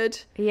was good.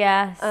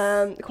 Yes.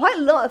 Quite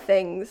a lot of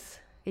things.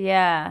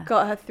 Yeah.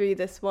 Got her through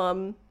this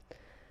one.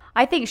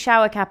 I think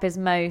shower cap is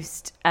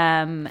most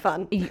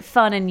fun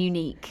and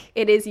unique.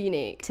 It is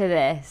unique. To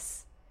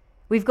this.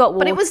 We've got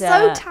water. But it was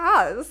so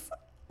Taz.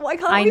 Why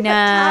can't we put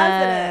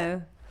Taz in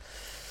it?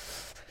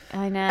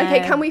 I know. Okay,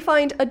 can we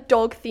find a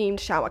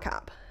dog-themed shower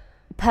cap?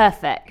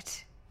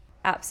 Perfect.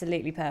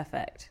 Absolutely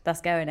perfect.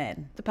 That's going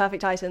in. The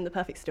perfect item, the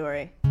perfect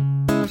story.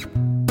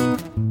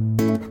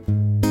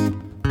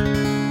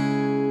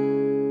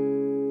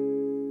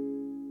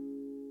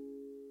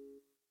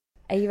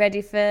 Are you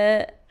ready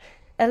for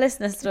a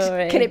listener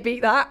story? Can it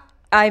beat that?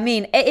 I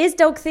mean, it is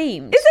dog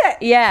themed. Is it?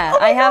 Yeah,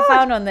 I have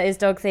found one that is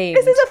dog themed.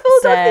 This is a full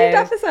dog themed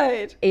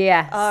episode.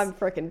 Yes. I'm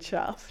freaking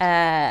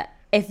chuffed.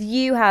 If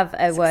you have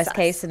a worst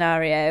case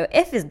scenario,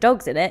 if there's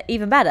dogs in it,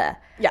 even better.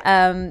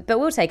 Yeah. But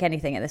we'll take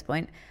anything at this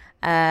point.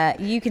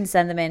 You can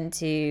send them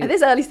into... At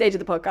this early stage of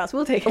the podcast,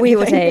 we'll take anything. We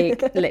will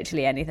take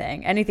literally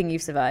anything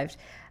you've survived.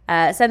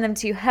 Send them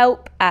to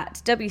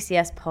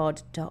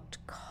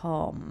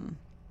help@wcspod.com.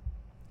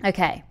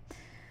 Okay.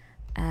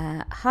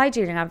 Hi,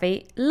 Julie and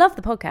Abby. Love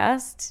the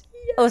podcast.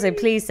 Yay. Also,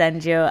 please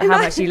send how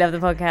much you love the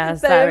podcast.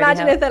 So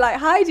imagine if they're like,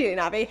 hi, Julie and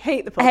Abby,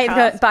 hate the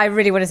podcast. But I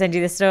really want to send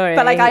you the story.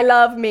 But like, I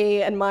love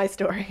me and my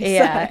story.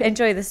 Yeah,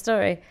 enjoy the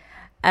story.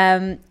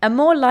 A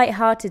more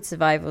light-hearted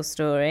survival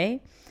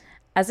story.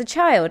 As a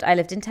child, I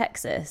lived in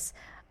Texas.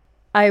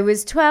 I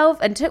was 12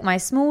 and took my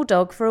small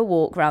dog for a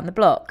walk around the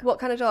block. What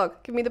kind of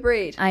dog? Give me the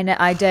breed. I know,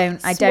 I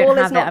don't have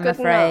it, I'm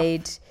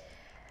afraid. Enough.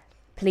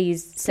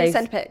 Please,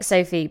 send pics.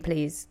 Sophie,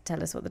 please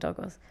tell us what the dog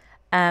was.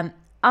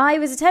 I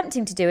was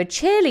attempting to do a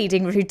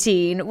cheerleading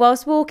routine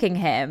whilst walking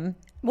him.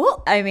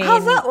 What? I mean,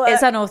 how's that work?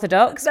 It's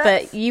unorthodox,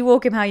 but you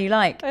walk him how you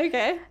like.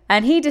 Okay.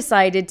 And he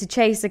decided to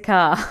chase a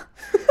car.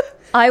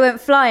 I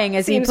went flying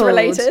as Seems he pulled.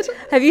 Related.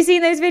 Have you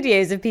seen those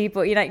videos of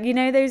people? You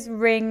know those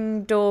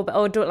Ring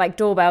doorbell or like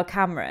doorbell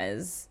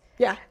cameras.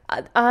 Yeah.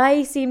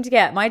 I seem to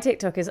get my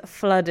TikTok is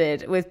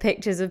flooded with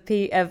pictures of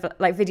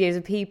like videos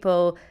of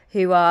people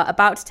who are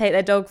about to take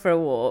their dog for a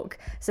walk.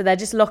 So they're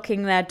just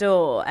locking their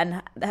door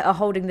and are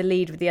holding the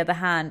lead with the other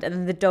hand, and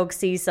then the dog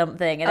sees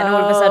something, and then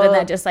all of a sudden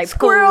they're just like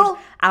pulled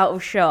out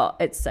of shot.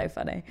 It's so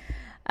funny.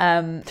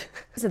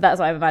 So that's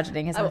what I'm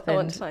imagining has happened. I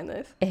want to find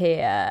those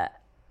here.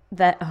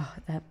 They're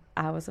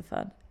hours of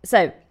fun.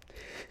 So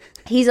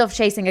he's off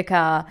chasing a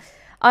car.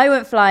 I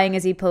went flying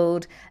as he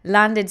pulled,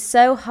 landed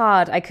so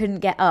hard I couldn't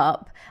get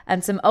up,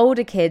 and some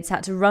older kids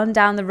had to run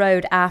down the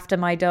road after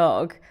my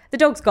dog. The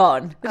dog's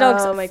gone. The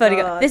dog's fully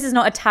gone. This is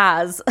not a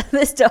Taz.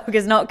 This dog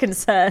is not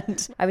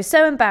concerned. I was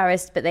so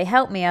embarrassed, but they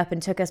helped me up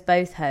and took us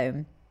both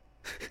home.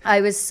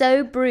 I was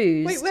so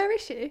bruised. Wait, where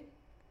is she?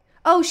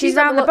 Oh, she's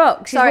round the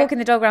block. She's walking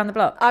the dog around the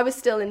block. I was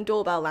still in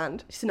doorbell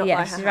land. She's not by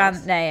her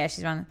house.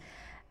 She's round.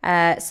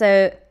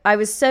 So I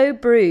was so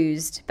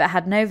bruised, but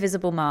had no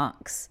visible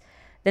marks.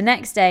 The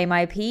next day,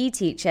 my PE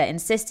teacher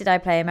insisted I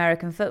play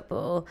American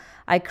football.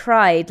 I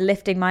cried,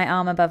 lifting my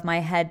arm above my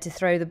head to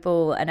throw the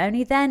ball, and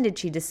only then did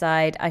she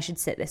decide I should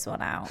sit this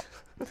one out.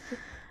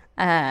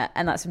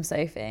 And that's from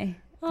Sophie.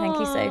 Thank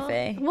you,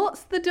 Sophie.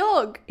 What's the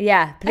dog?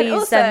 Yeah,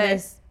 please send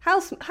this.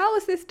 How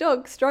is this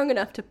dog strong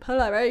enough to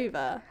pull her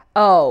over?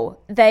 Oh,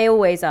 they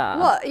always are.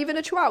 What, even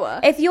a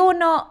chihuahua? If you're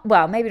not,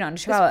 well, maybe not a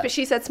chihuahua. But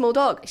she said small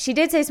dog. She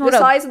did say small dog.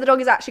 The size of the dog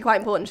is actually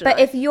quite important to know. But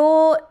if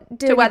you're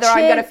doing whether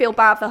I'm going to feel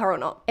bad for her or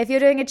not. If you're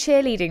doing a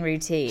cheerleading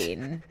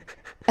routine,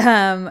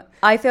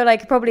 I feel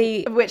like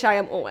probably... Which I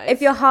am always.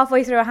 If you're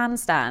halfway through a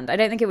handstand, I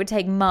don't think it would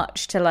take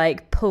much to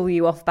like pull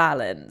you off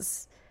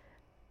balance.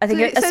 I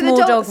think a small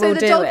dog will do it.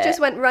 So the dog just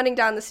went running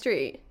down the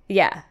street?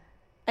 Yeah.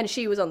 And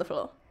she was on the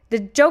floor? The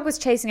dog was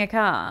chasing a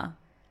car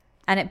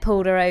and it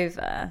pulled her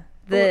over.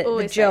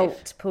 The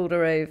jolt pulled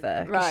her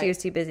over because she was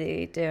too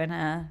busy doing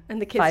her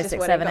and the kids 5,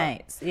 6, 7,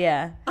 8s.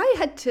 Yeah. I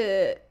had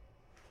to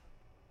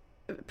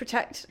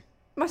protect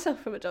myself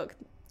from a dog.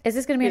 Is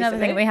this going to be another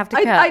thing that we have to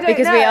cut?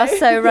 Because we are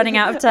so running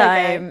out of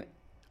time. Okay.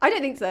 I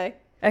don't think so.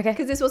 Okay.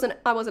 Because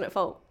I wasn't at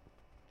fault.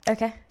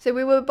 Okay. So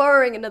we were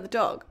borrowing another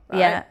dog, right?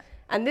 Yeah.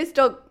 And this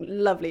dog,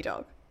 lovely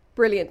dog,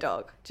 brilliant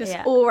dog, just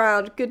all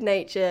around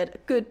good-natured,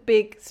 good,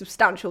 big,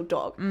 substantial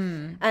dog.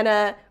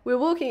 And we were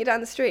walking it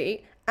down the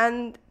street,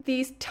 and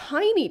these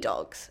tiny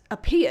dogs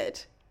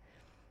appeared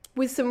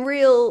with some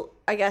real,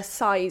 I guess,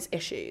 size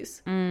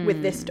issues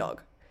with this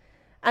dog.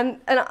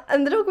 And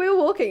the dog we were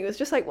walking was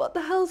just like, what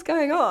the hell's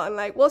going on?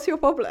 Like, what's your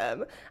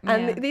problem?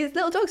 And these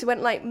little dogs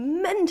went like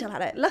mental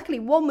at it. Luckily,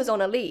 one was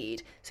on a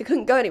lead, so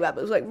couldn't go anywhere,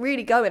 but was like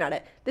really going at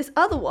it. This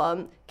other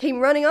one came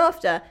running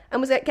after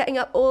and was like getting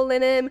up all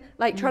in him,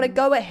 like trying to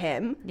go at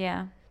him.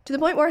 Yeah. To the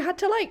point where I had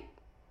to like,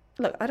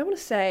 look, I don't want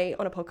to say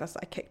on a podcast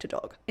that I kicked a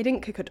dog. I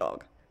didn't kick a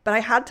dog, but I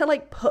had to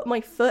like put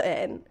my foot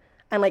in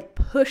and like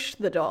push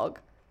the dog.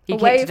 You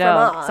kicked a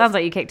dog. Sounds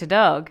like you kicked a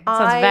dog.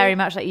 Sounds very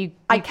much like you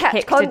I kept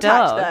kicked contact a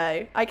dog.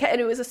 Though.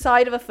 And it was the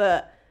side of a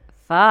foot.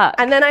 Fuck.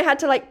 And then I had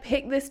to like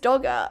pick this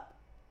dog up,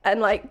 and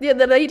like the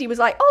lady was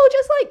like, "Oh,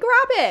 just like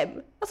grab him."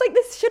 I was like,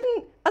 "This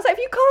shouldn't." I was like, "If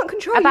you can't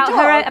control your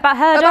dog, about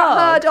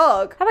her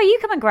dog. How about you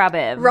come and grab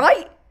him?"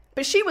 Right?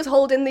 But she was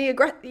holding the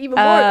even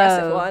more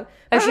aggressive one.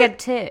 Oh, she had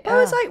two. I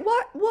was like,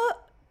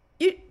 "What?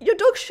 Your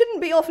dog shouldn't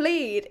be off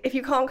lead if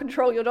you can't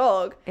control your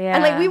dog." Yeah.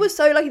 And like we were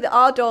so lucky that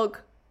our dog.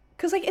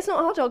 Because, like, it's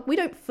not our dog. We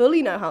don't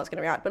fully know how it's going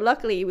to react. But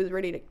luckily, he was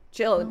really like,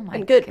 chill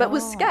and good. But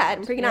was scared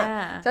and freaking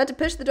out. So I had to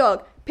push the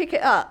dog, pick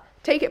it up,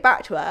 take it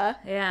back to her.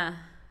 Yeah.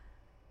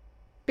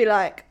 Be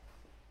like...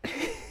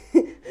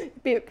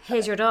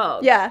 Here's your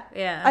dog. Yeah.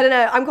 Yeah. I don't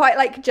know. I'm quite,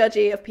 like,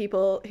 judgy of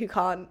people who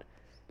can't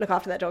look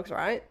after their dogs,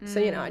 right? So,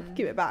 you know, I'd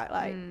give it back.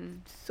 Like,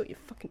 sort your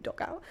fucking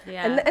dog out.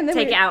 Yeah. And then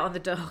take it out on the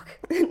dog.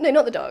 No,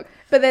 not the dog.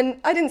 But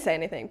then I didn't say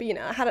anything. But, you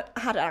know, I had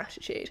an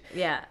attitude.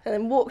 Yeah. And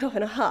then walked off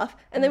in a huff.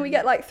 And then we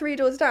get, like, 3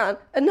 doors down.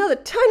 Another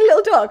tiny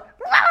little dog.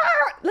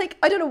 Like,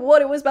 I don't know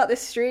what it was about this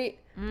street.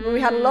 But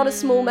we had a lot of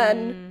small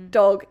men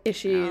dog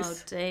issues.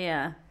 Oh,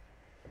 dear.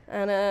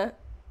 And,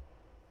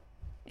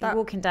 you're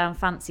walking down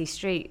fancy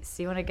streets.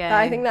 You want to go...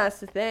 I think that's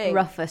the thing.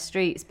 Rougher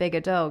streets, bigger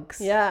dogs.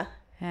 Yeah.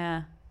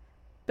 Yeah.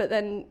 But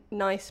then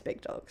nice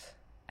big dogs.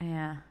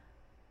 Yeah.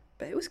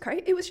 But it was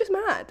crazy. It was just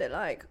mad that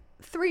like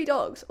 3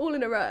 dogs all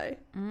in a row.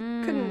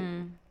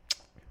 Couldn't.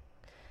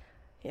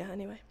 Yeah,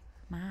 anyway.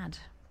 Mad.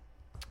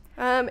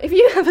 If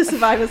you have a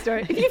survival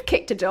story, if you've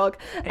kicked a dog,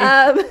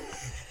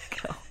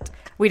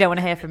 we don't want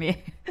to hear from you.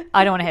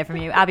 I don't want to hear from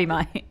you. Abby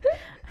might.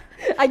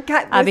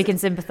 Abby can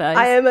sympathise.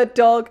 I am a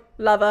dog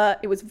lover.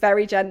 It was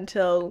very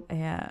gentle.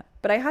 Yeah.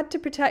 But I had to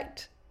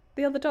protect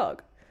the other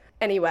dog.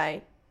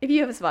 Anyway, if you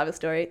have a survival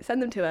story,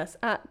 send them to us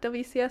at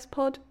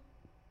WCSpod.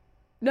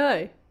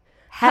 No.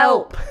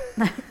 Help.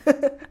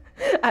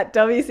 at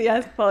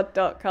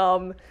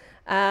WCSpod.com.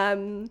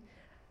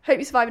 Hope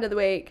you survive another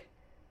week.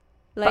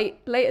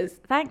 Laters.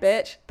 Thanks.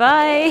 Bitch.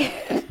 Bye.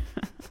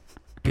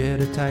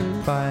 Get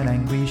attacked by an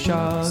angry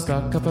shark.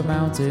 Stuck up a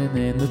mountain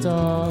in the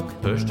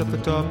dark. Pushed up the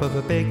top of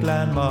a big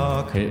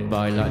landmark. Hit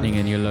by lightning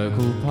in your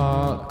local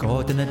park.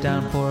 Caught in a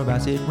downpour of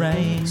acid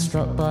rain.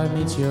 Struck by a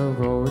meteor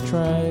or a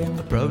train.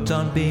 A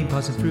proton beam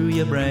passing through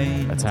your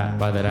brain. Attacked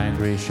by that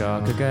angry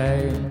shark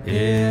again.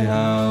 Hear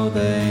how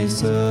they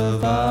survive.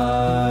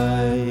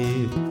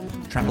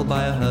 Trampled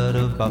by a herd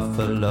of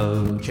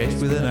buffalo.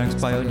 Chased with an axe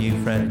by your new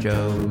friend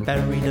Joe.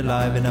 Buried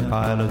alive in a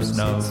pile of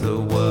snow. The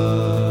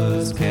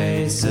worst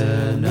case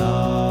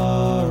scenario.